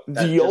 So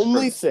the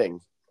only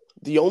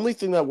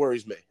thing that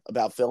worries me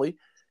about Philly,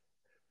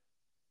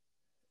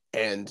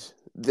 and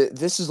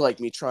this is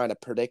like me trying to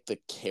predict the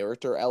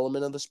character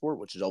element of the sport,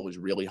 which is always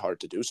really hard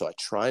to do. So I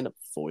try and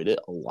avoid it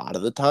a lot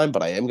of the time,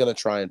 but I am going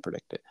to try and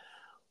predict it.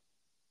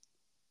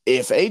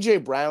 If A.J.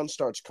 Brown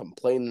starts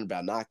complaining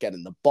about not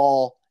getting the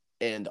ball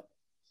and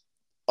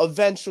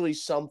eventually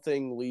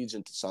something leads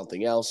into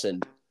something else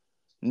and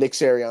Nick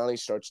Sirianni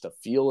starts to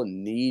feel a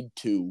need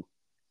to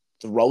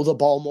throw the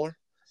ball more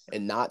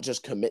and not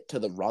just commit to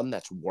the run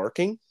that's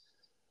working,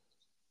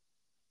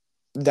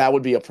 that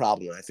would be a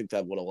problem. I think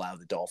that would allow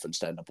the Dolphins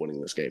to end up winning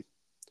this game.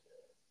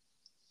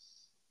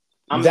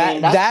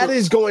 That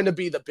is going to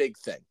be the big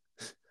thing.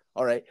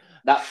 All right.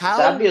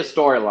 That'd be a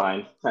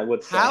storyline, I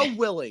would say. How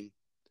willing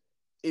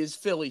is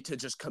Philly to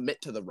just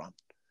commit to the run?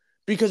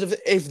 Because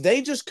if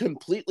they just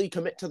completely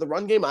commit to the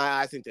run game,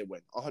 I think they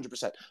win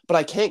 100%. But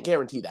I can't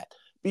guarantee that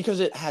because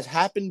it has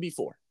happened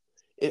before.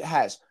 It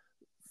has.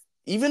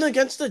 Even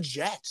against the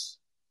Jets.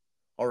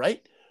 All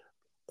right?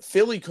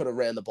 Philly could have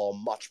ran the ball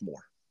much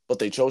more, but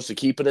they chose to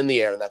keep it in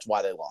the air, and that's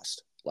why they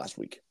lost last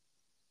week.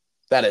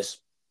 That is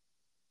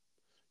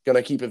going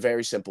to keep it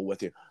very simple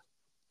with you.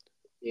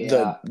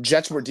 Yeah. The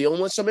Jets were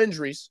dealing with some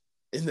injuries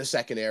in the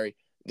secondary.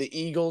 The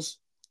Eagles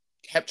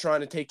kept trying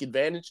to take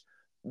advantage.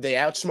 They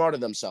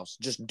outsmarted themselves.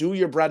 Just do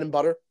your bread and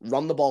butter,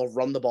 run the ball,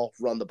 run the ball,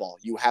 run the ball.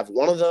 You have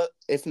one of the,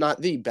 if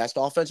not the best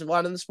offensive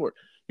line in the sport.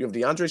 You have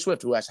DeAndre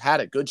Swift, who has had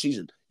a good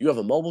season. You have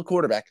a mobile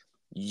quarterback.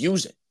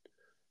 Use it.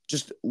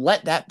 Just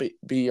let that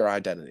be your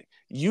identity.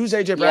 Use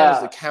A.J. Brown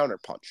as the counter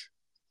punch.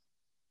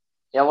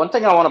 Yeah, one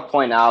thing I want to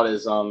point out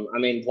is, I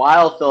mean,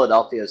 while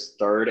Philadelphia is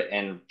third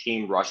in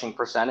team rushing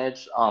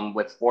percentage,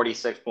 with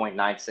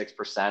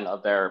 46.96%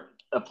 of their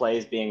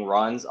plays being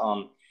runs,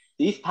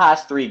 these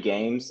past three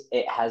games,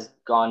 it has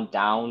gone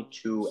down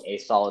to a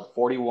solid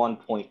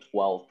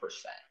 41.12%.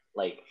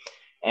 Like,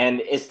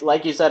 and it's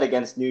like you said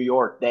against New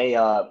York, they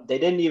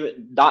didn't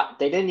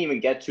even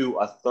get to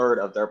a third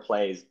of their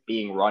plays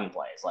being run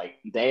plays. Like,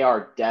 they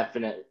are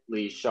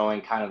definitely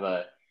showing kind of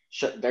a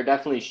they're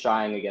definitely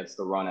shying against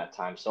the run at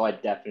times. So I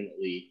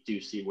definitely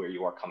do see where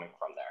you are coming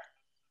from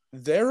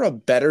there. They're a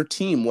better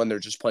team when they're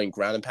just playing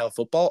ground and pound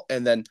football.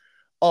 And then,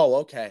 oh,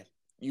 okay,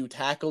 you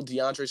tackled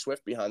DeAndre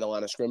Swift behind the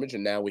line of scrimmage,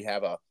 and now we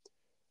have a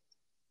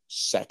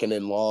second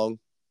and long,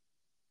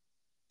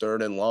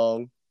 third and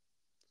long.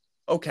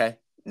 Okay,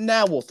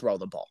 now we'll throw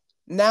the ball.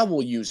 Now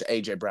we'll use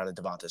A.J. Brown and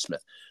Devonta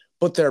Smith.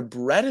 But their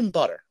bread and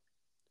butter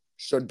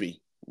should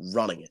be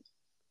running it.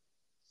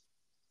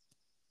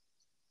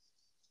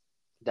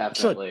 Should.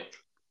 Definitely.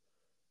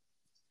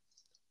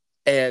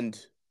 And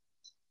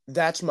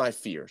that's my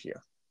fear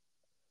here.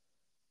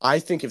 I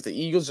think if the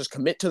Eagles just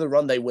commit to the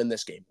run, they win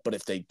this game. But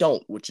if they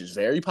don't, which is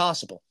very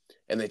possible,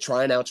 and they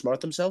try and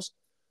outsmart themselves,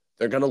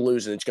 they're going to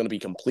lose, and it's going to be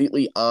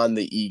completely on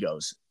the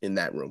egos in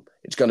that room.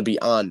 It's going to be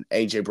on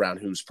A.J. Brown,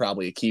 who's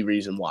probably a key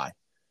reason why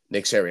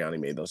Nick Sirianni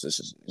made those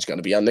decisions. It's going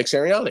to be on Nick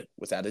Sirianni,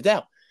 without a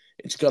doubt.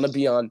 It's going to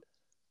be on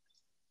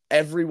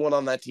everyone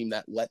on that team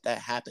that let that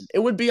happen. It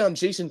would be on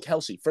Jason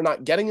Kelsey for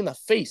not getting in the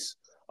face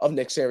of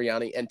Nick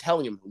Sirianni and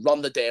telling him,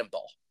 run the damn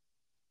ball.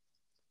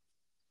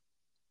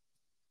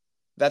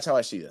 That's how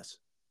I see this.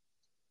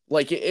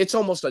 Like, it's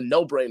almost a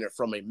no-brainer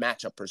from a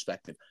matchup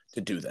perspective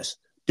to do this.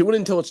 Do it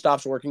until it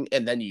stops working,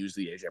 and then you use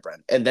the A.J.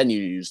 Brown, and then you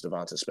use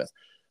Devonta Smith.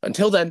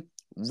 Until then,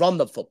 run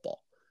the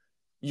football.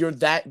 You're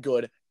that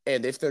good,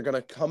 and if they're going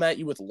to come at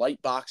you with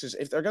light boxes,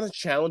 if they're going to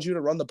challenge you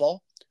to run the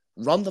ball,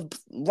 run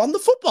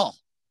the football.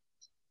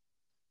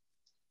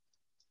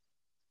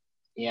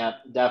 Yeah,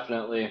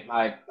 definitely.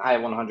 I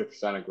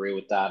 100% agree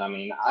with that. I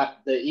mean,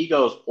 the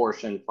egos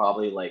portion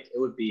probably like it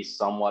would be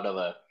somewhat of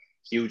a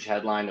huge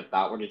headline if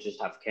that were to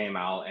just have came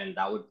out, and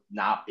that would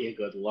not be a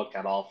good look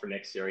at all for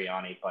Nick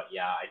Sirianni. But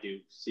yeah, I do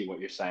see what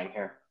you're saying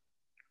here.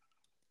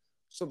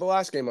 So the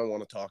last game I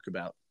want to talk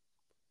about,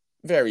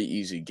 very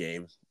easy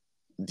game.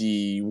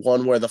 The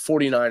one where the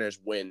 49ers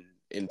win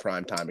in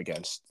prime time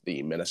against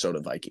the Minnesota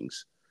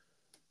Vikings.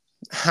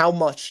 How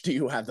much do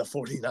you have the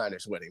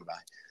 49ers winning by?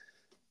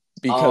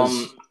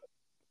 Because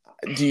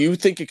do you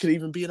think it could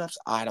even be an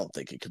upset? I don't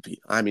think it could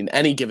be. I mean,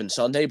 any given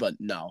Sunday, but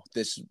no,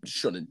 this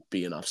shouldn't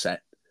be an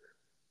upset.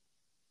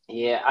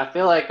 Yeah, I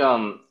feel like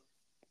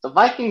the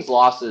Vikings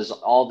losses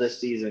all this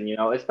season,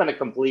 it's been a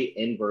complete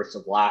inverse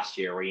of last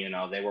year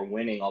where, they were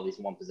winning all these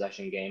one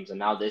possession games, and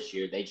now this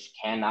year they just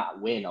cannot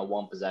win a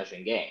one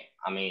possession game.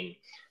 I mean,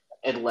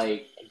 but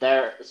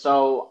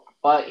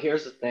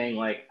here's the thing,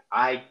 like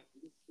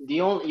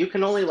you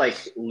can only like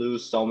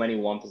lose so many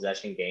one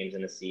possession games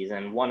in a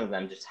season. One of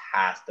them just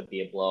has to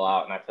be a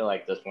blowout, and I feel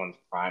like this one's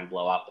prime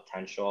blowout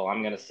potential.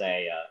 I'm gonna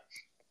say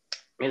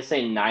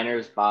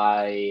Niners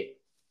by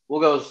we'll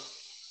go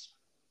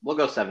we'll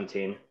go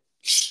 17.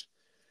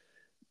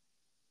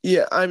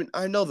 Yeah,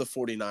 I know the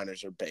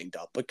 49ers are banged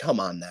up, but come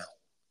on now.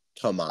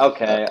 Come on.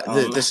 Okay.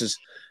 This is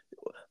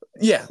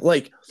yeah,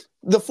 like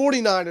the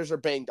 49ers are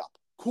banged up.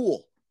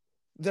 Cool.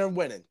 They're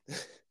winning.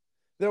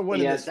 They're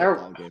winning Yeah, this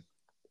football game.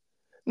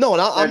 No,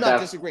 and I'm not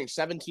disagreeing.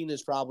 17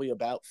 is probably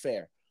about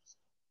fair.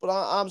 But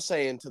I'm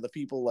saying to the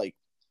people, like,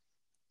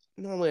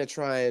 normally I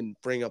try and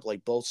bring up,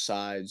 like, both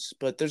sides.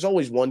 But there's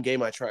always one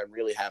game I try and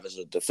really have as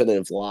a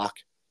definitive lock.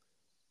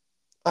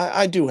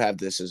 I do have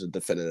this as a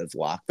definitive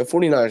lock. The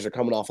 49ers are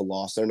coming off a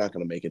loss. They're not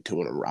going to make it two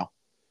in a row.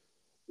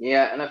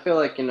 Yeah, and I feel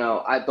like,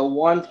 the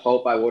one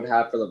hope I would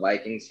have for the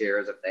Vikings here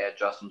is if they had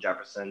Justin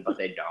Jefferson, but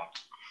they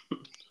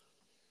don't.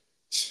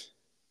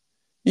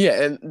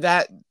 Yeah, and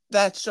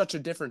that's such a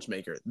difference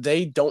maker.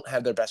 They don't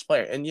have their best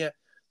player. And yet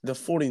the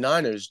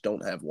 49ers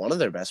don't have one of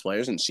their best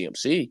players in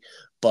CMC,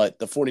 but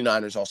the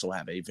 49ers also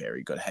have a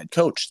very good head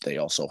coach. They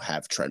also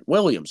have Trent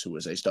Williams, who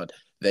is a stud.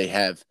 They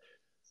have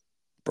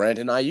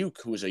Brandon Ayuk,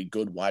 who is a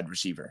good wide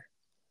receiver.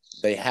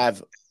 They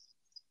have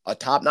a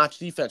top-notch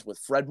defense with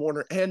Fred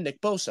Warner and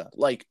Nick Bosa.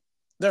 Like,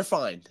 they're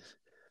fine.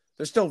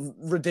 They're still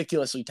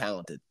ridiculously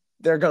talented.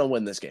 They're going to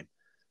win this game.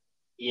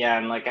 Yeah,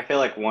 and like I feel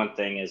like one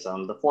thing is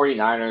the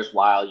 49ers,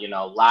 while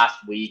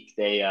last week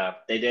they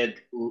did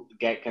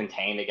get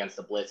contained against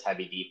the blitz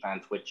heavy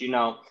defense, which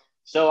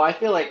so I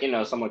feel like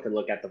someone could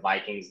look at the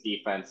Vikings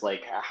defense,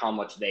 like how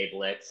much they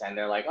blitz, and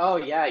they're like, oh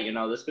yeah,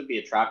 this could be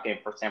a trap game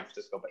for San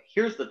Francisco. But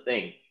here's the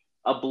thing,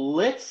 a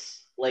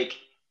blitz, like,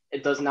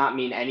 it does not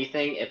mean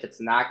anything if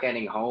it's not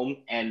getting home,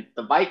 and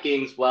the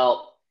Vikings,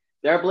 well,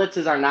 their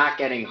blitzes are not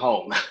getting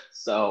home.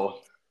 So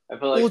I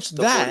feel like it's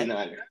the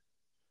 49ers.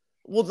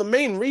 Well, the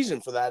main reason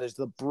for that is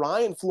the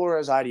Brian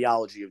Flores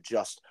ideology of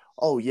just,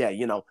 oh, yeah,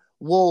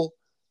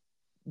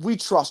 we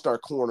trust our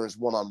corners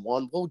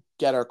one-on-one. We'll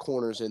get our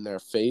corners in their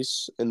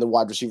face, in the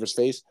wide receiver's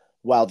face,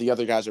 while the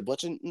other guys are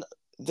blitzing.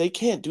 They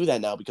can't do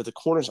that now because the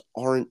corners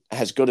aren't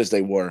as good as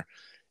they were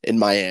in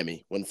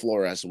Miami when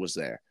Flores was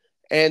there.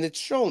 And it's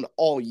shown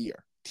all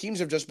year. Teams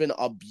have just been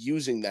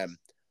abusing them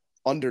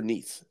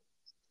underneath.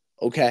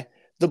 Okay?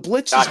 The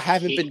blitzes God,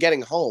 haven't been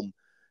getting home,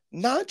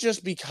 not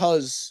just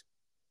because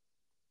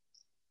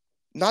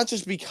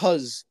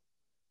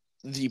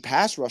the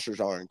pass rushers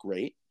aren't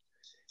great.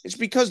 It's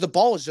because the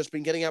ball has just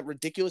been getting out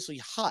ridiculously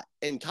hot.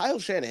 And Kyle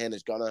Shanahan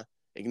is going to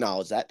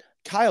acknowledge that.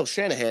 Kyle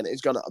Shanahan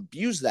is going to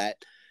abuse that.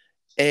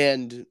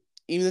 And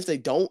even if they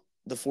don't,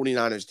 the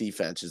 49ers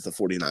defense is the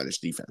 49ers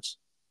defense.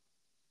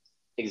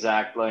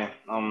 exactly.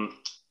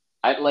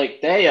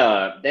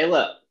 They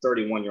let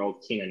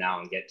 31-year-old Keenan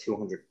Allen get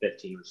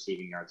 215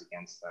 receiving yards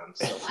against them.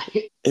 So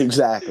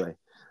Exactly.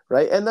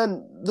 Right. And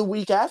then the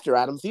week after,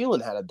 Adam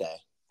Thielen had a day.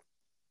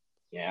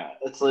 yeah,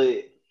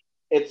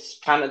 it's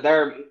kind of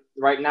they're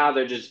right now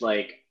they're just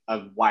like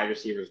a wide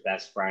receiver's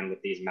best friend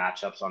with these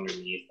matchups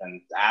underneath,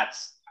 and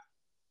that's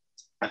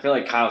I feel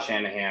like Kyle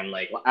Shanahan,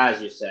 like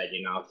as you said,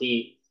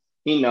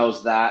 he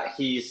knows that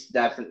he's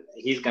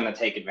gonna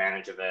take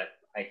advantage of it.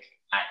 Like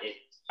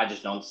I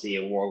just don't see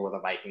a world where the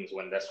Vikings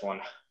win this one.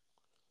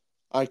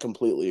 I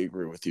completely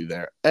agree with you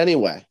there.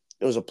 Anyway,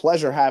 it was a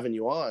pleasure having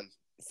you on.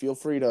 Feel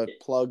free to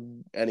plug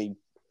any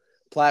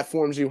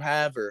platforms you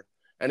have or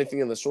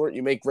anything of the sort.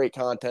 You make great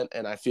content,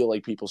 and I feel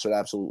like people should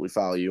absolutely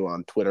follow you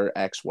on Twitter,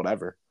 X,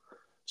 whatever.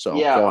 So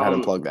Yeah, go ahead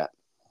and plug that.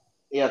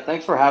 yeah.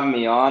 Thanks for having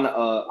me on.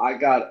 I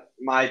got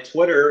my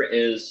Twitter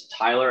is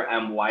Tyler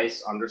M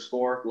Weiss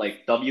 _,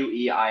 like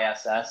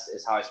WEISS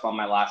is how I spell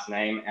my last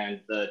name,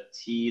 and the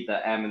T,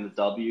 the M, and the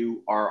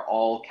W are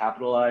all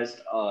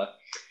capitalized.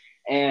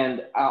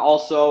 And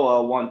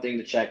also, one thing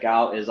to check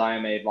out is I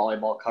am a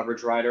volleyball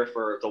coverage writer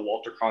for the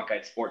Walter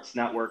Cronkite Sports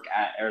Network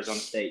at Arizona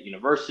State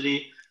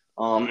University.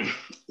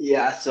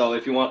 Yeah, so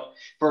if you want,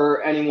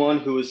 for anyone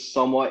who is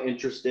somewhat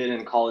interested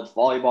in college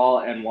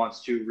volleyball and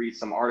wants to read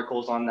some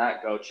articles on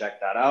that, go check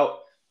that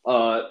out.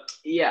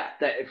 Yeah,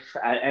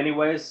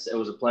 anyways, it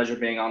was a pleasure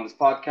being on this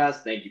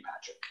podcast. Thank you,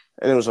 Patrick.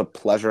 And it was a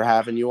pleasure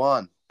having you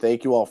on.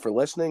 Thank you all for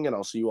listening, and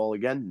I'll see you all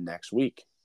again next week.